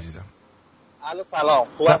بگو عزیزم. الو سلام.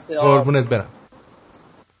 خوب هستی؟ قربونت برم.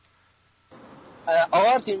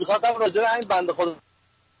 آقا آرتین میخواستم راجع به این بنده خدا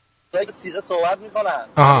که صیغه صحبت میکنن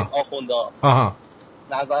آخوندا.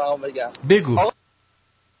 نظرمو بگم. بگو.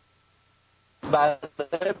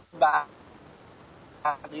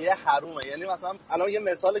 بقیه حرومه. یعنی مثلا الان یه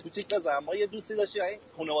مثال کوچیک بزنم. ما یه دوستی داشتیم این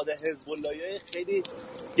خانواده حزب اللهی خیلی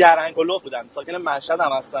گرنگلو بودن، ساکن مشهد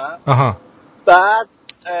هم هستن. بعد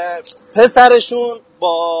پسرشون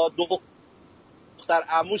با دختر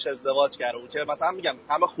عموش ازدواج کرده بود که مثلا میگم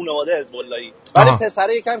همه خانواده حزب اللهی، ولی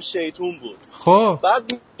پسره یکم شیطون بود. خب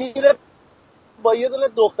بعد میره با یه دونه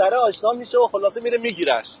دختره آشنا میشه و خلاصه میره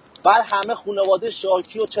میگیرش. بعد همه خانواده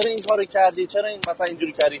شاکی و چرا این کارو کردی، چرا این مثلا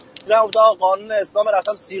اینجوری کردی. میگم قانون اسلام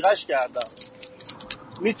رفتم صیغش کردم،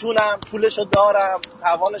 میتونم، پولشو دارم،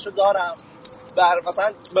 توانشو دارم،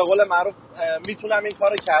 مثلا به قول معروف میتونم این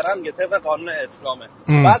کارو کردم دیگه طبق قانون اسلامه.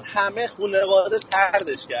 بعد همه خانواده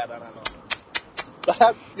طردش کردن.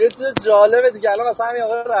 بعد یه چیز جالبه دیگه، الان مثلا همین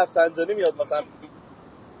آقای رفسنجانی میاد مثلا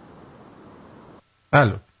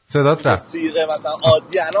الو صدات رفت صیغه مثلا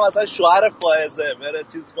عادی، الان مثلا شوهر فائزه بره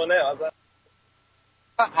چیز کنه، مثلا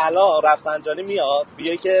الان رفسنجانی میاد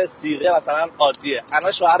میگه که صیغه مثلا عادیه،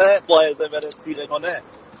 الان شوهر فائزه بره صیغه کنه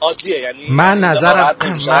عادیه. یعنی من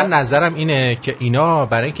نظرم اینه که اینا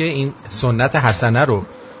برای اینکه این سنت حسنه رو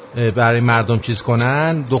برای مردم چیز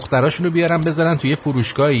کنن، دختراشونو بیارن بذارن توی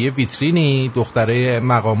فروشگاه، یه ویترینی دختره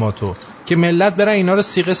مقاماتو، که ملت برن اینا رو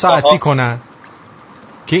صیغه ساعتی کنن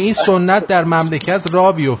که این سنت در مملکت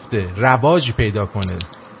راه بیفته، رواج پیدا کنه.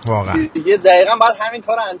 واقعا دیگه دقیقاً باید همین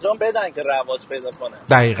کارو انجام بدن که رواج پیدا کنه.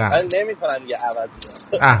 دقیقاً ولی نمی‌کنن دیگه، عوض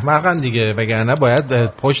می‌کنن. احمقن دیگه، وگرنه باید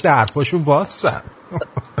پشت حرفاشون واسن.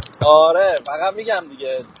 آره فقط میگم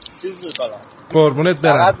دیگه چیز می‌کنن. قربونت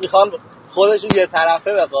برم. فقط می‌خوان خودشون یه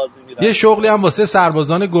طرفه به قاضی میرن. یه شغلی هم واسه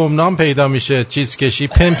سربازان گمنام پیدا میشه، چیز کشی،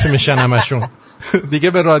 پمپ میشن همشون.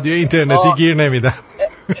 دیگه به رادیو اینترنتی گیر نمیدن.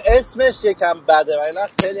 اسمش یکم بده ولی نه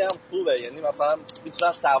خیلی هم خوبه، یعنی مثلا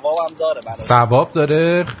میتونن ثواب هم داره. ثواب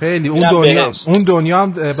داره خیلی. اون دنیا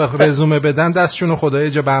هم به رزومه بدن دستشونو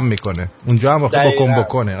خدای جا بم میکنه، اونجا هم آخه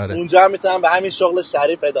بکنه. آره اونجا هم میتونن به همین شغل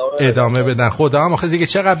شریف ادامه بدن. خدا هم آخه دیگه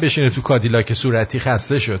چقدر بشینه تو کادیلاک صورتی،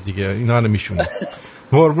 خسته شد دیگه، اینا رو میشونه.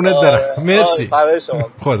 قربونت برم. مرسی.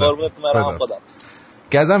 خدا.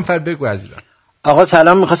 گزنفر بگو عزیزم. آقا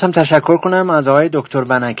سلام، میخواستم تشکر کنم از آقای دکتر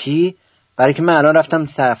بنکی برای که من الان رفتم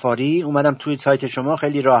سفاری، اومدم توی سایت شما،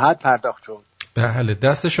 خیلی راحت پرداخت شد. بله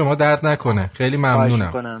دست شما درد نکنه، خیلی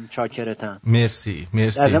ممنونم. کنم چاکرتم. مرسی.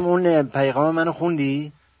 لازم اون پیغام منو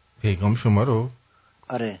خوندی؟ پیغام شما رو؟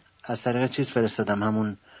 آره از طریق چیز فرستادم،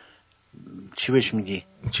 همون چی بهش میگی؟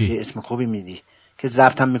 یه اسم خوبی میدی که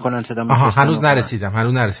ضبطم میکنن صدا میفرستن. هنوز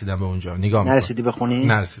نرسیدم به اونجا. نگاه میکنم. نرسیدی بخونی؟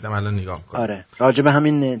 نرسیدم، الان نگاه میکنم. آره راجع به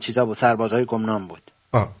همین چیزا بود، سربازای گمنام بود.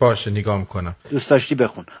 باشه نگاه میکنم. دوست داشتی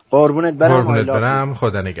بخون. قربونت برم.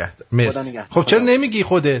 خدا نگهدار. مرسی. خب چرا نمیگی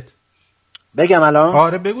خودت؟ بگم الان؟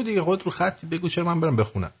 آره بگو دیگه، خودت رو خطی بگو، چرا من برم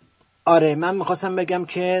بخونم. آره من میخواستم بگم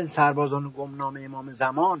که سربازان گمنام امام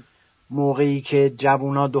زمان موقعی که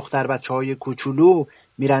جوونا دختر بچهای کوچولو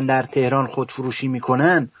میرن در تهران خودفروشی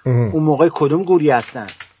میکنن، اون موقع کدوم گوری هستن؟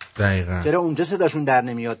 دقیقاً. چرا اونجا صداشون در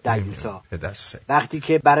نمیاد دیوسا؟ وقتی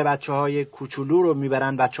که برای بچهای کوچولو رو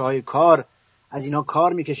میبرن، بچهای کار، از اینا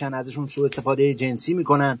کار میکشن، ازشون سوء استفاده جنسی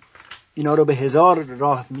میکنن، اینا رو به هزار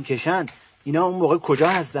راه میکشن، اینا اون موقع کجا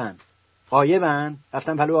هستن؟ غایبن؟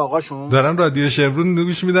 رفتن پلو آقاشون؟ دارن رادیو شمرون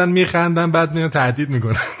گوش میدن، میخندن، بعد میان تهدید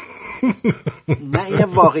میکنن. نه این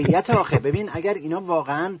واقعیت آخه. ببین اگر اینا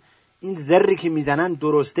واقعا این زری که میزنن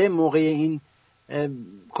درسته موقع این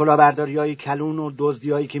کلاهبرداریای کلون و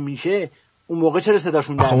دزدیایی که میشه، اون موقع چرا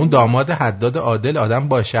صداشون در اون داماد حداد عادل آدم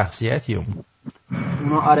با شخصیتی اون.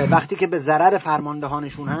 آره وقتی که به ضرر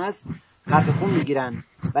فرماندهانشون هست حرف خون میگیرن،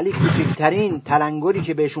 ولی کوچکترین تلنگری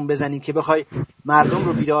که بهشون بزنی که بخوای مردم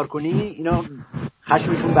رو بیدار کنی اینا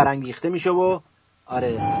خشمشون برانگیخته میشه. و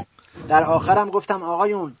آره در آخرم گفتم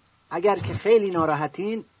آقایون اگر که خیلی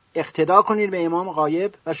ناراحتین اقتدا کنید به امام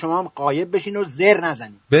غایب و شما هم غایب بشین و زر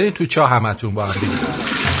نزنید. برید تو چاه همتون با هم دیگه.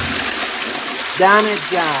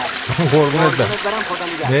 دمت گرم. قربونت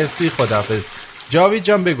برم. مرسی خداحافظ. جاوید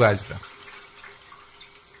جان بگو عزیزم.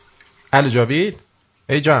 الو جاوید.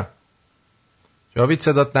 ای جان. جاوید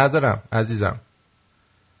صدات ندارم عزیزم.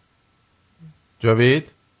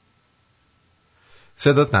 جاوید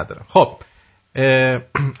صدات ندارم. خب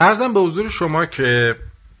عرضم به حضور شما که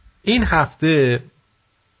این هفته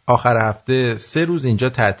آخر هفته 3 روز اینجا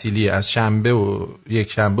تعطیلیه، از شنبه و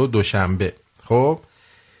یک شنبه و دوشنبه. خب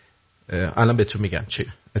الان بهتون میگم چی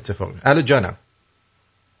اتفاقی. الو جانم.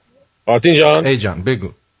 مارتین جان. ای جان بگو.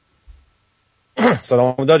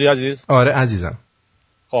 سلام داری عزیز؟ آره عزیزم.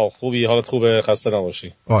 خب خوبی؟ حالت خوبه؟ خسته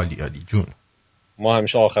نباشی. عالی عالی جون. ما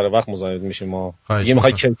همیشه آخر وقت مزاحمت میشیم. ما دیگه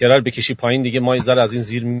میخوای کرکرر بکشی پایین دیگه ما یه ذره از این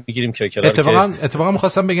زیر میگیریم کرکرر. اتفاقا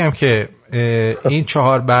می‌خواستم بگم که این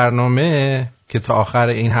 4 برنامه که تا آخر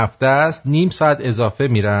این هفته است نیم ساعت اضافه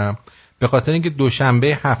میرم به خاطر اینکه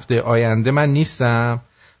دوشنبه هفته آینده من نیستم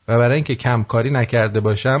و برای اینکه کمکاری نکرده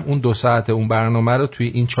باشم اون 2 ساعت اون برنامه رو توی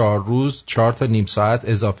این 4 روز 4 تا نیم ساعت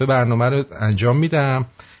اضافه برنامه رو انجام میدم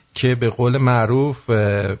که به قول معروف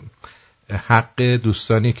حق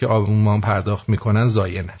دوستانی که آبونمان پرداخت میکنن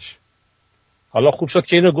ضایع نشه. حالا خوب شد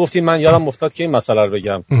که اینو گفتی، من یادم افتاد که این مسئله رو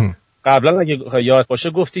بگم. قبلا اگه یاد باشه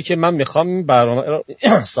گفتی که من میخوام برنامه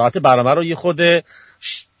ساعت برنامه رو یه خود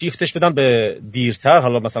شیفتش بدم به دیرتر،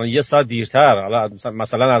 حالا مثلا 1 ساعت دیرتر، حالا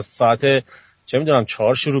مثلا از ساعت چه میدونم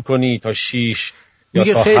 4 شروع کنی تا 6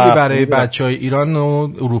 دیگه. خیلی برای بچهای ایران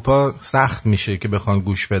و اروپا سخت میشه که بخوان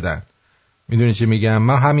گوش بدن. میدونی چی میگم؟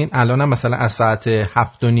 من همین الانم مثلا از ساعت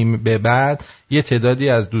 7:30 به بعد یه تعدادی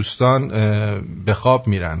از دوستان به خواب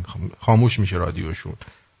میرن، خاموش میشه رادیوشون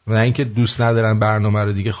و اینکه دوست ندارن برنامه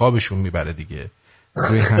رو دیگه خوابشون میبره دیگه.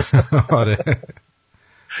 آره.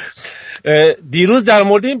 دیروز در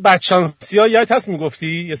مورد این بچانسی‌ها یادت هست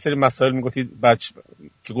میگفتی یه سری مسائل میگفتی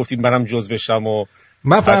که گفتی منم جزوشم و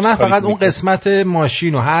من فقط اون قسمت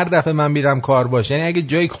ماشین و هر دفعه من میرم کارواش، یعنی اگه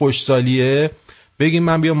جای خوشسالیه بگیم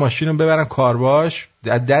من بیام ماشین رو ببرم کارواش،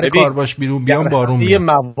 در کارواش بیرون بیام بارون میاد. یه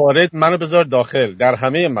موارد منو بذار داخل، در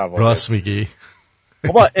همه موارد. راست میگی.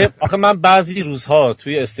 بابا آخه من بعضی روزها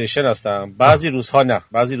توی استیشن هستم، بعضی روزها نه،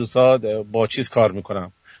 بعضی روزها با چیز کار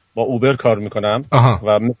میکنم، با اوبر کار میکنم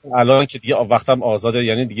و الان که دیگه وقتم آزاده،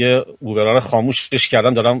 یعنی دیگه اوبرها رو خاموشش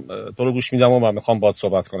کردم، دارم تو رو گوش میدم و میخوام باهات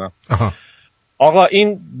صحبت کنم. آقا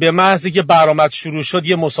این به محض که برآمد شروع شد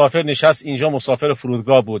یه مسافر نشست اینجا، مسافر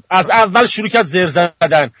فرودگاه بود، از اول شروع کرد زر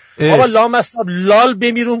زدن. بابا لامصب لال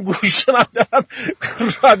بمیرون گوشه من دارم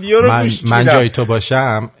رادیو رو گوش میدم. من جای تو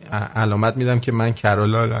باشم علامت میدم که من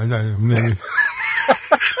کرولا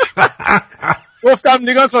گفتم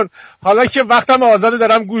نگاه کن حالا که وقتم آزاده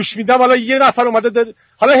دارم گوش میدم، حالا یه نفر اومده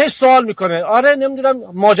حالا هیچ سوال میکنه، آره نمیدونم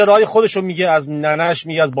ماجراهای خودشو میگه، از ننش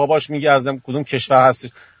میگه، از باباش میگه، از کدوم کشور هست.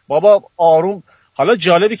 بابا آروم. حالا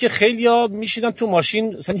جالبی که خیلیا میشینن تو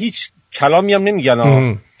ماشین مثلا هیچ کلامی هم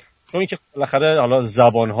نمیگن چون که بالاخره حالا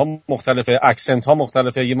زبان ها مختلفه، اکسنت ها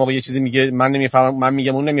مختلفه، یه موقع یه چیزی میگه من نمیفهمم، من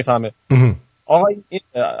میگم اون نمیفهمه. آقا این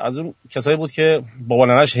از اون کسایی بود که بابا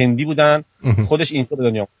ننش هندی بودن، خودش اینجا به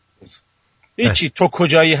دنیا بود. هیچی تو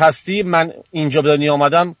کجایی هستی؟ من اینجا به دنیا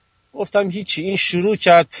آمدم. گفتم هیچی. این شروع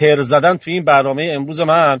کرد تر زدن تو این برنامه امروز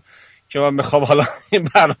من که من میخوام حالا این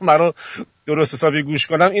برنامه رو درست حسابی گوش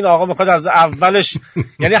کنم. این آقا میخواد از اولش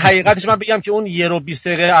یعنی حقیقتش من بگم که اون 1 رو 20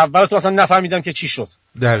 دقیقه اول تو اصلا نفهمیدم که چی شد،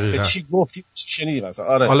 دقیقاً چی گفتی، چی شنیدی مثلا.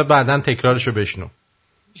 آره حالا بعداً تکرارشو بشنو.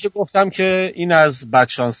 میشه گفتم که این از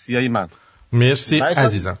بدشانسیای من. مرسی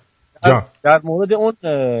عزیزم جان. در مورد اون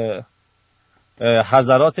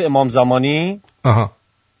حضرات امام زمانی،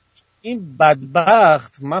 این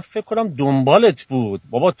بدبخت من فکر کنم دنبالت بود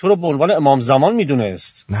بابا، تو رو به عنوان امام زمان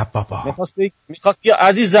میدونست. نه بابا میخواست بیا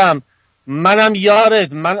عزیزم منم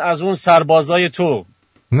یارت، من از اون سربازای تو.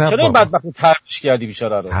 چرا این بدبخت تردش کردی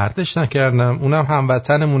بیچاره رو؟ تردش نکردم، اونم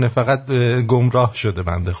هموطنمونه، فقط گمراه شده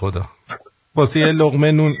بنده خدا. واسه یه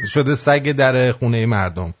لقمه نون شده سگ در خونه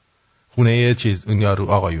مردم، خونه چیز اون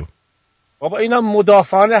یارو آقایون. بابا اینا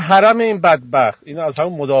مدافعان حرم این بدبخت، اینا از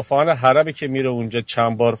همون مدافعان حرمی که میره اونجا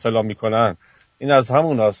چند بار فلان میکنن. این از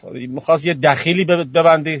همون هست. میخواست یه دخیلی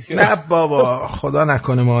ببندی؟ نه بابا خدا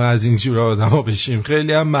نکنه ما از این جور آدما بشیم.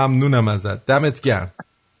 خیلی هم ممنونم ازت، دمت گرم.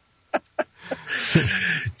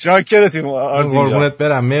 چاکرتیم آرتی جان. قربونت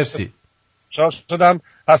برم، مرسی. شاد شدم.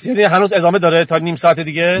 پس یعنی هنوز ادامه داره تا نیم ساعت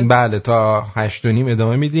دیگه؟ بله تا 8:30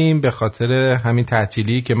 ادامه میدیم، به خاطر همین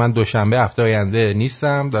تعطیلی که من دوشنبه هفته آینده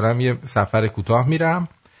نیستم، دارم یه سفر کوتاه میرم.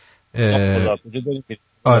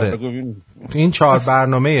 آره این 4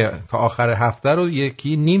 برنامه تا آخر هفته رو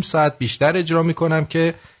یکی نیم ساعت بیشتر اجرا میکنم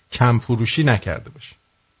که کم فروشی نکرده باشه.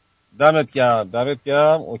 دمت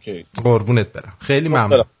گرم. اوکی قربونت برم، خیلی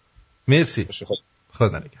ممنون. مرسی،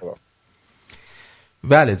 خدا نگهدار.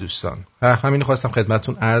 بله دوستان، همین خواستم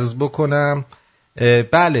خدمتتون عرض بکنم.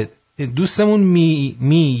 بله دوستمون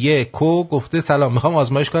میکو گفته سلام، میخوام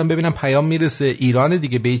آزمایش کنم ببینم پیام میرسه. ایران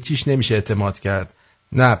دیگه به هیچیش نمیشه اعتماد کرد.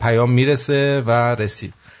 نه پیام میرسه و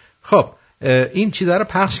رسید. خب این چیزا رو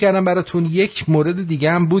پخش کردم براتون. یک مورد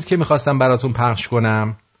دیگه هم بود که میخواستم براتون پخش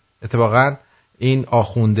کنم. اتفاقا این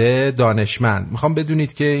آخونده دانشمند، میخوام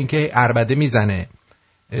بدونید که اینکه عربده میزنه،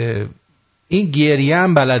 این گریه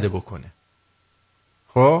هم بلده بکنه.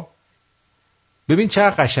 خب ببین چه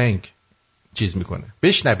قشنگ چیز میکنه،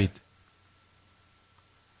 بشنوید.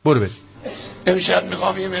 برو بریم. امشب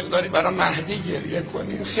میخوام یه مقداری برای مهدی گریه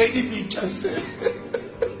کنیم، خیلی بیکسه.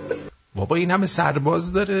 بابا این همه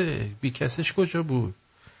سرباز داره، بیکسش کجا بود؟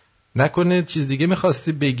 نکنه چیز دیگه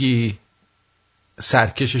میخواستی بگی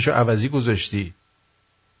سرکششو عوضی گذاشتی؟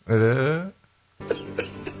 آره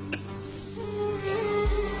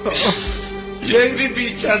خیلی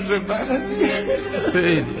بیکسه مهدی،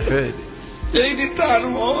 خیلی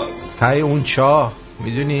تنها تای اون چاه،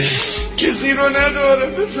 میدونی کسی رو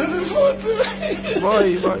نداره پسر فاطمه.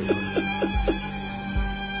 وای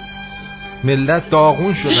ملت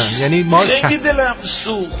داغون شدن، یعنی ما خیلی دلم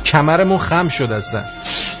سوخت، کمرمون خم شد اصلا.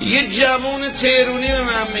 یه جوان تهرونی به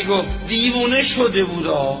من میگفت دیوونه شده بود.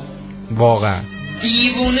 واقعا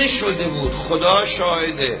دیوونه شده بود، خدا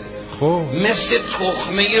شاهده. خب مثل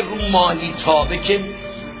تخمه رو ماهی تابه که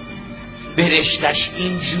برشتش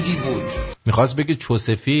اینجوری بود. میخواست بگه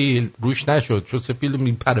چوسفیل، روش نشد. چوسفیل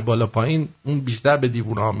میپره بالا پایین، اون بیشتر به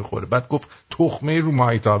دیوونه ها میخوره. بعد گفت تخمه رو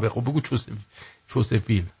ماهی تابه. خب بگو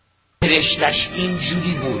چوسفیل. برشتش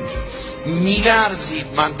اینجوری بود، میلرزید.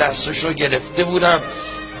 من دستشو گرفته بودم،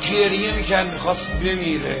 گریه میکرد، میخواست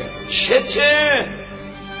بمیره. چته؟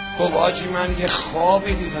 خب آجی من یه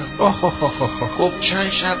خوابی دیدم. خب چند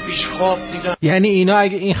شب پیش خواب دیدم. یعنی اینا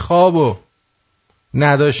اگه این خوابو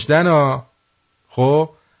نداشتن خب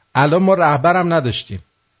الان ما رهبرم نداشتیم.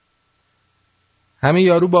 همین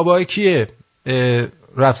یارو بابای کیه؟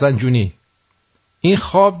 رفسنجونی. این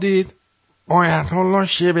خواب دید، آیت الله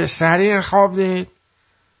شبستری خواب دید،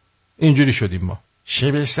 اینجوری شدیم ما.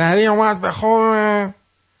 شبستری اومد به خواب،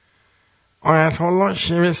 آیت الله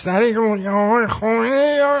شبستری گفت آقای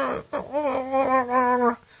خمینی.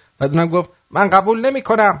 بعد من گفت من قبول نمی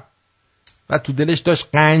کنم. و تو دلش داشت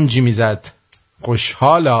قنج میزد،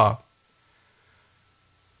 خوشحالا.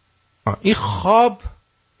 این خواب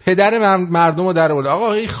پدر مردم رو در آورد.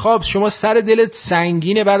 آقا این خواب، شما سر دلت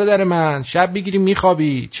سنگینه برادر من، شب بگیری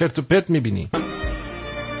میخوابی چرت و پرت میبینی.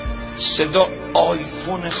 صدا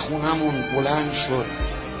آیفون خونمون بلند شد،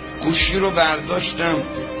 گوشی رو برداشتم،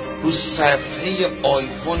 رو صفحه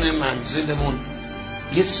آیفون منزلمون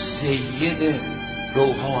یه سید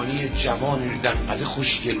روحانی جوانی دیدم، خیلی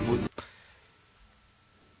خوشگل بود.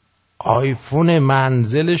 آیفون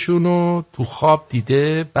منزلشونو تو خواب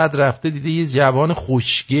دیده، بعد رفته دیده یه جوان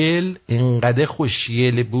خوشگل، انقدر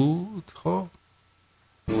خوشگل بود. خب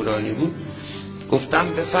نورانی بود. گفتم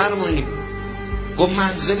بفرمایید. گفت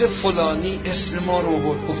منزل فلانی، اسم ما رو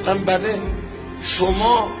برد. گفتم بله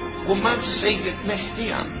شما؟ گفت من سید مهدی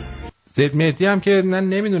هم. سید مهدی هم که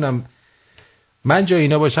نمیدونم، من جای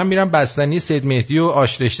اینا باشم میرم بستنی سید مهدی و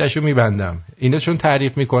آشرشتشو میبندم. اینا چون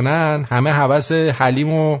تعریف میکنن همه هوس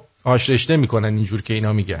حلیم و آشرشته میکنن اینجور که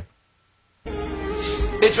اینا میگن.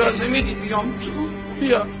 اجازه میدی بیام تو؟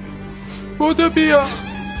 بیا بودو بیا.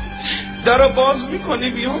 درو باز میکنی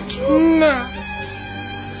بیام تو؟ نه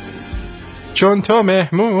چون تو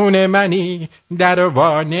مهمون منی درو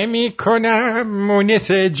وا نمی کنم،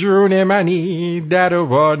 مونس جون منی درو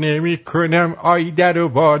وا نمی کنم، آی درو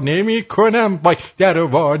وا نمی کنم، بای درو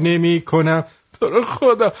وا نمی کنم، تو رو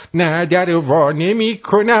خدا نه درو وا نمی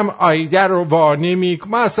کنم، آی درو وا نمی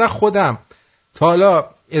کنم. من اصلا خودم تا حالا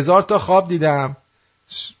 1000 تا خواب دیدم،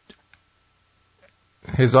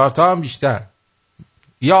 1000 تا هم بیشتر،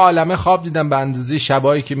 یا عالمه خواب دیدم به اندازه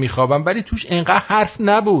شبایی که میخوابم، ولی توش انقدر حرف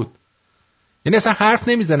نبود. یعنی اصلا حرف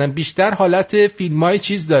نمیزنن، بیشتر حالت فیلمای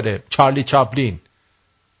چیز داره، چارلی چاپلین.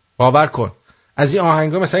 باور کن از این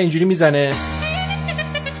آهنگا مثلا اینجوری میزنه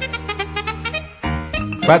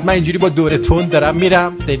بعد من اینجوری با دور تون دارم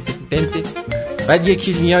میرم، بعد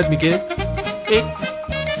یکی میاد میگه،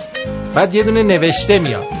 بعد یه دونه نوشته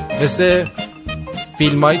میاد مثل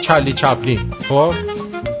فیلمای چارلی چاپلین. خب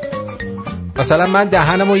مثلا من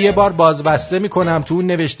دهنمو یه بار بازبسته میکنم، تو اون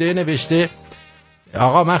نوشته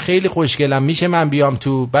آقا من خیلی خوشگلم میشه من بیام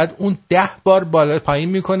تو، بعد اون 10 بار بالا پایین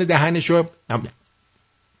میکنه دهنشو،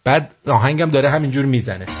 بعد آهنگم داره همینجور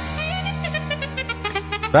میزنه،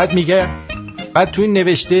 بعد میگه، بعد تو این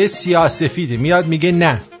نوشته سیاه‌سفیده میاد میگه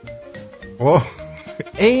نه. اوه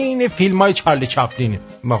این فیلمای چارلی چاپلینه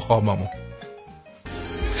مخاممون.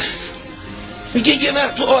 میگه یه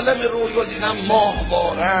وقت تو عالم رویا دیدم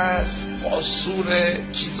ماهواره است، آسور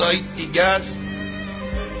چیزای دیگه است.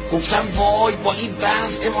 گفتم وای با این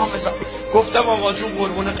بحث امام زمان. گفتم آقا جون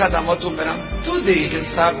قربون قدماتون برم، 2 دقیقه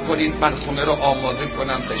صبر کنید من خونه رو آماده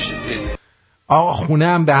کنم تشریف برید. آقا خونه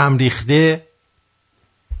هم به هم ریخته،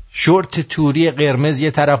 شورت توری قرمز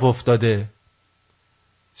یه طرف افتاده،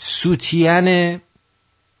 سوتین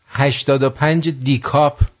 85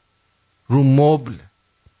 دیکاپ رو مبل،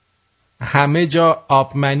 همه جا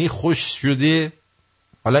آبمنی خوش شده.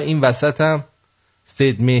 حالا این وسط هم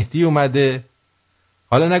سید مهدی اومده،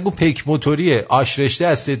 حالا نگو پیک موتوریه، آشرشته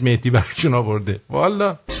از سید مهدی برشون آورده.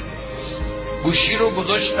 والا گوشی رو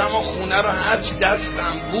گذاشتم و خونه رو هرچی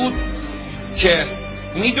دستم بود که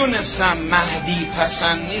میدونستم مهدی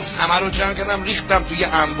پسند نیست همه رو جمع کردم ریختم توی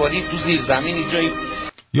انباری تو زیر زمینی جایی.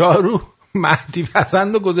 یارو مهدی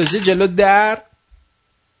پسند رو گذاشته جلو در.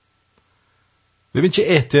 ببین چه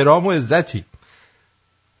احترام و عزتی.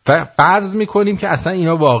 فرض میکنیم که اصلا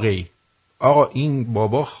اینا واقعی. آقا این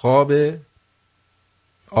بابا خواب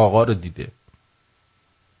آقا رو دیده،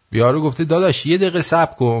 یارو گفته داداش یه دقیقه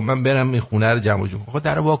صبر کن من برم این خونه رو جمع جون. آقا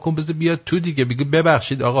در واکن بذار بیاد تو دیگه، بگه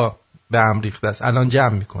ببخشید آقا به هم ریخته است الان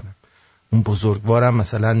جمع میکنم. اون بزرگوارم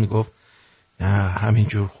مثلا میگفت نه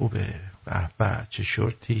همینجور خوبه، به چه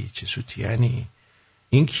شورتی چه سوتیانی.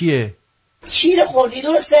 این کیه؟ شیر خوردی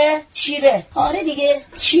درسته؟ شیره. آره دیگه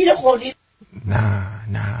شیر خوردی.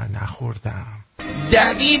 نه نخوردم.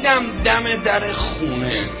 دویدم دم در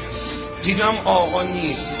خونه دیدم آقا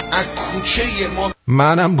نیست. از کوچه ما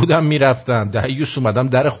منم بودم میرفتم دهیوس اومدم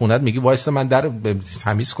در خونت میگی وایسا من در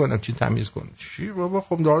تمیز کنم. چی تمیز کنم؟ چی بابا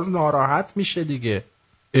خب داره ناراحت میشه دیگه.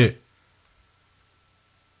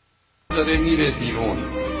 داره میره بیرون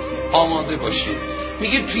آماده باشید.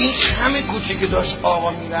 میگه تو این همه کوچه که داشت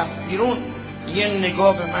آقا میرفت بیرون یه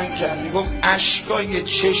نگاه به من کرد، میگفت اشکای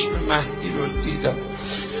چشم مهدی رو دیدم.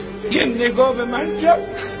 یه نگاه به من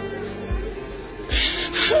کرد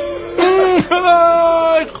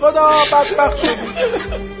خدا بدبخت شدی.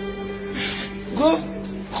 گفت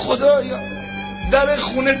خدایا در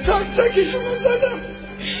خونه تک تکشونو زدم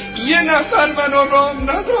یه نفر منو رام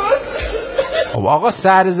نداد. خب آقا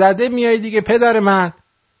سرزده میای دیگه پدر من،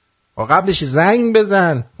 قبلش زنگ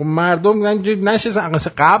بزن. خب مردم نشه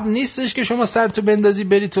قبل نیستش که شما سرتو بندازی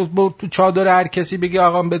بری تو چادر هر کسی بگی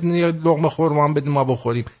آقا بدین یه لقمه خرما بدین ما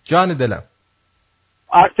بخوریم. جان دلم.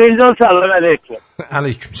 آرتین جان سلام علیکم.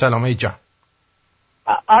 علیکم سلام ای جان.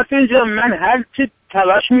 آرتین جان من هر چی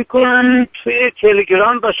تلاش میکنم توی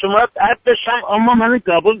تلگرام با شما اد بشم اما من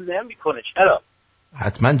قبول نمیکنه. چرا؟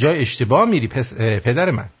 حتما جای اشتباه میری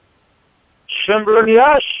پدر من.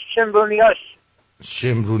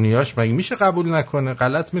 شمرونیاش مگه میشه قبول نکنه؟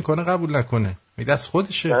 غلط میکنه قبول نکنه، می دست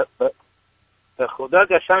خودشه. به خدا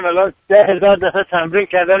قسم الان 10,000 دفعه تمرین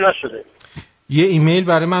کرده نشده. یه ایمیل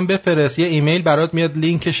برای من بفرست، یه ایمیل برات میاد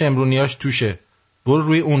لینک شمرونیاش توشه، برو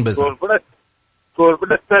روی اون بزن.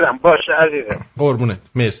 قربونت برم. باشه عزیزم. قربونت.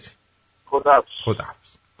 مرسی. خدا.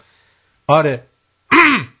 آره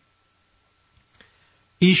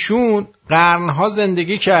ایشون قرنها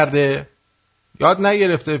زندگی کرده یاد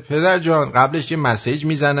نگرفته پدر جان. قبلش یه مسیج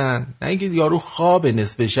میزنن، نه اینکه یارو خواب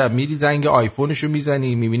نصف شب میری زنگ آیفونشو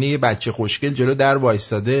میزنی میبینی یه بچه خوشگل جلو در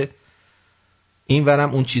وایستاده، این ورم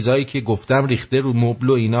اون چیزایی که گفتم ریخته رو مبل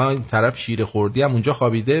و اینا، این طرف شیر خوردی هم اونجا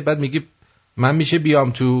خوابیده. بعد میگه من میشه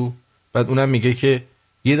بیام تو؟ بعد اونم میگه که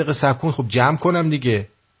یه دقیقه صبر کن. خب جمع کنم دیگه.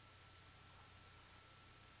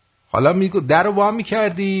 حالا میگه در رو وا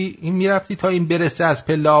میکردی این میرفتی تا این برسه از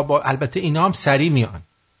پله آبا. البته اینا هم سری میان.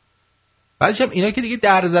 بعدش هم اینا که دیگه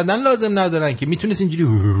در زدن لازم ندارن که میتونست اینجوری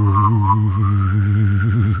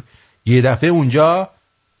یه دفعه اونجا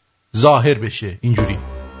ظاهر بشه،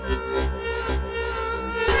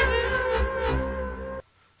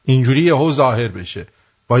 اینجوری یهو ظاهر بشه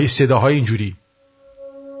با یه صداهای اینجوری.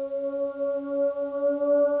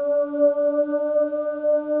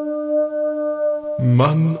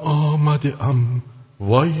 من آمده ام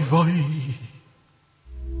وای وای،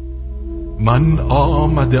 من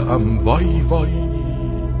آمده ام وای وای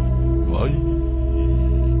وای.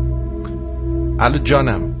 الو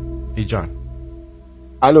جانم. ای جان.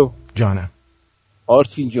 الو جانم.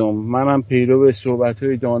 آرتین جان، منم پیرو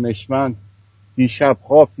صحبت‌های دانشمند. دیشب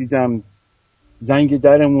خواب دیدم زنگ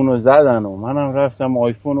درمون رو زدن و منم رفتم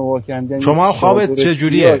آیفون رو واکندن. شما خوابت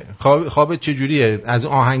چجوریه؟ خوابت چجوریه؟ از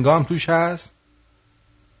آهنگا هم توش هست؟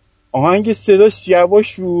 آهنگ صداش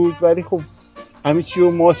یواش بود ولی خب همه چی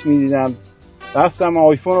رو مات میدیدم. رفتم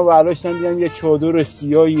آیفون رو برداشتم دیدم یه چادر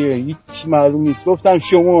سیاهیه، هیچ معلوم نیست. گفتم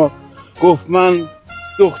شما؟ گفت من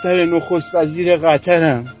دختر نخست وزیر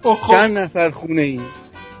قطرم. چند نفر خونه ای؟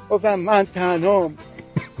 گفتم من تنهام.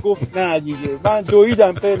 گفت نه دیگه. من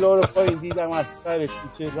دویدم پلا رو پایین دیدم از سر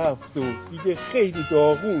کوچه رفت و دیگه خیلی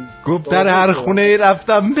داغون. گفت در هر خونه ای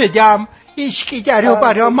رفتم بگم هیچکی درو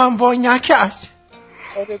برای من وای نکرد.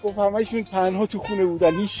 آره گفت همشون تنها تو خونه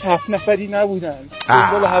بودن، هیچ 7 نفری نبودن.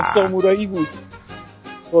 دنبال 7 سامورایی بود.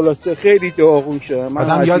 خلاصه خیلی داغون شدم.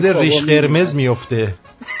 آدم یاد ریش قرمز میفته.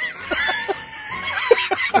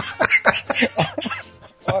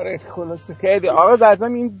 آره خلاصه خیلی. آقا در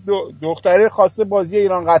این دختره خواسته بازی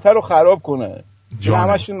ایران قطر رو خراب کنه.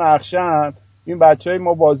 همشون نقشن. این بچهای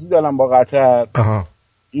ما بازی دارن با قطر.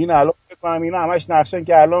 این الان بکنم اینا همش نقشن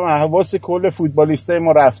که الان حواس کل فوتبالیستای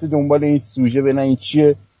ما رفته دنبال این سوژه ببینن این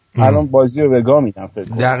چیه. الان بازی رو به گا میدن فکر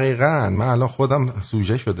کنم. دقیقاً من الان خودم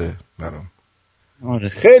سوژه شده برام. آره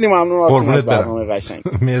خیلی ممنون از برنامه قشنگ.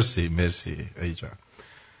 مرسی ای جان.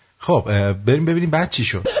 خب بریم ببینیم بعد چی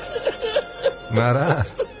شد.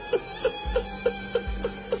 مرض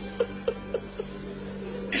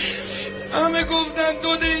همه گفتن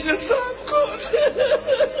 2 دقیقه صبر کن.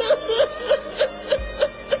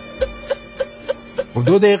 خب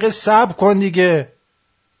 2 دقیقه صبر کن دیگه.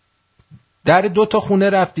 در 2 تا خونه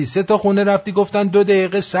رفتی 3 تا خونه رفتی گفتن 2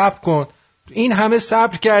 دقیقه صبر کن. این همه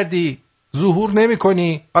صبر کردی ظهور نمی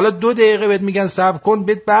کنی. حالا 2 دقیقه بهت میگن صبر کن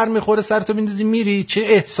بهت بر میخوره سرتو میندازی میری. چه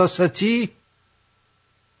احساساتی.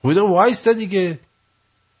 خود وایستا دیگه.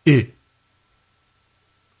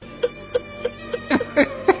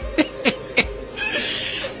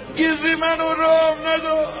 کسی منو راه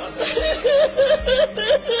نداد.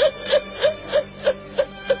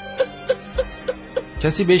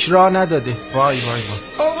 کسی بهش راه نداده. وای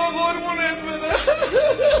آقا قربونت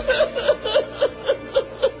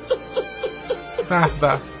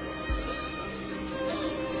برم.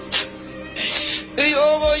 به ای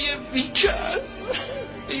آقای بیکس،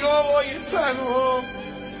 ای آقای تنها،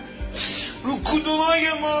 رو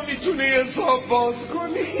کدومای ما میتونه حساب باز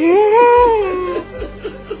کنی؟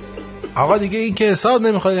 آقا دیگه این که حساب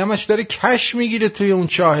نمیخواد همش داره کش میگیره توی اون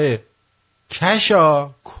چاهه. کشا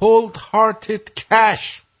cold hearted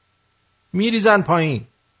کش میریزن پایین.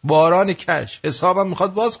 باران کش. حسابم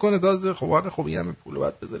میخواد باز کنه تازه. خب این همه پول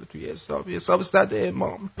باید بذاره توی حساب صد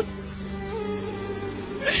امام.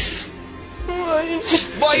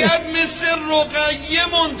 باید مثل رقیه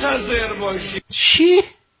منتظر باشی. چی؟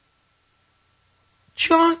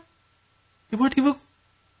 جان؟ یه بار دیگه بگو.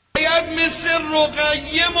 باید مثل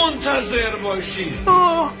رقیه منتظر باشی.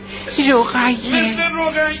 رقیه مثل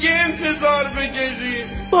رقیه انتظار بکشی.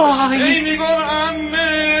 ای میگم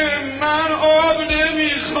عمه من آب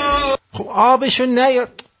نمیخوام. خب آبشو نیار.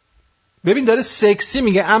 ببین داره سکسی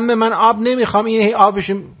میگه عمه من آب نمیخوام. این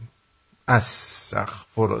آبشو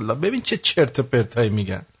استغفرالله. ببین چه چرت و پرتایی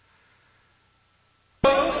میگن.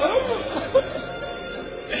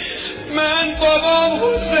 من بابام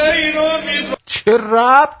حسین رو میخوام. چه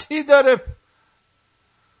ربطی داره؟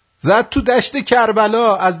 زد تو دشت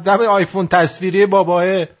کربلا از دم آیفون تصویری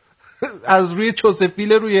باباه از روی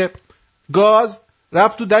چوسفیل روی گاز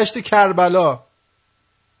رفت تو دشت کربلا.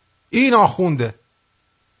 این آخونده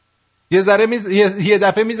یه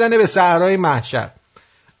دفعه میزنه به صحرای محشر.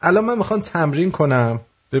 الان من میخوام تمرین کنم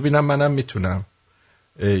ببینم منم میتونم.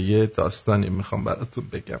 یه داستانی میخوام براتون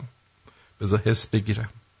بگم. بذار حس بگیرم.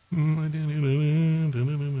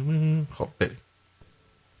 خب بریم.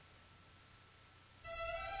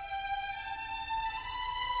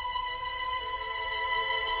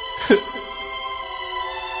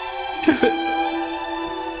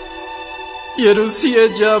 یه روزی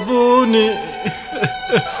جوونی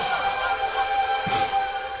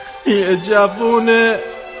یه جوونه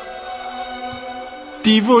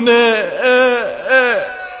دیوونه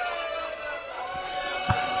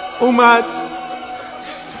اومد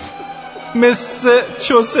مثل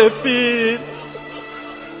چوسفیل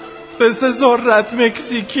مثل ذرت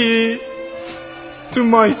مکزیکی تو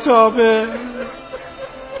مایتابه.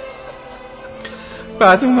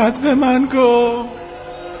 بعد اومد به من گفت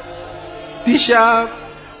دیشب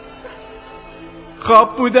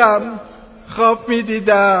خواب بودم خواب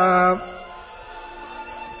میدیدم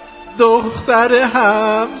دختر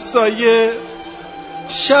همسایه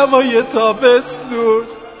شبای تابستون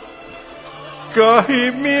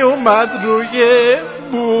گاهی می اومد روی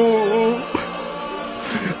بو،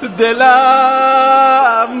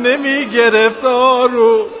 دلم نمی گرفت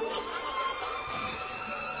آروم.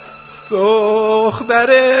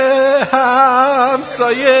 دختر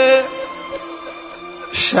همسایه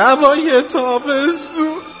شبای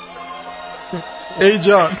تابستون. ای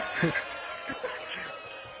جان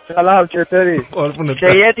سلام، چطوری؟ قربونت.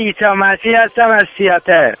 سید ایتا مسیح هستم از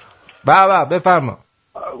سیاتل. بابا بفرما.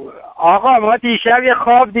 آقا ما دیشب یه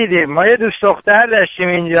خواب دیدیم، ما یه دوست دختر داشتیم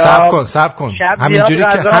اینجا. سب کن شب همینجوری زیاد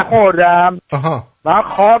غذا خوردم. آها. من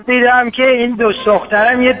خواب دیدم که این دوست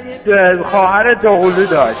دخترم یه خواهر دوقلو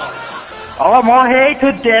داشت. آقا ما هی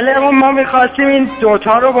تو دلمون ما میخواستیم این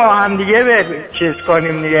دوتا رو با هم دیگه چیز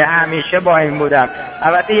کنیم دیگه، همیشه با این بودم.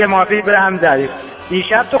 البته یه مافی به هم زدیم.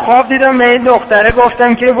 دیشب تو خواب دیدم به این دختره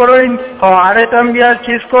گفتم که برو این خواهرت هم بیار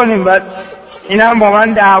چیز کنیم، بعد اینم با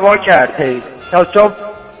من دعوا کرد تا صبح.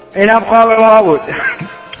 اینم خواب ما بود.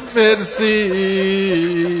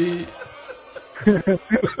 مرسی.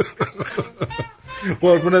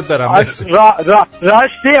 قربونت برم. مرسی.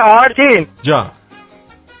 راستی آرتین جان،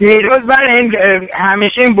 دیروز من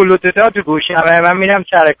همیشه این بلوتوت ها تو گوشم، من میرم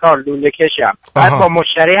سر کار لوله کشم، بعد با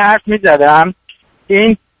مشتری حرف میزدم.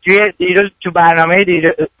 این دیروز تو برنامه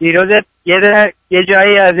دیروز یه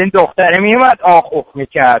جایی از این دختره میومد آخوخ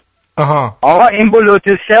میکرد. آقا این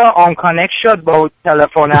بلوتوثه آن کانکت شد با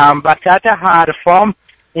تلفنم، وسط حرفام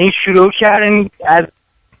این شروع کردن از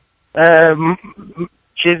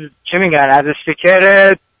چه میگن، از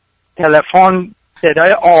استیکر تلفن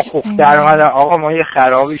صدای آخوخ در اومد. آقا ما یه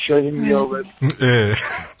خرابی شدیم.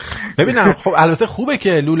 ببینم خب البته خوبه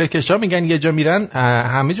که لوله کشا میگن یه جا میرن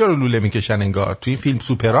همه جا رو لوله میکشن انگار. تو این فیلم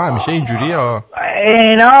سوپرها همیشه اینجوریه ها.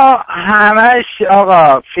 اینا همش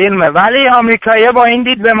آقا فیلمه، ولی آمریکایی‌ها با این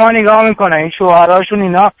دید به ما نگاه میکنن. این شوهراشون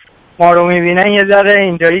اینا ما رو میبینن یه ذره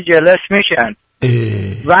اینطوری جلس میشن.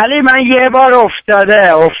 ولی من یه بار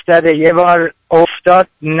افتاد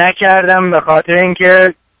نکردم، به خاطر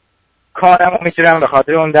اینکه کارمو میتونم به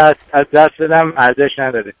خاطر اون از دست بدم، ارزش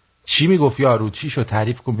نداره. چی میگفت یارو؟ چی شد؟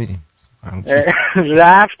 تعریف کن ببینیم.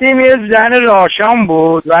 رفتیم یه زن راشان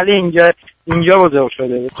بود ولی اینجا بزرگ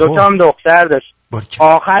شده بود. دو تا هم دختر داشت.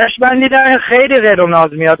 آخرش من دیدم خیلی غیر و ناز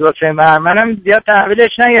میاد واسه منم زیاد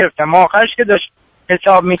تحویلش نگرفتم. آخرش که داشت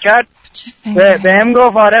حساب میکرد بهم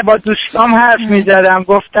گفت آره با دوستام حرف میزدم،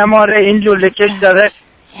 گفتم آره این لوله کش داره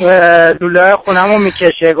لوله خونمو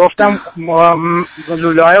میکشه. گفتم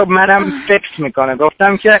لوله های منم فکس میکنه.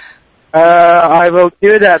 گفتم که I will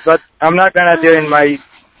do that but I'm not gonna do it in my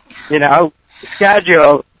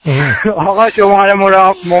schedule. آقا شماره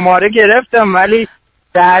مماره گرفتم ولی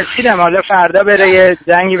ترسیدم حالا فردا بره یه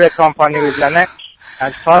زنگی به کامپانی بزنه،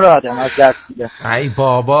 از کار آدم از دست میده. ای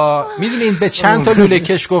بابا میدونین به چند تا لوله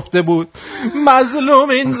کش گفته بود؟ مظلوم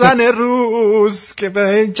این زن روز که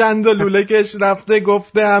به چند تا لوله کش رفته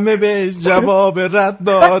گفته همه به جواب رد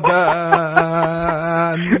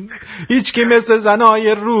دادن. هیچ کی مثل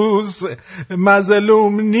زنای روز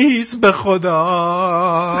مظلوم نیست به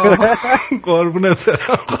خدا. قربونت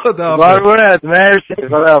برم. خدا قربونت. مرسی.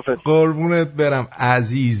 خدا حافظ. قربونت برم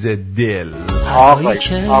عزیز دل. آقای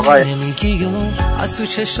از تو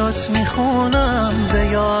چشات میخونم، به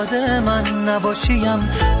یاد من نباشیم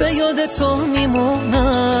به یاد تو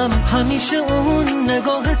میمونم. همیشه اون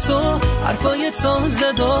نگاه تو حرفای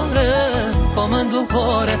تازه داره، با من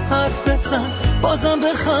دوباره حرف بزن بازم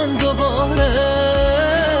بخند دوباره.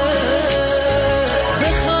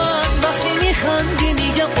 بخند وقتی میخندی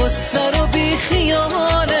میگم قصه رو بی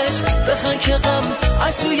خیالش، بخند که غم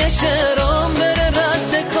از توی شعرام بره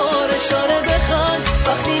رد کارش. آره بخند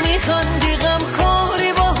وقتی میخندی غم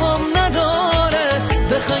کاری با هم نداره،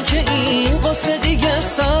 بخند که این قصه دیگه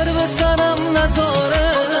سر به سرم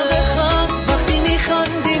نذاره. بخند وقتی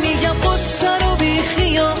میخندی میگم قصه رو بی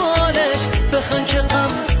خیالش، بخند که غم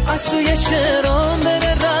از توی شعرام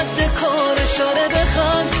بره رد کارش. آره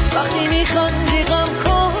بخند وقتی میخندی غم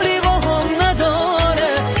کاری با هم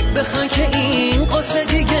نداره، بخند که این قصه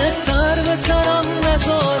دیگه سر به سرم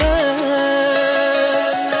نذاره.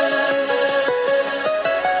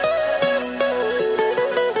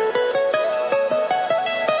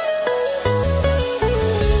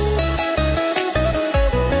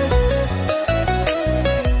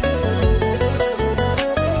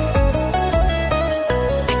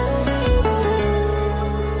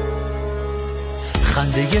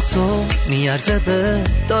 خنده تو میارزه به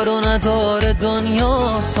دار و ندار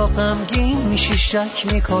دنیا. تا غمگین میشی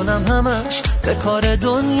شک میکنم همش به کار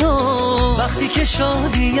دنیا. وقتی که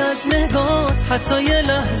شادی از نگات حتی یه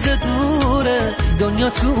لحظه دوره، دنیا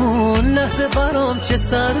تو اون لحظه برام چه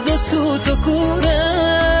سرد و سوت و کوره.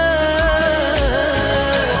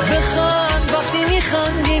 بخند وقتی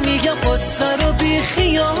میخندی میگم قصه رو بی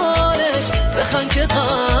خیالش. بخند که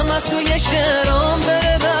غم از توی شعرام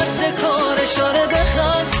بره رد کارش. آره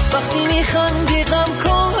بخند وقتی میخندی غم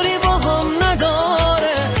کاری با هم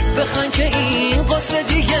نداره. بخند که این قصه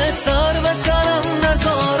دیگه سر به سرم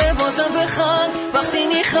نذاره. بازم بخند وقتی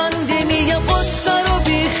میخندی میگم قصه رو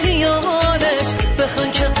بی خیالش.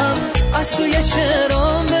 بخند که غم از توی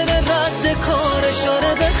شعرام بره رد کارش.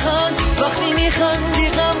 آره بخند وقتی میخندی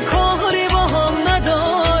غم کاری با هم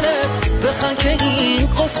نداره. بخند که این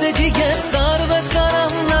قصه دیگه سر به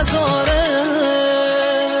سرم نذاره.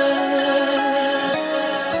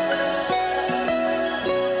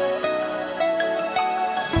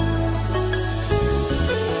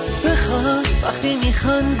 بخند وقتی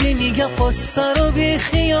میخندی میگم قصه رو بی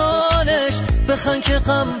خیالش. بخند که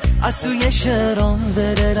غم از توی شعرام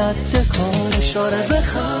بره رد کارش. آره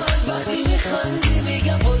بخند وقتی میخندی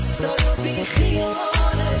میگم قصه رو بی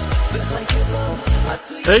خیالش. بخند که غم از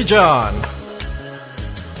توی ای جان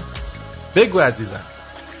بگو عزیزم.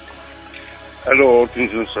 الو آرتین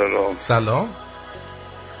جون سلام. سلام.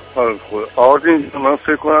 آرتین من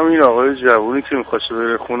فکر کنم این آقای جوونی که میخواسته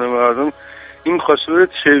بره خونه مردم، این میخواسته بره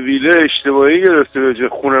چویله، اشتباهی گرفته به جای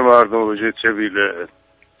خونه مردم به جای چویله.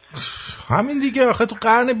 همین دیگه آخه تو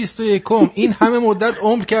قرن 21 این همه مدت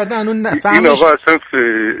عمر کرده هنوز نفهمش. این آقا اصلا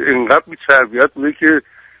اینقدر بی تربیت بوده که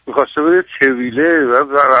میخواسته بره چویله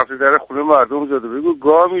و رفته در خونه مردم زده. بگو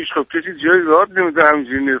گامیش خب کسی جای راد نمیده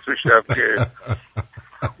همینجوری نصف شب که.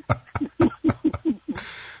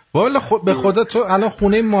 والا به خدا تو الان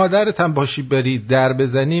خونه مادرت هم باشی بری در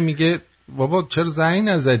بزنی میگه بابا چرا زنگ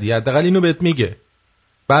نزدی؟ حداقل اینو بهت میگه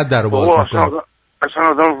بعد درو باز میکنه. اصلا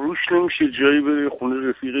آدم روش نمیشه جایی بره خونه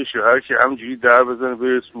رفیقش هر کی همینجوری در بزنه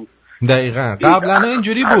بره تو. دقیقاً قبلا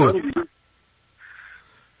اینجوری بود.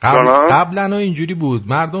 قبلا اینجوری بود،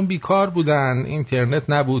 مردم بیکار بودن، اینترنت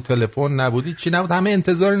نبود، تلفن نبود، چی نبود، همه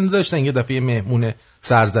انتظار اینو داشتن یه دفعه مهمون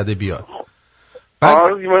سرزده بیاد.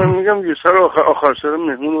 من میگم یه سر آخر سر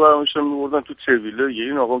مهمون رو برامشتن میبردن تو طویله.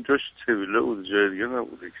 این آقا جاش طویله بود، جای دیگه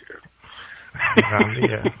نبوده که.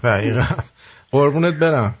 دقیقا. قربونت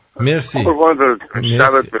برم. مرسی. قربانت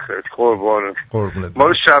شبت بخیر. قربانت. ما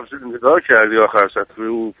رو شب نگاه کردی آخر سر توی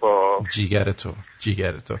اروپا. جیگر تو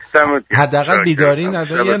حداقل بیداری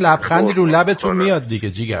نداری، یه لبخندی رو لبتون میاد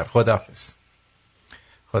دیگه. جیگر خداحافظ.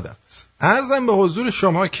 عرضم به حضور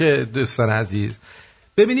شما که دوستان عزیز،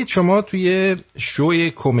 ببینید شما توی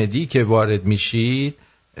شوی کمدی که وارد میشید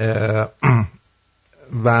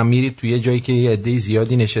و میرید توی جایی که یه عده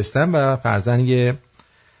زیادی نشستن و فرضاً یه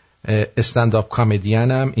استندآپ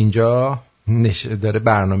کمدین هم اینجا داره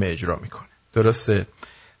برنامه اجرا میکنه، درسته؟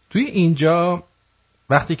 توی اینجا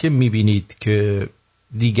وقتی که میبینید که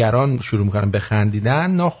دیگران شروع میکنن به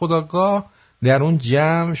خندیدن، ناخودآگاه در اون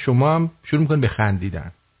جمع شما هم شروع میکنید به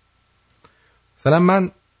خندیدن. مثلا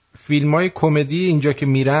من فیلم‌های کمدی اینجا که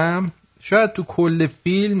میرم، شاید تو کل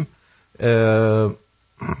فیلم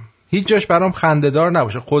هیچ جاش برام خنده‌دار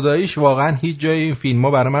نباشه، خداییش واقعا هیچ جای این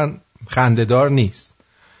فیلم‌ها برای من خنده‌دار نیست،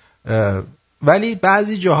 ولی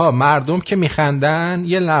بعضی جاها مردم که میخندن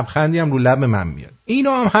یه لبخندی هم رو لب من میاد.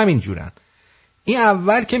 اینا هم همین جورن. این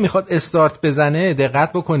اول که میخواد استارت بزنه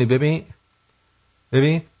دقت بکنی،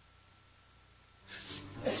 ببین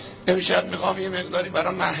امشب میخوام یه مقداری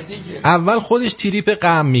برای مهدی گریه. اول خودش تریپ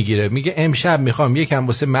غم میگیره، میگه امشب میخوام یکم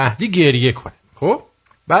واسه مهدی گریه کنه. خب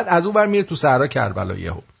بعد از اون بر میره تو صحرا کربلا،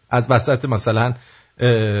 یهو از وسط مثلا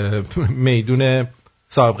میدون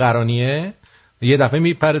صاحب قرانیه یه دفعه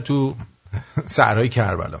میپره تو صحرای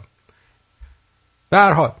کربلا. به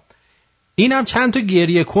هر حال اینم چند تا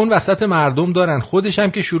گریه کن وسط مردم دارن، خودش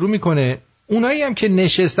هم که شروع میکنه، اونایی هم که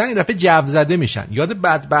نشستن این دفعه جو زده میشن، یاد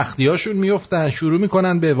بدبختیاشون میافتن، شروع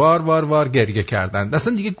میکنن به وار وار وار گریه کردن.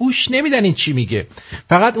 اصلا دیگه گوش نمیدن این چی میگه،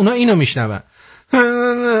 فقط اونا اینو میشنون.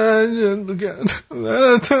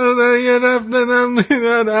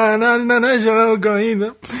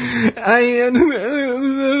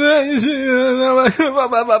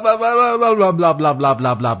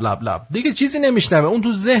 دیگه چیزی نمیشنوه، اون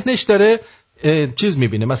تو ذهنش داره چیز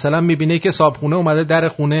میبینه، مثلا میبینه که صابخونه اومده در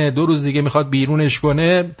خونه، 2 روز دیگه میخواد بیرونش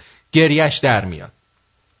کنه، گریهش در میاد.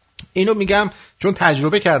 اینو میگم چون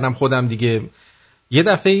تجربه کردم خودم دیگه. یه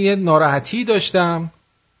دفعه یه ناراحتی داشتم،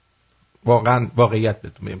 واقعیت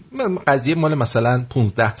بهتون میگم. قضیه مال مثلا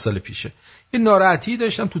 15 سال پیشه. یه ناراحتی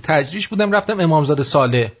داشتم، تو تجریش بودم، رفتم امامزاده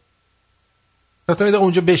صالح، رفتم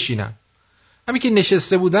اونجا بشینم. همین که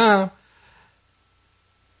نشسته بودم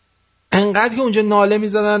انقدر که اونجا ناله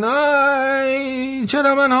میزدن آی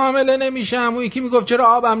چرا من حامله نمیشم، و یکی میگفت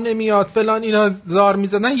چرا آبم نمیاد فلان، اینا زار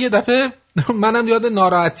میزدن. یه دفعه منم یاد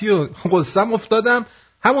ناراحتی و غصه‌ام افتادم،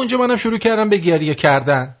 همونجا منم شروع کردم به گریه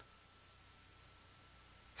کردن.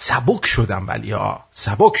 سبک شدم، ولی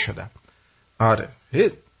سبک شدم. آره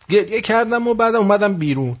گریه کردم و بعد اومدم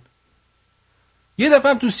بیرون. یه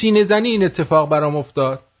دفعه هم تو سینه زنی این اتفاق برام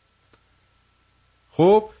افتاد.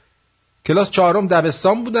 خب کلاس 4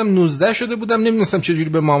 دبستان بودم، 19 شده بودم، نمیدونستم چجوری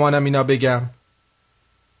به مامانم اینا بگم.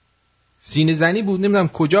 سینه زنی بود، نمیدونم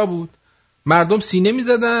کجا بود، مردم سینه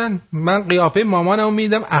میزدن، من قیافه مامانم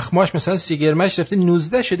میدیدم، اخماش مثلا سیگرمش رفته،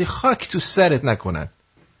 19 شدی خاک تو سرت نکنن.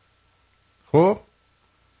 خب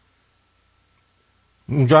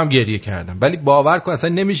اونجا هم گریه کردم، ولی باور کن اصلا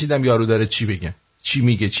نمیشیدم یارو داره چی بگه، چی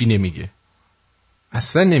میگه چی نمیگه،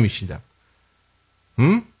 اصلا نمیشیدم.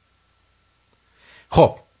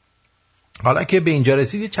 خب حالا که به اینجا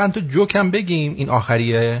رسیدی چند تا جوک هم بگیم، این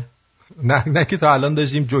آخریه. نه که تا الان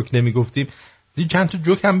داشتیم جوک نمیگفتیم، چند تا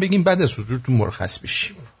جوک هم بگیم بعد از حضور تو مرخص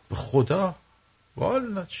بشیم. به خدا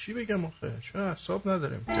والا چی بگم آخه، چون اعصاب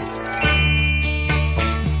نداریم.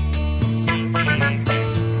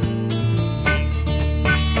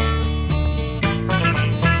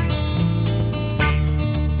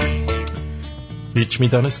 هیچ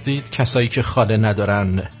میدانستید کسایی که خاله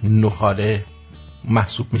ندارن نوخاله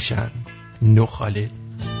محسوب میشن؟ نوخاله.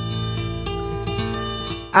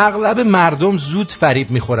 اغلب مردم زود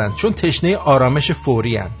فریب میخورن چون تشنه آرامش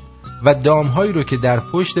فوری هن و دامهایی رو که در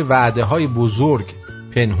پشت وعده های بزرگ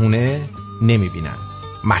پنهونه نمیبینن.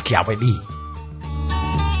 ماکیاولی.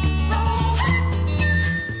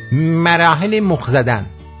 مراحل مخ زدن.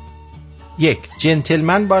 1.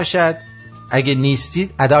 جنتلمن باشد، اگه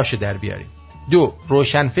نیستید اداشو در بیارید. 2.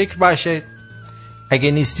 روشن فکر باشید،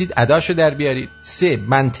 اگه نیستید اداشو در بیارید. 3.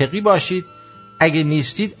 منطقی باشید، اگه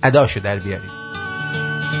نیستید اداشو در بیارید.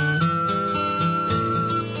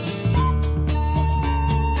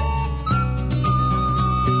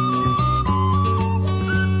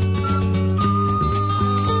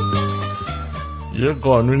 یه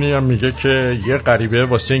قانونی هم میگه که یه غریبه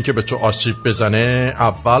واسه این که به تو آسیب بزنه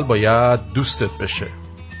اول باید دوستت بشه.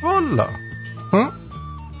 والا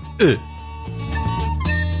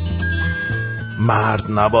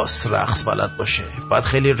مرد نباس رقص بلد باشه، باید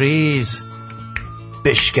خیلی ریز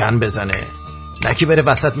بشکن بزنه، نکی بره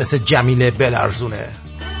وسط مثل جمیله بلرزونه.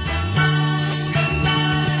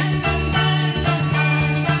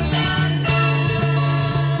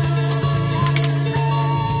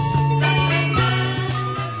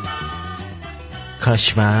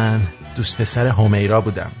 کاش من دوست پسر همیرا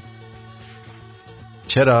بودم.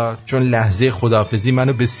 چرا؟ چون لحظه خداحافظی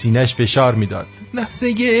منو به سینه‌اش فشار میداد.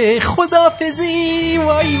 لحظه خداحافظی،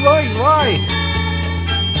 وای وای وای.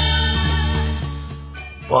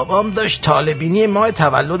 بابام داشت طالبینی ماه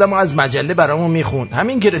تولدمو از مجله برامو میخوند.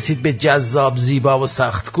 همین که رسید به جذاب، زیبا و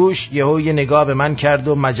سخت کوش، یهو یه نگاه به من کرد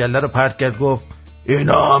و مجله رو پرت کرد، گفت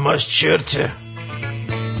اینا همش چرته.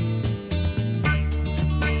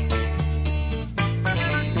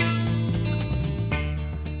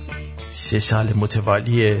 سه سال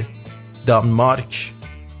متوالی دانمارک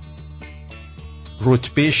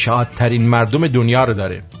رتبه شادترین مردم دنیا رو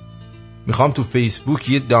داره. میخوام تو فیسبوک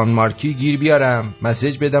یه دانمارکی گیر بیارم،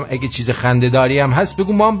 مسیج بدم اگه چیز خنده‌داری هم هست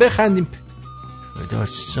بگو ما هم بخندیم. پدر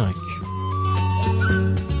سگ.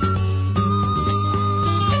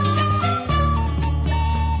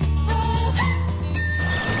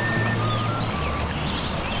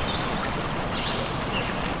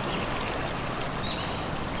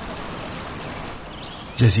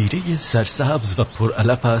 جزیره سرسبز و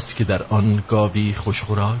پرعلف است که در آن گاوی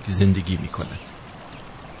خوشخوراک زندگی می کند.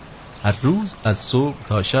 هر روز از صبح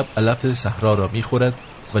تا شب علف صحرا را می خورد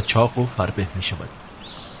و چاق و فربه می شود.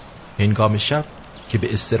 هنگام شب که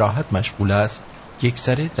به استراحت مشغول است، یک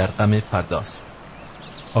سره در غم فرداست.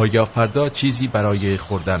 آیا فردا چیزی برای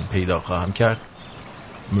خوردن پیدا خواهم کرد؟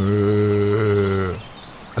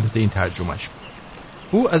 البته این ترجمهش بود.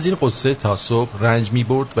 او از این قصه تا صبح رنج می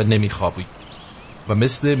برد و نمی خوابید و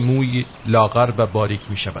مثل موی لاغر و باریک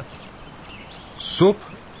می شود. صبح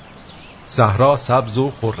صحرا سبز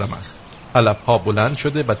و خرم است. علفها بلند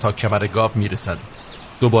شده و تا کمر گاو می رسند.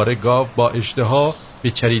 دوباره گاو با اشتها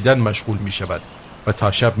به چریدن مشغول می شود و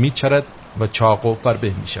تا شب می چرد و چاق و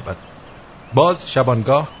فربه می شود. باز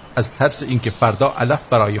شبانگاه از ترس اینکه فردا علف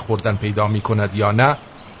برای خوردن پیدا می کند یا نه،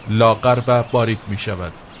 لاغر و باریک می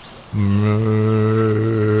شود.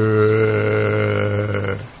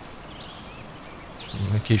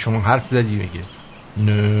 که شما حرف زدی میگه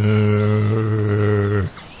نه.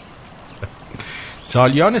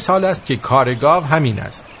 سالیان سال است که کار گاو همین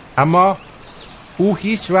است، اما او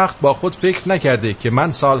هیچ وقت با خود فکر نکرده که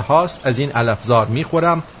من سال هاست از این علفزار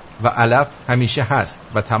میخورم و علف همیشه هست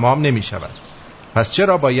و تمام نمی شود. پس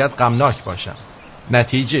چرا باید غمناک باشم؟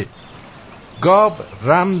 نتیجه: گاو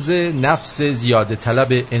رمز نفس زیاده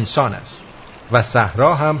طلب انسان است و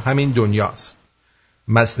صحرا هم همین دنیاست.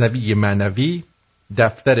 مثنوی معنوی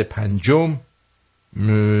دفتر 5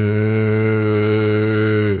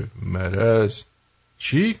 مرز.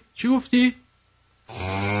 چی گفتی؟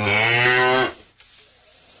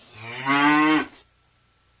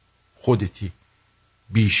 خودتی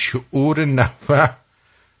بیشعور نفع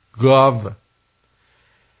گاو.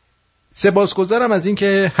 سپاسگزارم از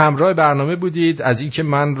اینکه همراه برنامه بودید، از اینکه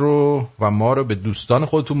من رو و ما رو به دوستان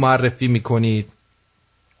خودتون معرفی میکنید.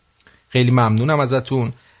 خیلی ممنونم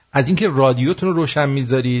ازتون، از اینکه رادیوتون رو روشن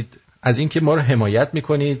میذارید، از اینکه ما رو حمایت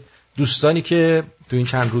میکنید. دوستانی که تو این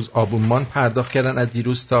چند روز آبونمان پرداخت کردن از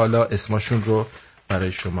دیروز تا حالا، اسمشون رو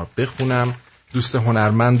برای شما بخونم. دوست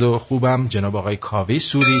هنرمند و خوبم جناب آقای کاوه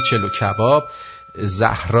سوری، چلو کباب،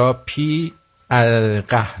 زهرا پی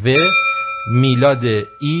قهوه، میلاد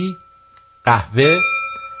ای قهوه،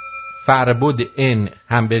 فربود ان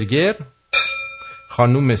همبرگر،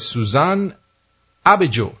 خانوم سوزان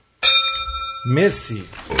ابجو. مرسی.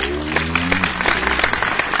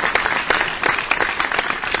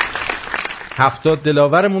 $70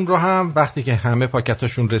 دلاورمون رو هم وقتی که همه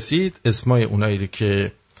پاکتاشون رسید، اسمای اونایی رو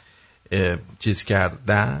که چیز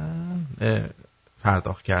کردن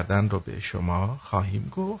پرداخت کردن رو به شما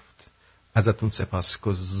خواهیم گفت. ازتون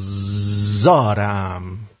سپاسگزارم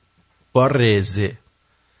با رزه.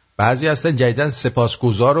 بعضی هستن جدیدن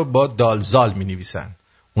سپاسگزار رو با دالزال می نویسن،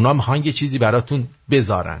 اونا میخوان یه چیزی براتون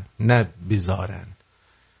بذارن نه بذارن.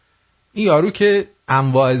 این یارو که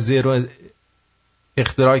انواع زر رو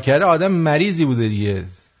اختراع کرده آدم مریضی بوده دیگه.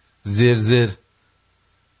 زر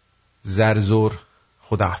زرزور.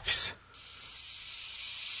 خداحافظ.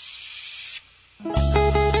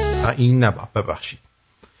 این نه ببخشید،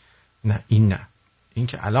 نه این نه، این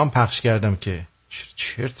که الان پخش کردم که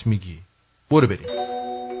چرت میگی. برو بریم.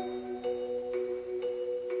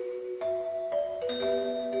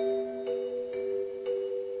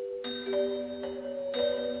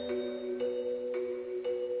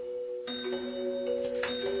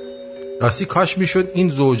 راستی کاش میشد این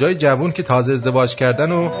زوجای جوون که تازه ازدواج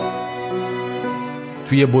کردن و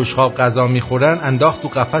توی بشقاب غذا میخورن انداخت تو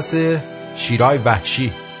قفس شیرای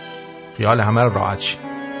وحشی، خیال همه رو راحت شد.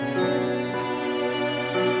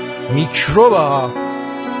 میکروبا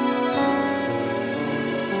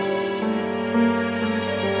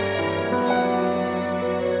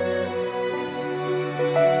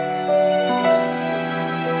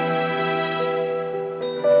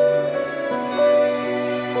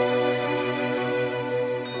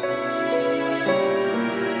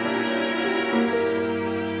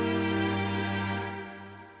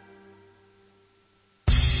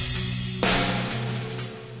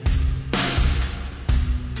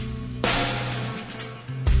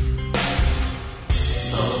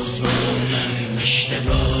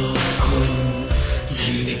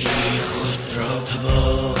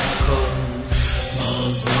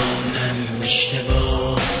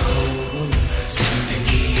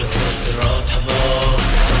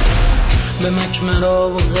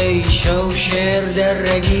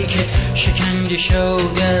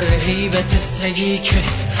که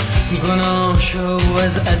گناه شو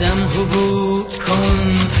از عدم حبوط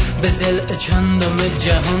کن، به ضلع چندم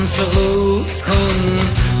جهان سقوط کن،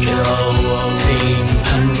 که راوین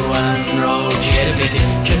پنگوان را جر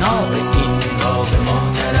بده، کنار این را به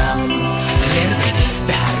محترم غیر بده،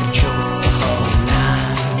 به هر چه استخوان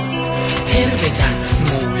است تر بزن،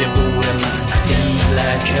 موی بور مقعد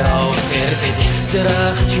ملک را غیر بده،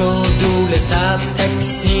 درخت شو دول سبز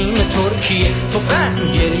تکسیم ترکیه،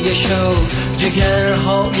 تفنگ گریه شو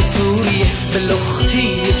جگرهای سوریه، به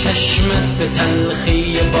لختی چشمت به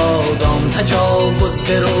تلخی بادام، تجاوز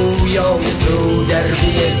به رویای تو در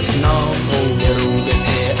ویتنام، رو به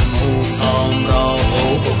سه اموسام را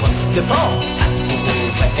او بکن، دفاع از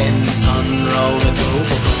حقوق انسان را به تو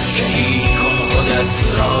بکن، شهید کن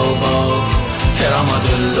خودت را با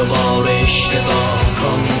ترامادول، دوباره اشتباه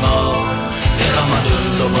کن با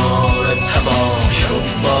ترامادول، دوباره تباه شد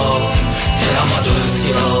با ترامادول،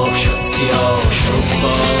 سیاه شد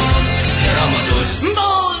با